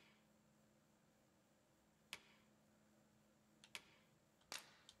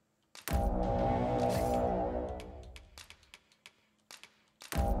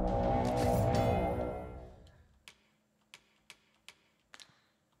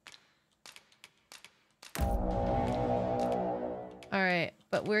 Alright,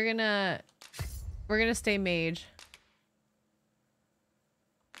 but we're gonna stay mage.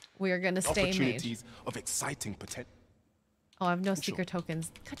 We are gonna stay mage. Opportunities of exciting potential. Oh, I have no secret tokens.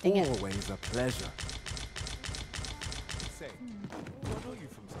 God dang it. Always a pleasure.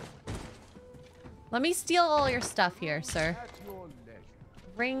 Let me steal all your stuff here, sir.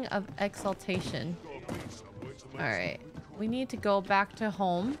 Ring of Exaltation. Alright. We need to go back to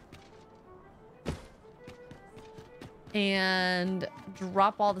home. And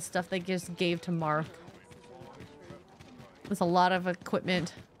drop all the stuff they just gave to Mark. There's a lot of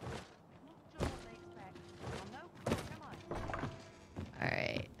equipment.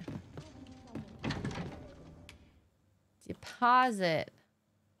 Alright. Deposit.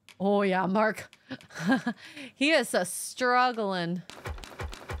 Oh yeah, Mark. He is struggling.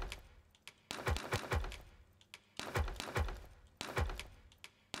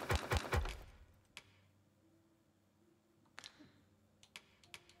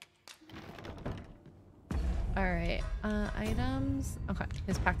 Alright, items. Okay,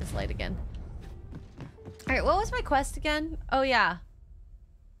 his practice light again. Alright, what was my quest again? Oh yeah.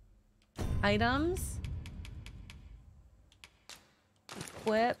 Items.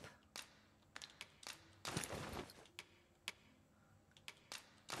 Equip.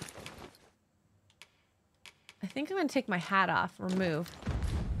 I think I'm gonna take my hat off. Remove.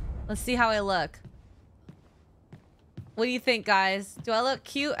 Let's see how I look. What do you think, guys? Do I look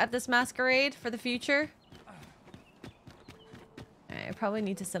cute at this masquerade for the future? I probably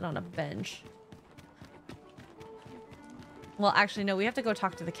need to sit on a bench. Well, actually, no. We have to go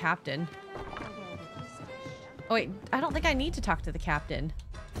talk to the captain. Oh, wait. I don't think I need to talk to the captain.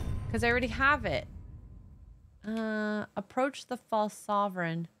 Because I already have it. Approach the false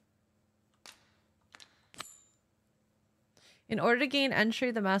sovereign. In order to gain entry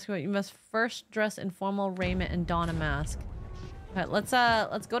to the masquerade, you must first dress in formal raiment and don a mask. All right,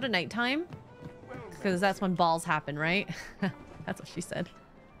 let's go to nighttime. Because that's when balls happen, right? That's what she said.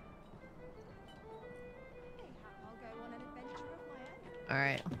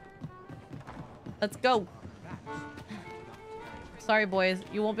 Alright. Let's go. Sorry, boys.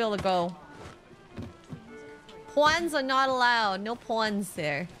 You won't be able to go. Pawns are not allowed. No pawns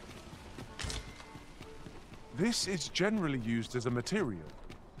there. This is generally used as a material.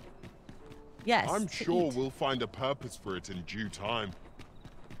 Yes. I'm sure we'll find a purpose for it in due time.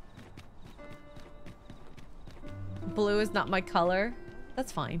 Blue is not my color.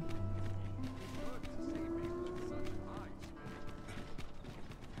 That's fine.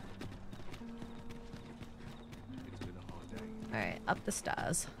 Alright, up the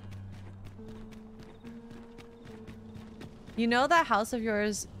stairs. You know that house of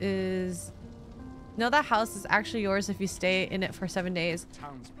yours is... No, that house is actually yours if you stay in it for 7 days.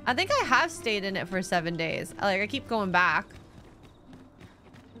 I think I have stayed in it for 7 days. Like, I keep going back.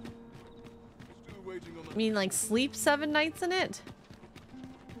 I mean, like, sleep 7 nights in it?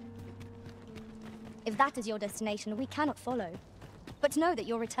 If that is your destination, we cannot follow. But know that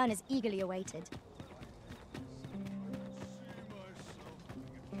your return is eagerly awaited.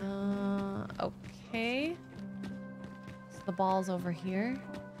 Okay. So the ball's over here.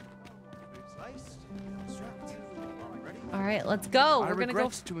 All right, let's go. We're gonna go.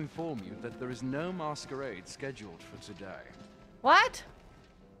 To inform you that there is no masquerade scheduled for today. What?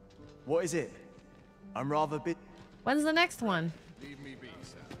 What is it? I'm rather bit. When's the next one? Leave me be,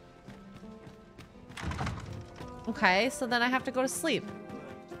 sir. Okay, so then I have to go to sleep.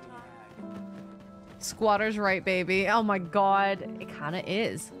 Squatter's right, baby. Oh my god, it kind of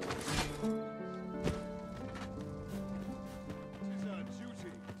is.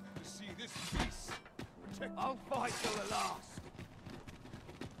 I'll fight till the last.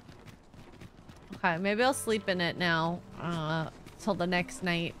 Okay, maybe I'll sleep in it now. Till the next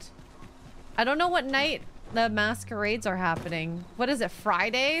night. I don't know what night the masquerades are happening. What is it,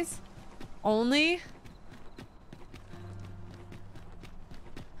 Fridays? Only?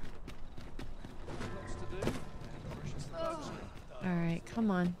 Alright, come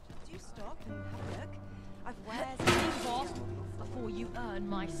on. Do stop and have a look. I've wares boss before you earn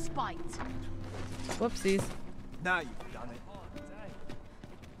my spite. Whoopsies. Now you've done it.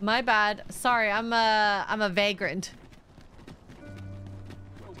 My bad. Sorry, I'm a vagrant.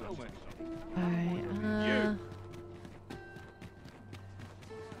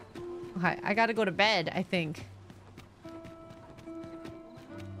 Alright, okay, I gotta go to bed, I think.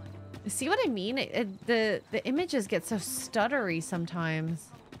 See what I mean? The images get so stuttery sometimes.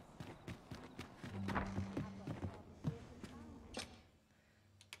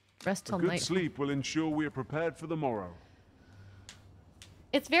 Rest till A good night. sleep will ensure we are prepared for the morrow.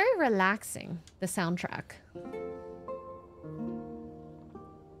 It's very relaxing, the soundtrack.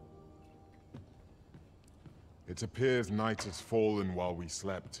 It appears night has fallen while we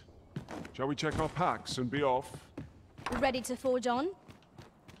slept. Shall we check our packs and be off? Ready to forge on?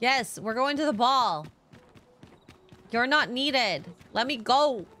 Yes, we're going to the ball. You're not needed. Let me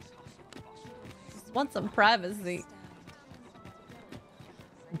go. Just want some privacy.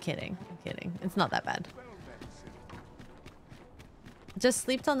 I'm kidding. I'm kidding. It's not that bad. Just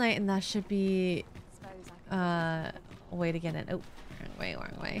sleep till night and that should be a way to get in. Oh,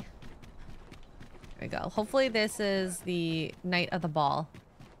 wrong way. There we go. Hopefully this is the night of the ball.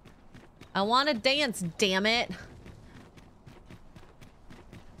 I want to dance, damn it.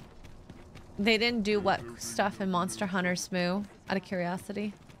 They didn't do what stuff in Monster Hunter Smoo, out of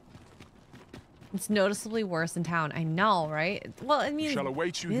curiosity. It's noticeably worse in town. I know, right? Well, I mean, Shall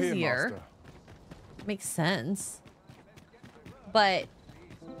await you busier. here, Master. Makes sense. But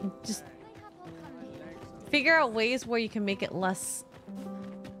just figure out ways where you can make it less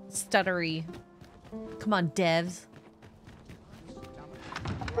stuttery. Come on, devs.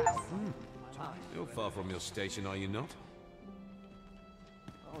 You're far from your station, are you not?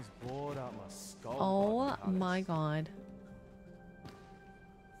 I was bored out my skull. Oh my god.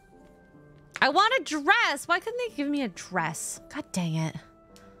 I want a dress! Why couldn't they give me a dress? God dang it.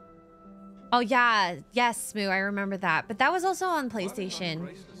 Oh yeah, yes, Smoo, I remember that. But that was also on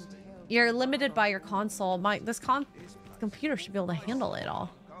PlayStation. You're limited by your console. This computer should be able to handle it all.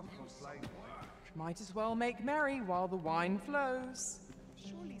 Might as well make merry while the wine flows.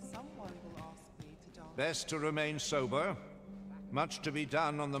 Surely someone will ask me to dance. Best to remain sober. Much to be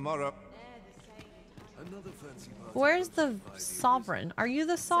done on the morrow. Where's the sovereign? Are you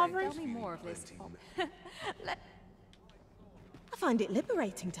the sovereign? Tell me more of this. I find it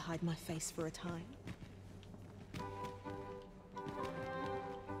liberating to hide my face for a time.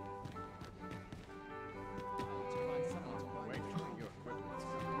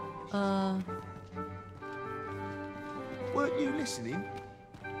 Weren't you listening?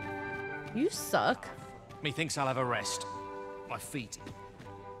 You suck. Methinks I'll have a rest. My feet.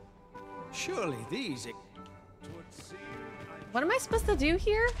 Surely these... What am I supposed to do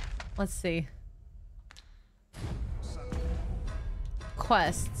here? Let's see.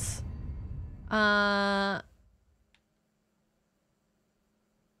 Quests.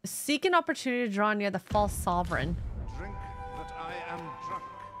 Seek an opportunity to draw near the false sovereign. Drink that I am drunk.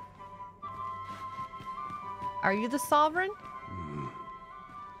 Are you the sovereign?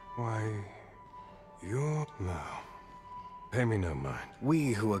 Why, you're... No. Pay me no mind.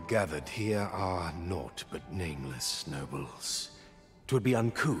 We who are gathered here are naught but nameless nobles. 'Twould be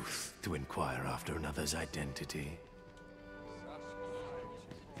uncouth to inquire after another's identity.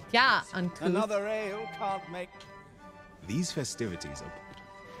 Yeah, uncouth. Another ale can't make... These festivities are...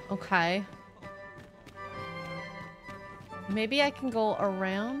 Okay. Maybe I can go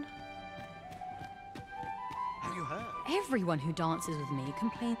around. Have you heard? Everyone who dances with me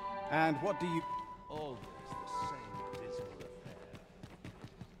complains. And what do you... Always the same dismal affair.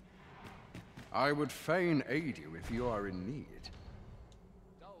 I would fain aid you if you are in need.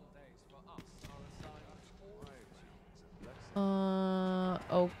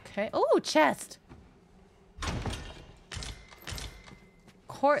 Okay. Oh, chest.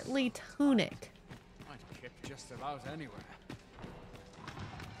 Courtly tunic. I'd kip just about anywhere.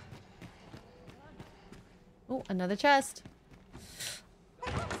 Oh, another chest.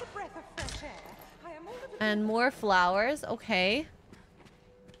 And more flowers. Okay.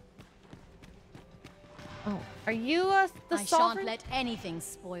 Oh, are you the I sovereign? shan't let anything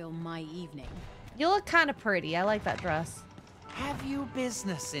spoil my evening. You look kind of pretty. I like that dress. Have you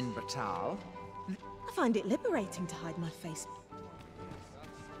business in Batal? I find it liberating to hide my face.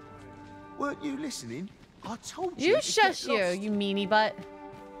 Weren't you listening? I told you. You to shush get you, lost. you meanie butt.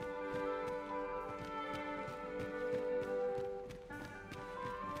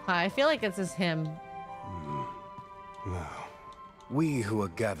 I feel like this is him. No. We who are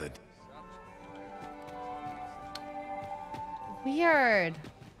gathered. Weird.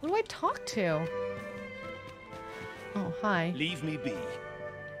 Who do I talk to? Oh, hi. Leave me be.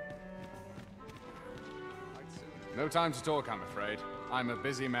 No time to talk, I'm afraid. I'm a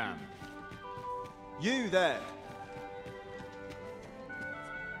busy man. You there.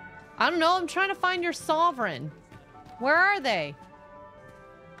 I don't know. I'm trying to find your sovereign. Where are they?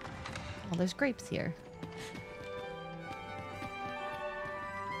 Oh, there's grapes here.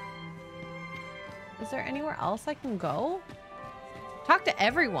 Is there anywhere else I can go? Talk to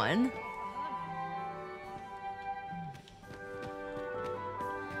everyone.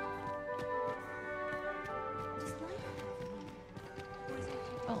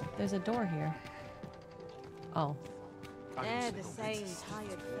 Oh, there's a door here. Oh. They're the same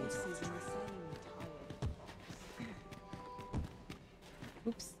tired faces and the same tired.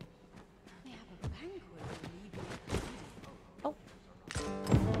 Oops. They have a banquet. Oh.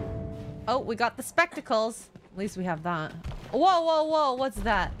 Oh, we got the spectacles. At least we have that. Whoa, whoa, whoa. What's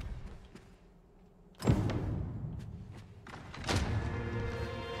that?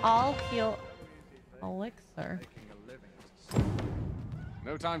 All heal elixir.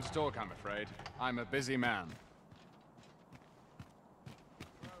 No time to talk, I'm afraid. I'm a busy man.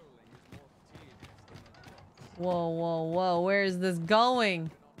 Whoa, whoa, whoa. Where is this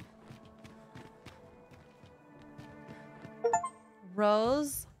going?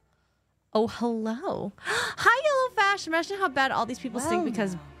 Rose? Oh, hello. Hi, Yellow Fashion. Imagine how bad all these people stink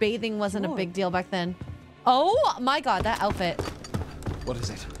because bathing wasn't a big deal back then. Oh my god, that outfit. What is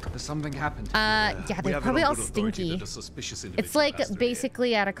it? Has something happened? Yeah, they're probably all stinky. It's like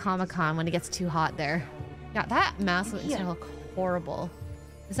basically at a Comic-Con when it gets too hot there. Yeah, that mask makes her look horrible.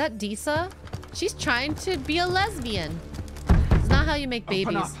 Is that Disa? She's trying to be a lesbian. It's not how you make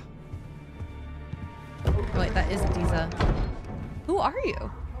babies. Oh, wait, that is Disa. Who are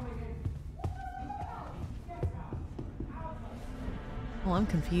you? Oh, I'm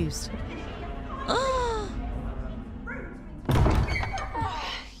confused.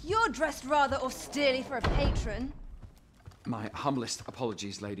 You're dressed rather austerely for a patron. My humblest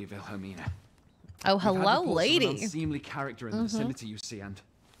apologies, Lady Wilhelmina. Oh, You've had hello, reports of lady. an unseemly character in the vicinity, you see, and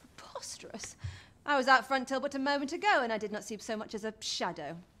Preposterous. I was out front till but a moment ago, and I did not see so much as a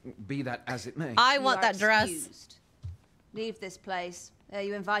shadow. be that as it may. I You want are that dress. excused. Leave this place. Ere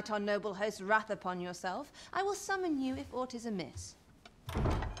you invite our noble host's wrath upon yourself, I will summon you if aught is amiss.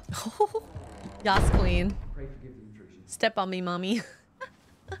 Yas, queen. Pray forgive the intrusion. Step on me, mommy.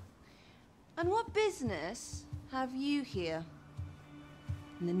 And what business have you here?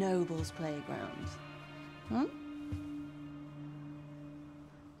 In the nobles' playground? Hmm?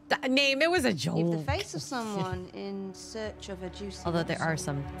 That name, it was a joke. You've the face of someone in search of a juicy Although there are morsel.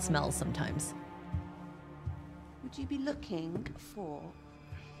 some smells sometimes. Would you be looking for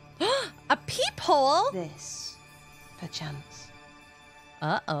a peephole? This, perchance.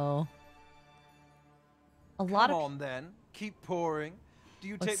 Uh-oh. A lot Come of... on then, keep pouring. Do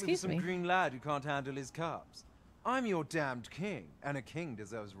you Oh, take me for excuse some me. green lad who can't handle his cups? I'm your damned king, and a king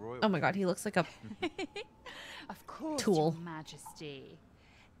deserves royalty. Oh my god, he looks like a Of course, tool. Your Majesty.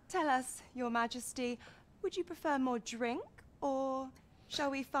 Tell us, Your Majesty, would you prefer more drink, or shall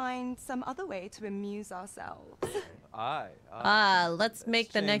we find some other way to amuse ourselves? Aye. Let's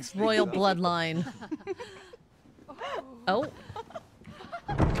make the next royal bloodline. Oh.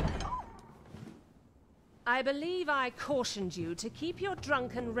 I believe I cautioned you to keep your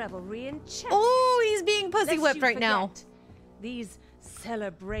drunken revelry in check. Oh, he's being pussy Lest whipped you right now. forget, these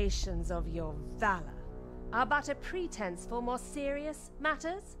celebrations of your valor are but a pretense for more serious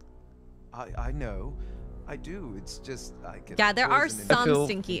matters. I know. I do. It's just I get Yeah, there are poison in some it.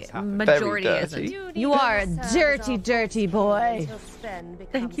 stinky. It's happened. Majority isn't. You are a dirty, dirty boy. Until Sven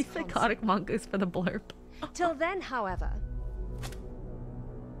Thank becomes you, Psychotic Mongoose, for the blurb. Till then, however,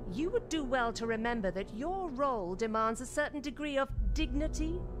 you would do well to remember that your role demands a certain degree of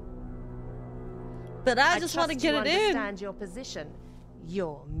dignity. But I just want to trust get you it in. understand your position,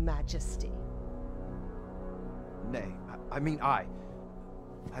 Your Majesty. Nay, I mean I.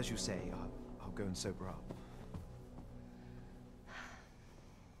 As you say, I'll go and sober up.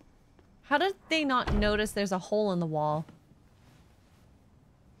 How did they not notice there's a hole in the wall?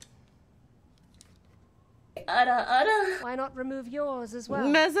 Why not remove yours as well?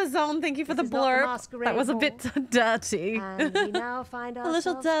 Mezzazone, thank you for This the is not the blurb. masquerade That was a bit dirty. And we now find a little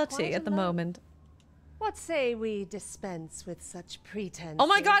ourselves dirty quite at the alone. moment. What say we dispense with such pretense? Oh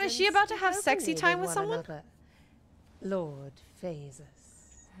my god, is she about to have sexy time with someone? Another? Lord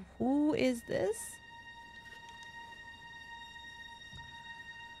Phases. Who is this?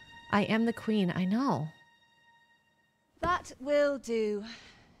 I am the queen, I know. That will do.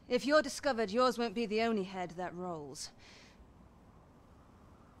 If you're discovered, yours won't be the only head that rolls.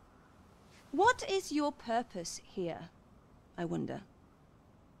 What is your purpose here, I wonder?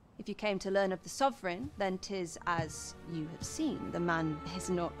 If you came to learn of the Sovereign, then 'tis as you have seen. The man is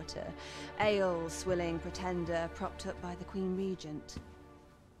naught but a ale-swilling pretender propped up by the Queen Regent.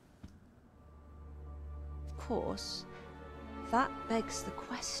 Of course, that begs the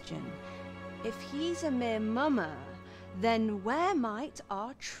question. If he's a mere mummer, then where might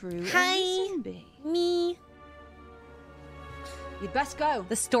our true reason be? Me. You'd best go.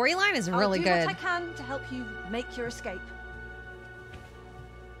 The storyline is really good. I'll do what I can to help you make your escape.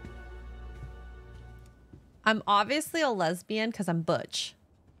 I'm obviously a lesbian because I'm butch.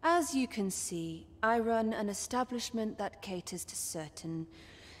 As you can see, I run an establishment that caters to certain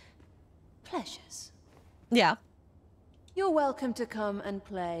pleasures. Yeah. You're welcome to come and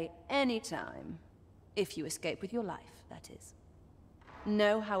play anytime. If you escape with your life, that is.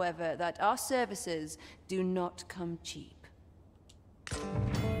 Know, however, that our services do not come cheap.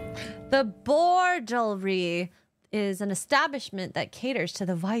 The Bordelry is an establishment that caters to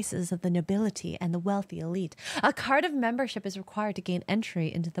the vices of the nobility and the wealthy elite. A card of membership is required to gain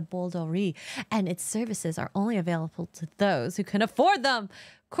entry into the Bordelry, and its services are only available to those who can afford them.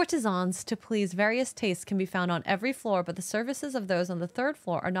 Courtesans to please various tastes can be found on every floor, but the services of those on the third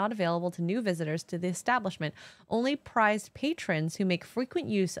floor are not available to new visitors to the establishment. Only prized patrons who make frequent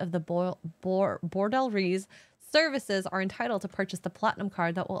use of the Bordelry's services are entitled to purchase the platinum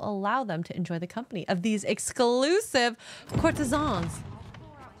card that will allow them to enjoy the company of these exclusive courtesans.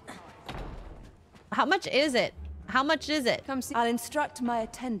 How much is it? How much is it? Come see. I'll instruct my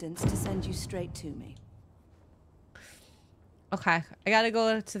attendants to send you straight to me. Okay, I gotta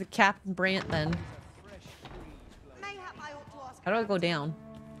go to the Captain Brant then. How do I go down?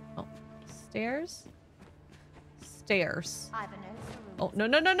 Oh, stairs? Stairs. Oh, no,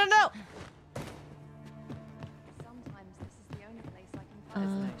 no, no, no, no!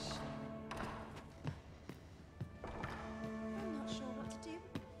 I'm not sure what to do.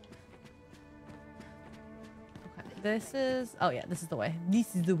 Okay, this is... Oh yeah, this is the way.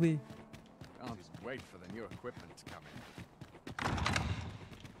 This is the way. Can't just wait for the new equipment to come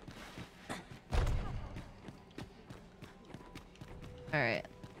in. Alright,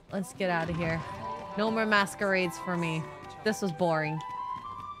 let's get out of here. No more masquerades for me. This was boring.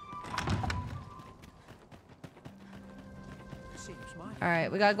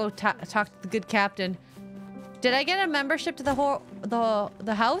 Alright, we gotta go talk to the good captain. Did I get a membership to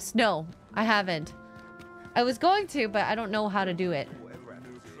the house? No, I haven't. I was going to, but I don't know how to do it.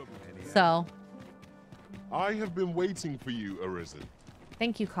 So. I have been waiting for you, Arisen.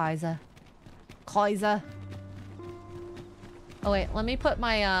 Thank you, Kaiser. Kaiser. Oh wait, let me put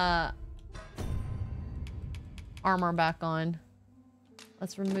my armor back on.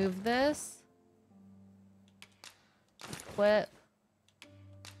 Let's remove this. Equip.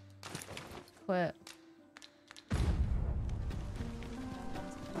 Equip.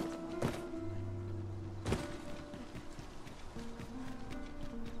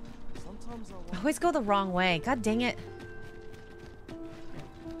 I always go the wrong way. God dang it.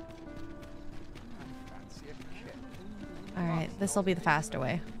 Alright, this will be the faster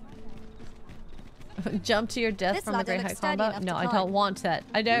way. Jump to your death from the Great High Combat? No, I don't want that.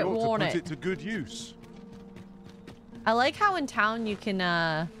 I don't want it. Put it to good use. I like how in town you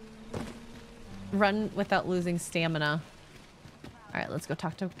can run without losing stamina. Alright, let's go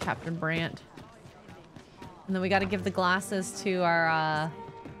talk to Captain Brant. And then we gotta give the glasses to our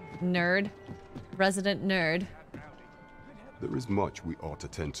resident nerd. There is much we ought to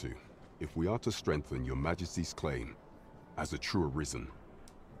tend to, if we are to strengthen your Majesty's claim as a true Arisen.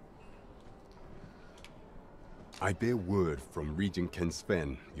 I bear word from Regent Ken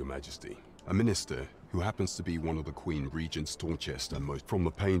Sven, Your Majesty, a minister who happens to be one of the Queen Regent's staunchest and most from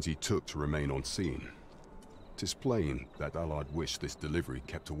the pains he took to remain on scene. 'Tis plain that Allard wished this delivery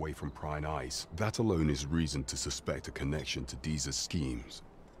kept away from prying eyes. That alone is reason to suspect a connection to Deeza's schemes.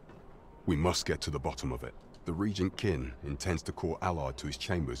 We must get to the bottom of it. The Regent Kin intends to call Allard to his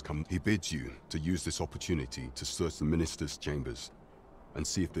chambers. He bids you to use this opportunity to search the minister's chambers and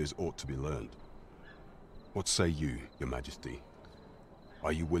see if there's aught to be learned. What say you, Your Majesty?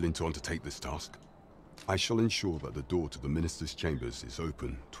 Are you willing to undertake this task? I shall ensure that the door to the minister's chambers is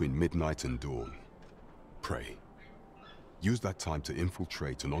open between midnight and dawn. Pray. Use that time to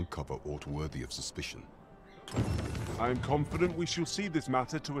infiltrate and uncover aught worthy of suspicion. I am confident we shall see this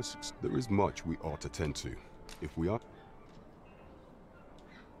matter to a success. There is much we ought to tend to. If we are...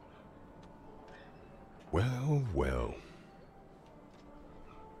 Well, well.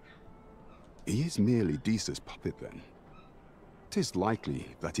 He is merely Disa's puppet then. 'Tis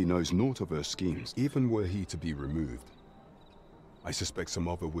likely that he knows naught of her schemes, even were he to be removed. I suspect some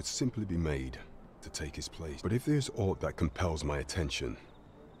other would simply be made to take his place. But if there's aught that compels my attention,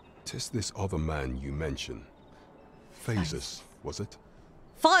 'tis this other man you mention. Phasus, was it?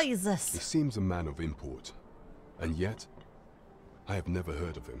 Phasus! He seems a man of import, and yet I have never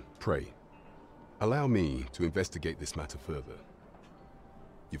heard of him. Pray, allow me to investigate this matter further.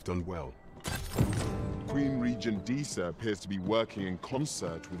 You've done well. Queen Regent Disa appears to be working in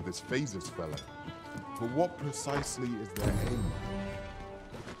concert with this Phasus fellow. But what precisely is their aim?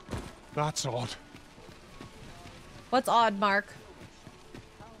 That's odd. What's odd, Mark?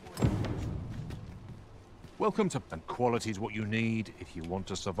 Welcome to... And quality's what you need if you want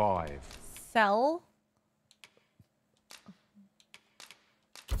to survive. Sell?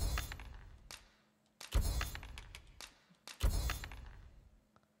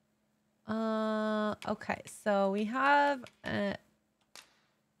 Okay, so we have...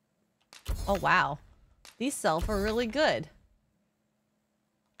 Oh, wow. These sell for really good.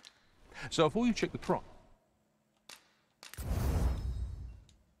 So before you check the price...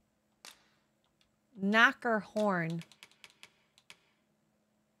 Knacker horn.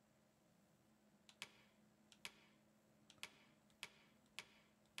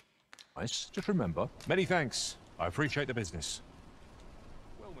 Nice. Just remember. Many thanks. I appreciate the business.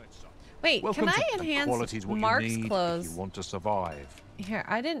 Wait, Welcome can I to enhance quality's what Mark's you need clothes? If you want to survive. Here,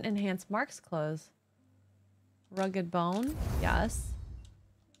 I didn't enhance Mark's clothes. Rugged bone, yes.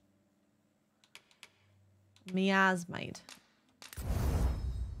 Miasmite.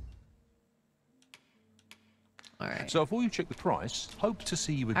 All right. So before you check the price, hope to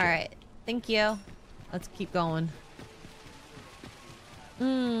see you again. All right. Thank you. Let's keep going.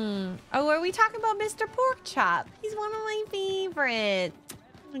 Oh, are we talking about Mr. Porkchop? He's one of my favorites.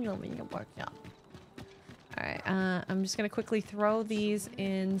 I'm gonna make a pork chop. All right. I'm just gonna quickly throw these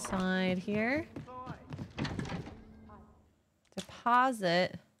inside here.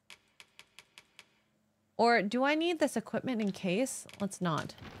 Deposit. Or do I need this equipment in case? Let's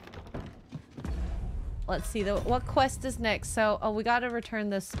not. Let's see, what quest is next? So, oh, we gotta return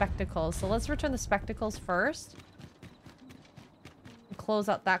the spectacles. So let's return the spectacles first. And close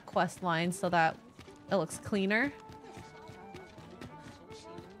out that quest line so that it looks cleaner.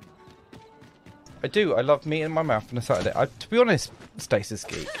 I do. I love meat in my mouth on a Saturday. To be honest, Stasis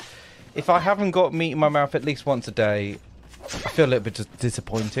Geek, if I haven't got meat in my mouth at least once a day, I feel a little bit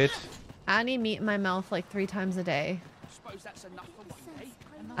disappointed. I need meat in my mouth like 3 times a day.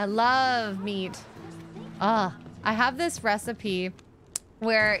 I love meat. I have this recipe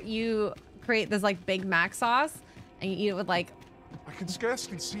where you create this like Big Mac sauce and you eat it with like... I can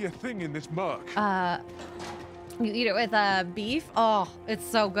scarcely see a thing in this murk. You eat it with beef. Oh, it's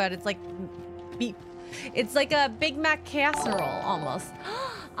so good. It's like beef. It's like a Big Mac casserole almost.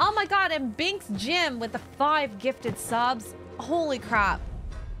 Oh my god, and Binks Jim with the 5 gifted subs. Holy crap.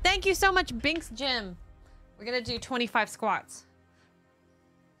 Thank you so much, Binks Jim. We're gonna do 25 squats.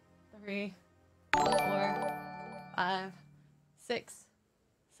 3, 4, 5, 6,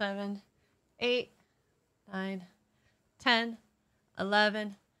 7, 8, 9, 10,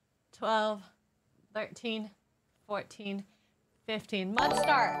 11, 12, 13, 14, 15. Mud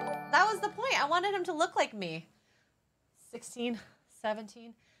start. That was the point. I wanted him to look like me. 16,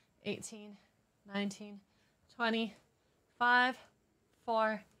 17, 18, 19, 20, 5,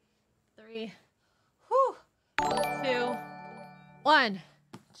 4, 3, 2, 1.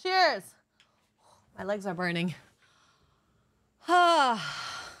 Cheers. My legs are burning. My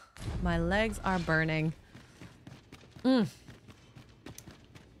legs are burning. All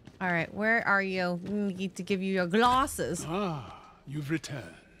right, where are you? I need to give you your glasses. Ah, you've returned.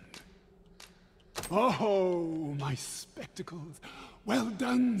 Oh, my spectacles. Well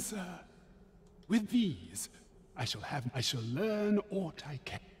done, sir. With these, I shall learn aught I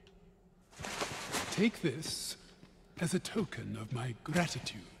can. Take this as a token of my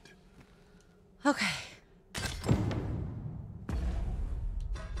gratitude. Okay.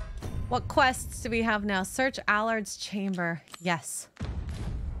 What quests do we have now? Search Allard's chamber. Yes.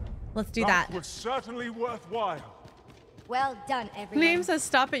 Let's do that. That was certainly worthwhile. Well done, everyone. Name says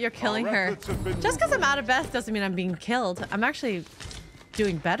stop it, you're killing her. Just because I'm out of breath doesn't mean I'm being killed. I'm actually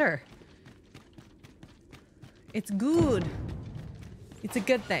doing better. It's good. It's a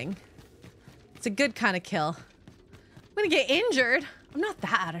good thing. It's a good kind of kill. I'm gonna get injured. I'm not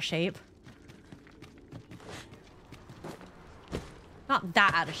that out of shape. Not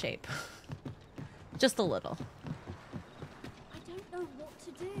that out of shape. Just a little. I don't know what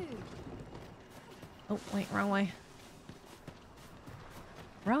to do. Oh, wait, wrong way.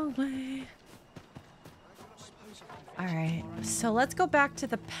 Wrong way. Alright, so let's go back to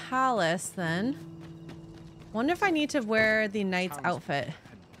the palace then. Wonder if I need to wear the knight's outfit.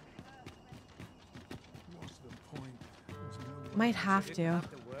 Might have to.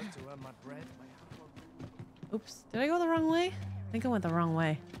 Oops, did I go the wrong way? I think I went the wrong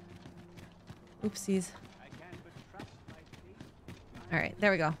way. Oopsies. Alright, there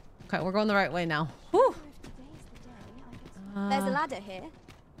we go. Okay, we're going the right way now. Whew! There's a ladder here.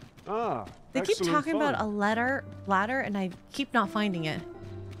 Ah, they keep talking about a ladder, and I keep not finding it.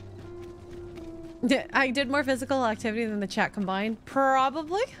 I did more physical activity than the chat combined.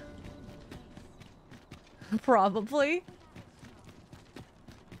 Probably. Probably.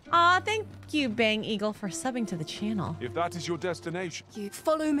 Aw, thank you, Bang Eagle, for subbing to the channel. If that is your destination. You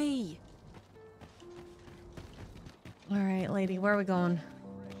follow me. All right, lady, where are we going?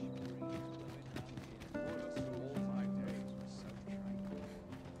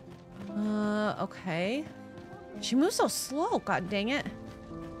 Okay. She moves so slow, god dang it.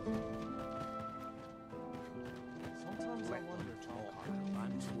 Sometimes I wonder if all kind of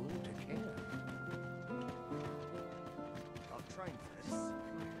man's wound to kill. Got trained for this.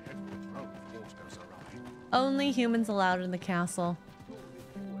 Every road force goes awry. Only humans allowed in the castle.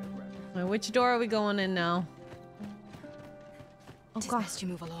 Wait, which door are we going in now? Oh god. Best you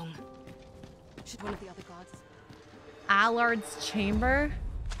move along. Should one of the other guards? Allard's chamber?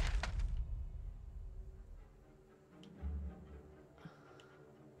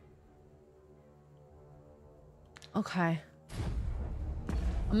 Okay.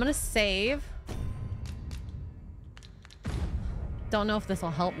 I'm gonna save. Don't know if this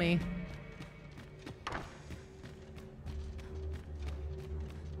will help me.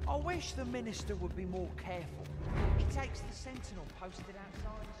 I wish the minister would be more careful. He takes the sentinel posted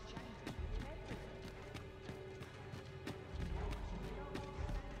outside his chamber.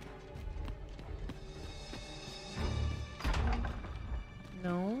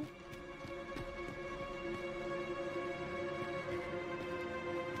 No.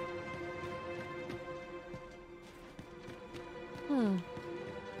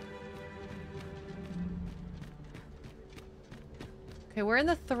 Okay, we're in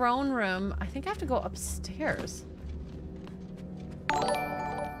the throne room. I think I have to go upstairs.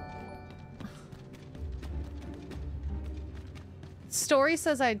 Story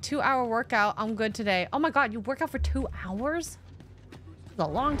says I had 2-hour workout. I'm good today. Oh my god, you work out for 2 hours? It's a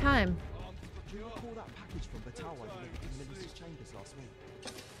long time. Do you recall that package from Batawa in the minister's chambers last week?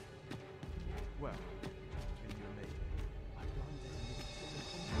 Well, between you and me, I blundered and nearly put the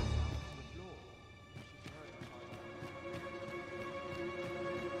contents out on the floor.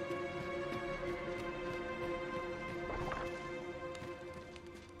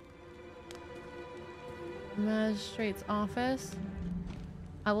 Magistrate's office.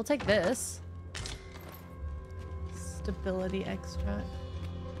 I will take this. Stability extract.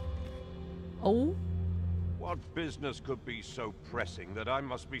 Oh. What business could be so pressing that I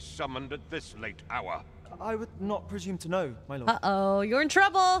must be summoned at this late hour? I would not presume to know, my lord. Uh-oh, you're in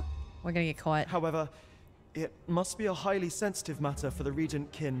trouble. We're gonna get caught. However, it must be a highly sensitive matter for the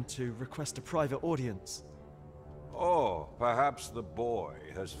regent kin to request a private audience. Or perhaps the boy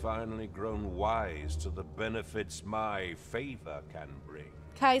has finally grown wise to the benefits my favor can bring.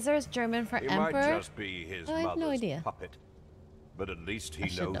 Kaiser is German for He emperor. might just be his I have mother's no idea. puppet, but at least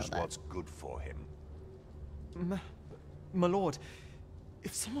he knows what's good for him. My lord,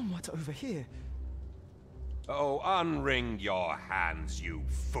 if someone were to overhear... Oh, unwring your hands, you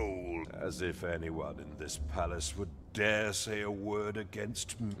fool! As if anyone in this palace would dare say a word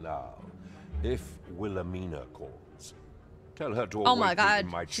against me. Now, if Wilhelmina calls, tell her to Oh my await me god,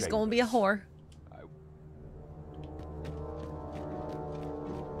 in my she's gonna be a chambers. whore.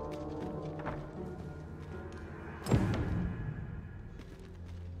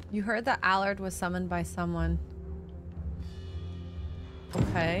 You heard that Allard was summoned by someone.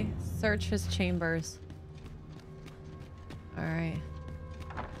 Okay, search his chambers. Alright.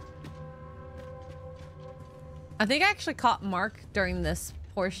 I think I actually caught Mark during this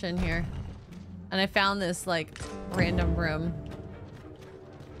portion here. And I found this, like, random room.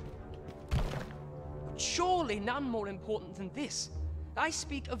 Surely none more important than this. I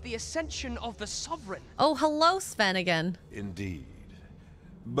speak of the ascension of the sovereign. Oh, hello, Sven again. Indeed.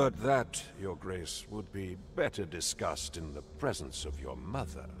 But that, Your Grace, would be better discussed in the presence of your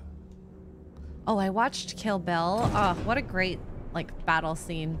mother. Oh, I watched Kill Bill. Oh, what a great, like, battle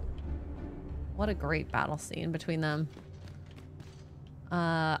scene. What a great battle scene between them.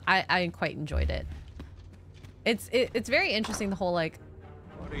 I quite enjoyed it. It's very interesting, the whole, like...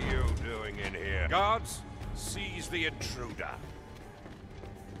 What are you doing in here? Guards, seize the intruder.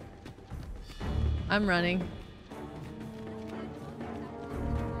 I'm running.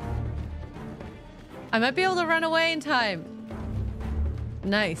 I might be able to run away in time.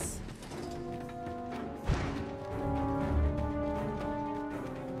 Nice.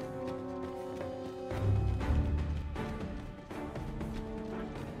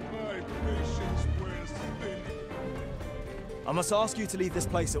 I must ask you to leave this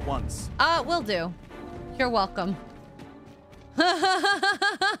place at once. Will do. You're welcome.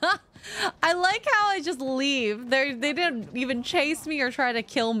 I like how I just leave. They didn't even chase me or try to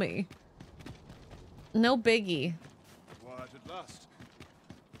kill me. No biggie. Quiet at last.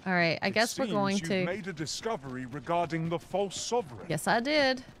 All right, I guess we're going Seems to... you've made a discovery regarding the false sovereign. Yes, I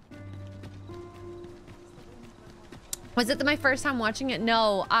did. Was it my first time watching it?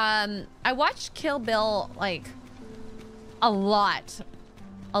 No. I watched Kill Bill, like... a lot.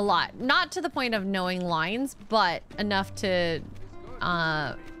 Not to the point of knowing lines, but enough to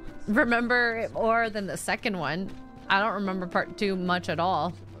remember it more than the second one. I don't remember part 2 much at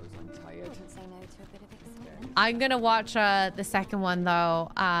all. I'm gonna watch the second one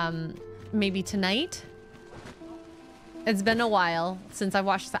though, maybe tonight. It's been a while since I've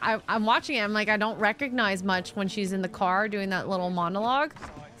watched I'm watching it. I'm like, I don't recognize much when she's in the car doing that little monologue.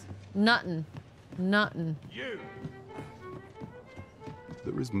 Nothing. You.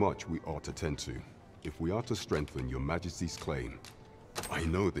 There is much we ought to tend to, if we are to strengthen your majesty's claim. I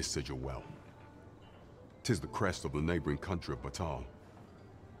know this sigil well. 'Tis the crest of the neighboring country of Batal,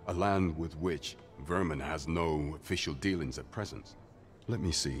 a land with which Vermin has no official dealings at present. Let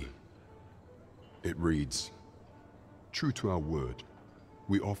me see. It reads, true to our word,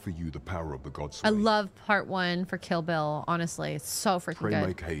 we offer you the power of the gods. I love part 1 for Kill Bill, honestly. It's so freaking Pray good.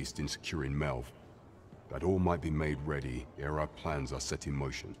 make haste in securing Melv, that all might be made ready ere our plans are set in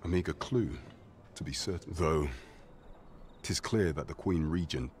motion. A meager clue, to be certain. Though, 'tis clear that the Queen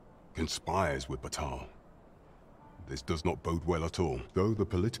Regent conspires with Batal. This does not bode well at all. Though the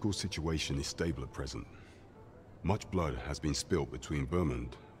political situation is stable at present, much blood has been spilled between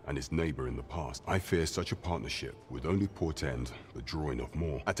Vermund and its neighbor in the past. I fear such a partnership would only portend the drawing of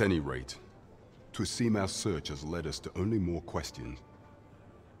more. At any rate, 'twould seem our search has led us to only more questions.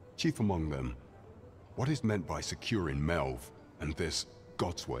 Chief among them, what is meant by securing Melv and this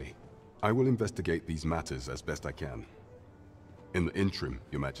God's way? I will investigate these matters as best I can. In the interim,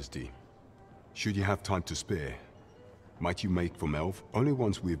 Your Majesty, should you have time to spare, might you make for Melv? Only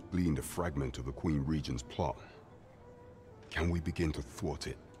once we have gleaned a fragment of the Queen Regent's plot can we begin to thwart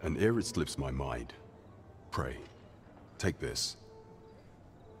it. And ere it slips my mind, pray, take this.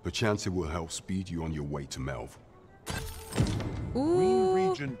 Perchance it will help speed you on your way to Melv. Queen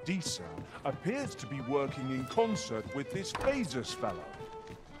Regent Disa appears to be working in concert with this Phasus fellow.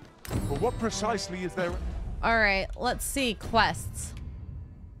 But what precisely is there? All right, let's see quests.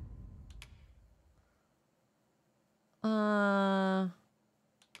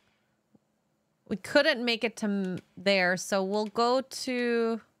 We couldn't make it to there, so we'll go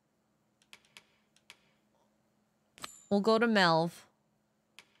to Melv.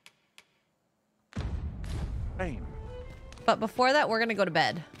 Aim. But before that, we're gonna go to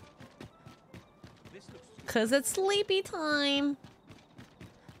bed. 'Cause it's sleepy time.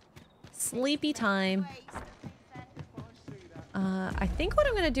 Sleepy time. I think what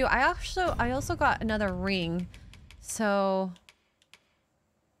I'm gonna do, I also got another ring. So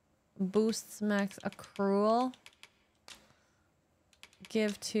boosts max accrual.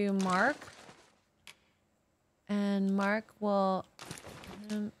 Give to Mark. And Mark will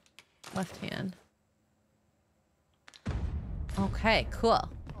left hand. Okay, cool.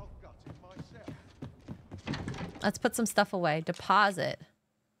 Let's put some stuff away. Deposit.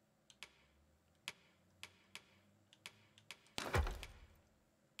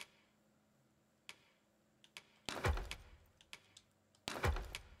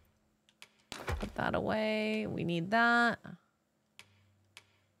 Put that away. We need that.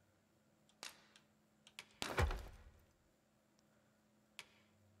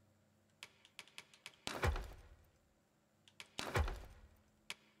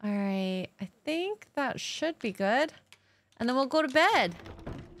 All right, I think that should be good. And then we'll go to bed.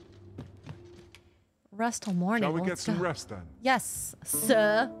 Rest till morning. Shall we get Let's some go. rest then? Yes,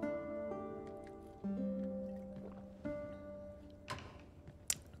 sir.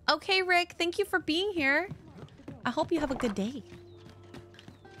 Okay, Rick, thank you for being here. I hope you have a good day.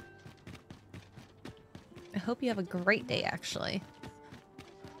 hope you have a great day, actually.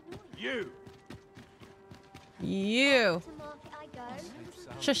 You.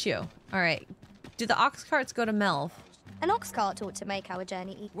 Shush you. All right. Do the ox carts go to Melv? An ox cart ought to make our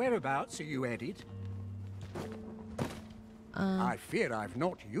journey easy. Whereabouts are you headed? I fear I've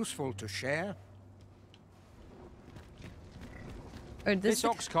not useful to share. Or This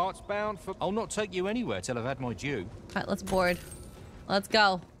ox cart's bound for... I'll not take you anywhere till I've had my due. All right, let's board. Let's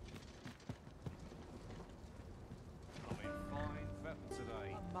go.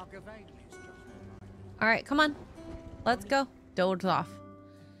 All right, come on. Let's go. Doze off.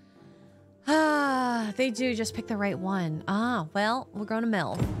 Ah, they do just pick the right one. Ah, well, we're going to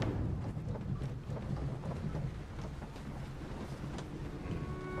Melv.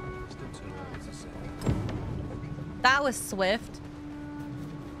 That was swift.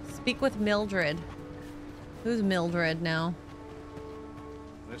 Speak with Mildred. Who's Mildred now?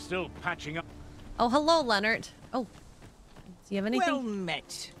 They're still patching up. Oh, hello, Leonard. Oh, do you have anything? Well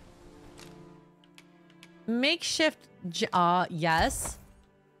met. Makeshift. Yes.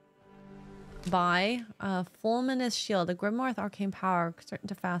 Buy. Fulminous shield. The Grimoire arcane power. Starting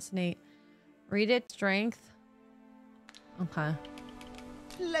to fascinate. Read it. Strength. Okay.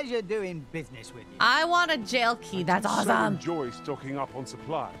 Pleasure doing business with you. I want a jail key. That's So awesome. enjoy stocking up on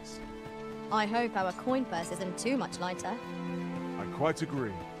supplies. I hope our coin purse isn't too much lighter. I quite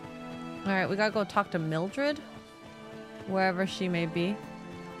agree. All right, we gotta go talk to Mildred, wherever she may be.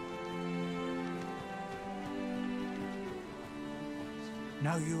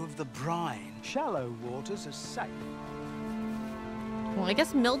 Know you of the brine. Shallow waters are safe. Well, I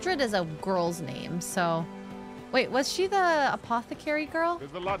guess Mildred is a girl's name, so... Wait, was she the apothecary girl?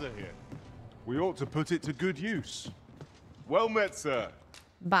 There's the ladder here. We ought to put it to good use. Well met, sir.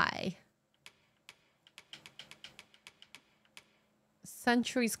 Bye.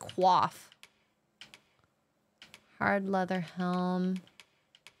 Sentry's Quaff. Hard leather helm.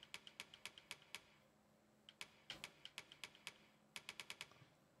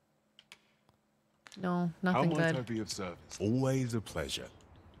 No, nothing How might I good. be of service? Always a pleasure.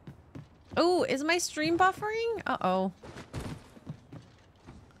 Oh, is my stream buffering? Uh-oh.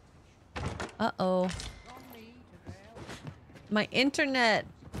 Uh-oh. My internet.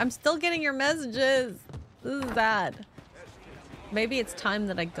 I'm still getting your messages. This is bad. Maybe it's time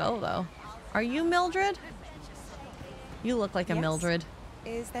that I go, though. Are you Mildred? You look like a Yes. Mildred.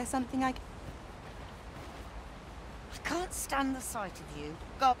 Is there something I Can't stand the sight of you.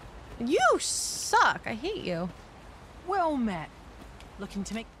 Go. You suck. I hate you. Well met. Looking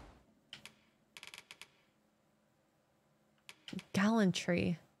to make...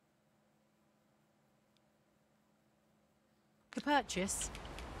 Gallantry. The purchase.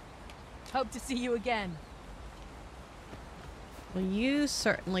 Hope to see you again. Well, you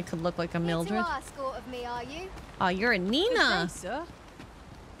certainly could look like a Mildred. Here to ask aught of me, are you? Oh, you're a Nina. Good day, sir.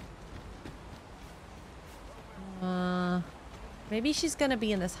 Maybe she's gonna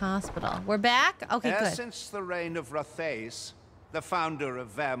be in this hospital. We're back? Okay, good. Since the reign of Rothace, the founder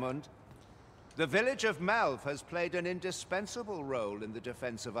of Vermund, the village of Melv has played an indispensable role in the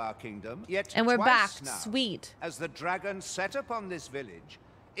defense of our kingdom. Yet And we're twice back. now, Sweet. as the dragon set upon this village,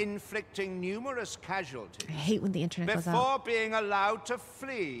 inflicting numerous casualties. I hate when the internet goes Before out. being allowed to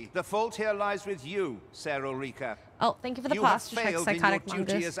flee, the fault here lies with you, Ser Ulrika. Oh, thank you for the You have posture check, failed in your psychotic duty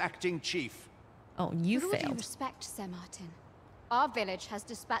mongoose. as acting chief. Oh, you With all due failed. respect, Sir Martin, our village has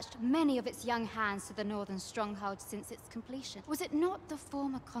dispatched many of its young hands to the northern stronghold since its completion. Was it not the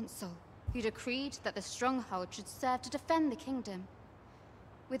former consul who decreed that the stronghold should serve to defend the kingdom,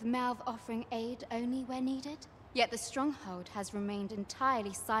 with Melv offering aid only where needed? Yet the stronghold has remained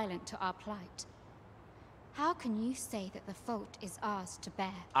entirely silent to our plight. How can you say that the fault is ours to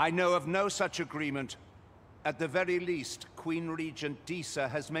bear? I know of no such agreement. At the very least, Queen Regent Disa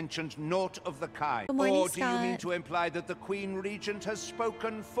has mentioned naught of the kind. Good morning, Or do you mean Scott. to imply that the Queen Regent has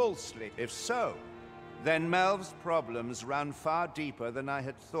spoken falsely? If so, then Melv's problems run far deeper than I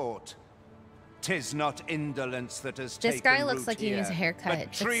had thought. 'Tis not indolence that has taken This guy looks root like he needs a here, haircut. but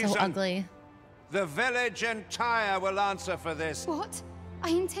It's so treason. ugly. The village entire will answer for this. What? I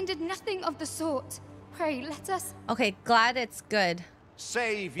intended nothing of the sort. Pray, let us... Okay, glad it's good.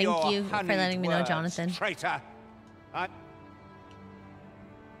 Save Thank your you for honeyed letting me know, words, Jonathan. Traitor.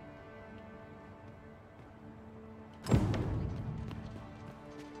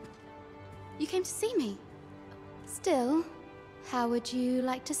 You came to see me. Still, how would you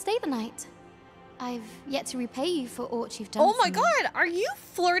like to stay the night? I've yet to repay you for aught you've done Oh my for me. god, are you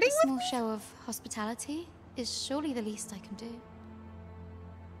flirting A with small show of hospitality is surely the least I can do.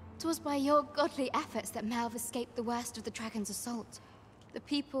 'Twas by your godly efforts that Melv escaped the worst of the dragon's assault. The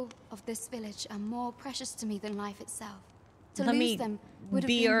people of this village are more precious to me than life itself. To Let lose me them would have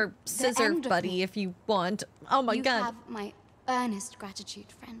be been your the scissor end of buddy me. if you want. Oh my You god. have my earnest gratitude,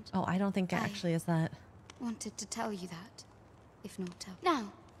 friend. Oh, I don't think it actually is that. Wanted to tell you that, if not tell.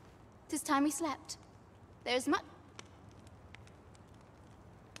 Now, 'tis time we slept. There's much.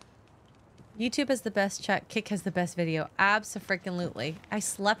 YouTube has the best chat. Kick has the best video. Abso-freaking-lutely. I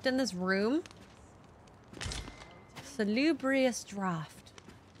slept in this room. Salubrious draft.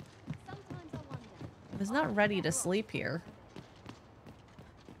 I was not ready to sleep here.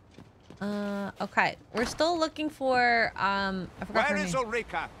 Okay. We're still looking for, I forgot her Where is name.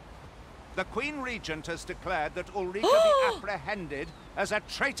 Ulrika? The Queen Regent has declared that Ulrika be apprehended as a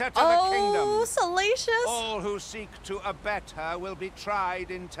traitor to the kingdom. Oh, salacious. All who seek to abet her will be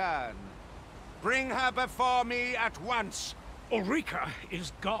tried in turn. Bring her before me at once. Ulrika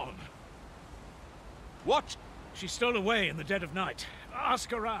is gone. What? She stole away in the dead of night.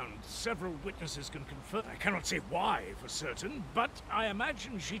 Ask around. Several witnesses can confirm. I cannot say why for certain, but I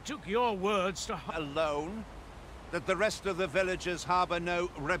imagine she took your words to heart. Alone? That the rest of the villagers harbor no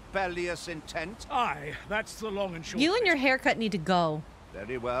rebellious intent? Aye, that's the long and short. You and your haircut need to go.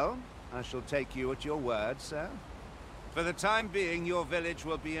 Very well. I shall take you at your word, sir. For the time being, your village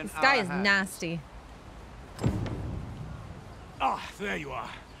will be in This guy our is hands. nasty. Ah, there you are.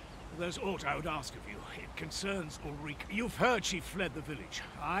 There's aught I would ask of you. It concerns Ulrika. You've heard she fled the village,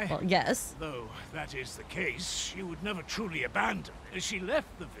 aye? Well, yes. Though that is the case, she would never truly abandon. She left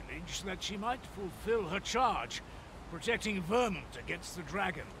the village that she might fulfill her charge, protecting Vermont against the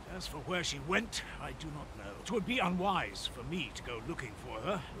dragon. As for where she went, I do not know. It would be unwise for me to go looking for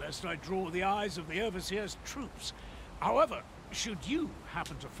her, lest I draw the eyes of the Overseer's troops. However, should you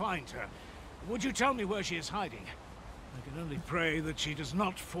happen to find her, would you tell me where she is hiding? I can only pray that she does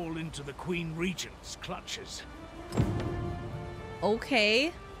not fall into the Queen Regent's clutches.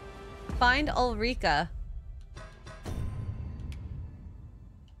 Okay. Find Ulrika.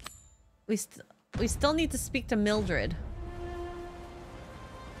 We still need to speak to Mildred.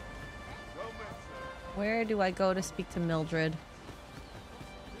 Where do I go to speak to Mildred?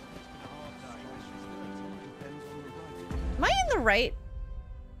 Am I in the right?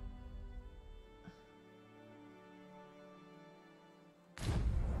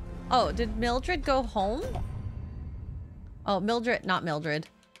 Oh, did Mildred go home? Oh, Mildred, not Mildred.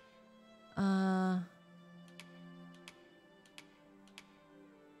 Oh,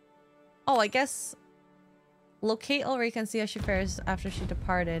 I guess locate Ulrika and see how she fares after she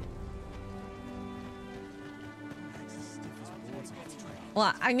departed.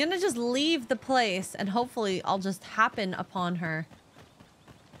 Well, I'm gonna just leave the place and hopefully I'll just happen upon her.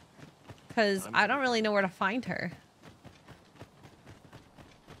 Because I don't really know where to find her.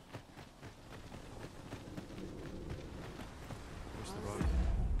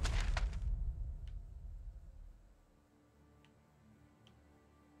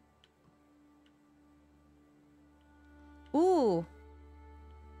 Ooh.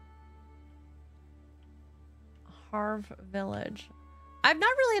 Harv Village. I've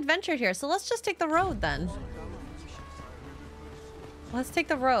not really adventured here, so let's just take the road then. Let's take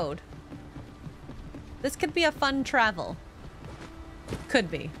the road. This could be a fun travel.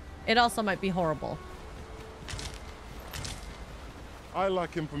 Could be. It also might be horrible. I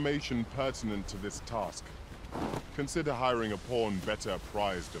lack information pertinent to this task. Consider hiring a pawn better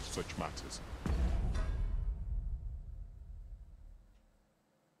apprised of such matters.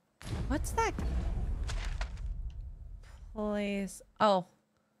 What's that place? Oh.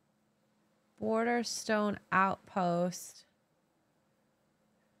 Borderstone Outpost.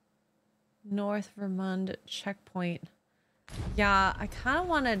 North Vermont checkpoint. Yeah, I kind of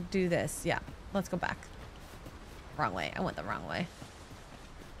want to do this. Yeah, let's go back. Wrong way. I went the wrong way.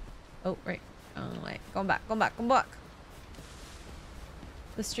 Oh, right. Wrong way. Going back, going back, going back.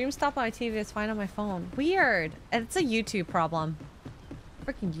 The stream stopped on my TV. It's fine on my phone. Weird. It's a YouTube problem.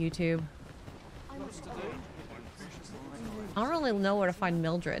 Freaking YouTube. I don't really know where to find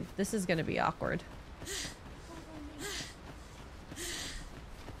Mildred. This is going to be awkward.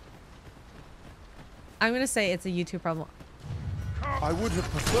 I'm going to say it's a YouTube problem. I would have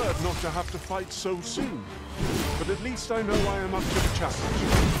preferred not to have to fight so soon, but at least I know I am up to the challenge.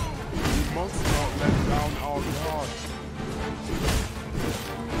 We must not let down our guards.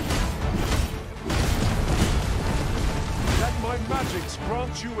 Let my magics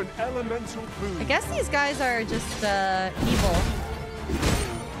grant you an elemental boon. I guess these guys are just evil.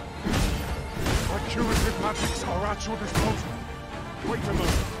 My curative magics are at your disposal. Wait a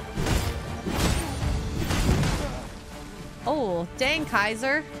moment. Oh, dang,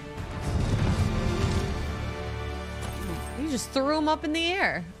 Kaiser. You just threw him up in the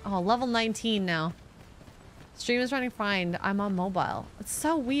air. Oh, level 19 now. Stream is running fine. I'm on mobile. It's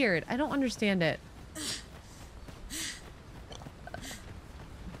so weird. I don't understand it.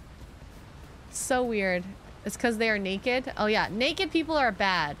 So weird. It's because they are naked. Oh yeah, naked people are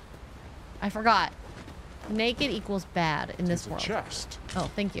bad. I forgot. Naked equals bad in this world. Chest.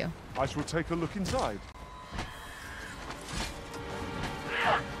 Oh, thank you. I shall take a look inside.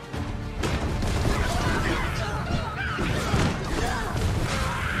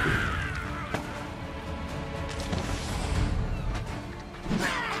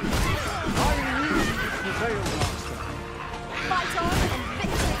 Fight on, and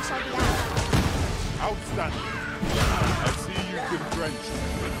victory shall be ours. Outstanding. I see you've been drenched.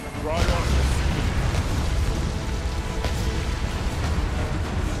 Dry on.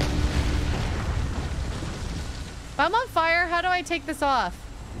 If I'm on fire, how do I take this off?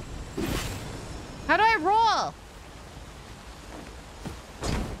 How do I roll?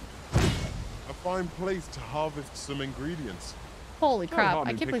 A fine place to harvest some ingredients. Holy No crap, harm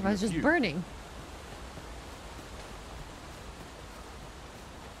I in can't believe I picking was a just few. burning.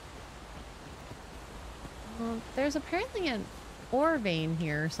 Well, there's apparently an ore vein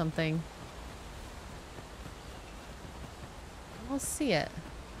here or something. I'll see it.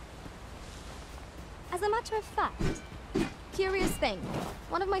 As a matter of fact, curious thing,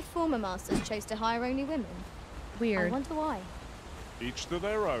 one of my former masters chose to hire only women. Weird. I wonder why. Each to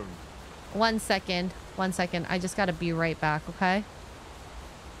their own. 1 second. 1 second. I just gotta be right back, okay?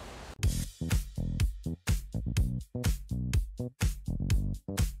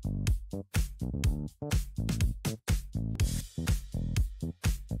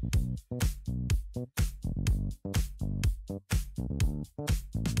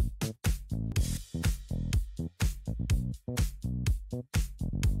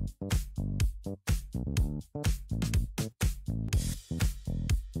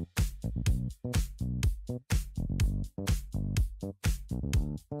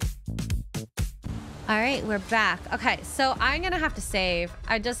 All right, we're back. Okay, so I'm gonna have to save.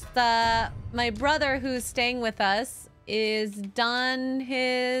 I just, my brother who's staying with us is done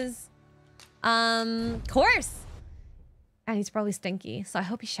his, course. And he's probably stinky, so I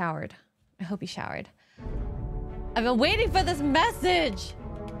hope he showered. I hope he showered. I've been waiting for this message.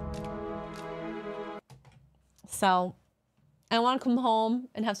 So, I want to come home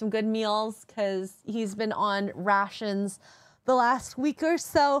and have some good meals because he's been on rations the last week or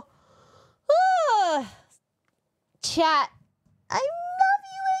so. Chat, I love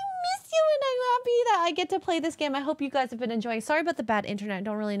you, I miss you, and I'm happy that I get to play this game. I hope you guys have been enjoying. Sorry about the bad internet. I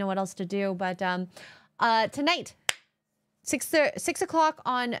don't really know what else to do, but tonight, 6 o'clock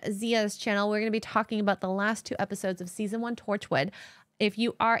on Zia's channel, we're going to be talking about the last 2 episodes of Season 1 Torchwood. If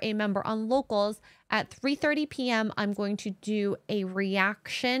you are a member on Locals, at 3:30 p.m., I'm going to do a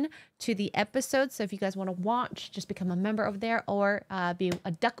reaction to the episode. So if you guys want to watch, just become a member over there or be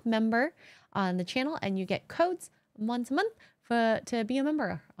a Duck member on the channel, and you get codes once a month to be a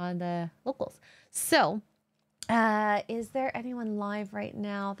member on the Locals. So, is there anyone live right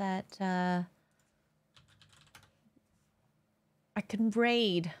now that I can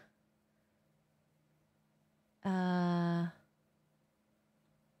raid? Let's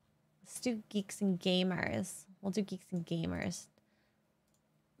do Geeks and Gamers. We'll do Geeks and Gamers.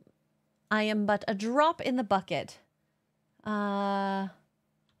 I am but a drop in the bucket.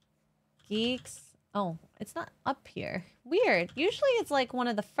 Geeks. Oh, it's not up here. Weird. Usually it's like one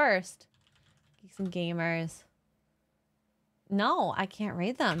of the first. Geeks and Gamers. No, I can't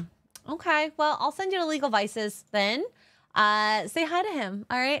raid them. Okay, well, I'll send you to Legal Vices then. Say hi to him.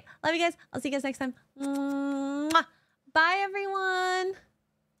 All right. Love you guys. I'll see you guys next time. Mwah. Bye, everyone.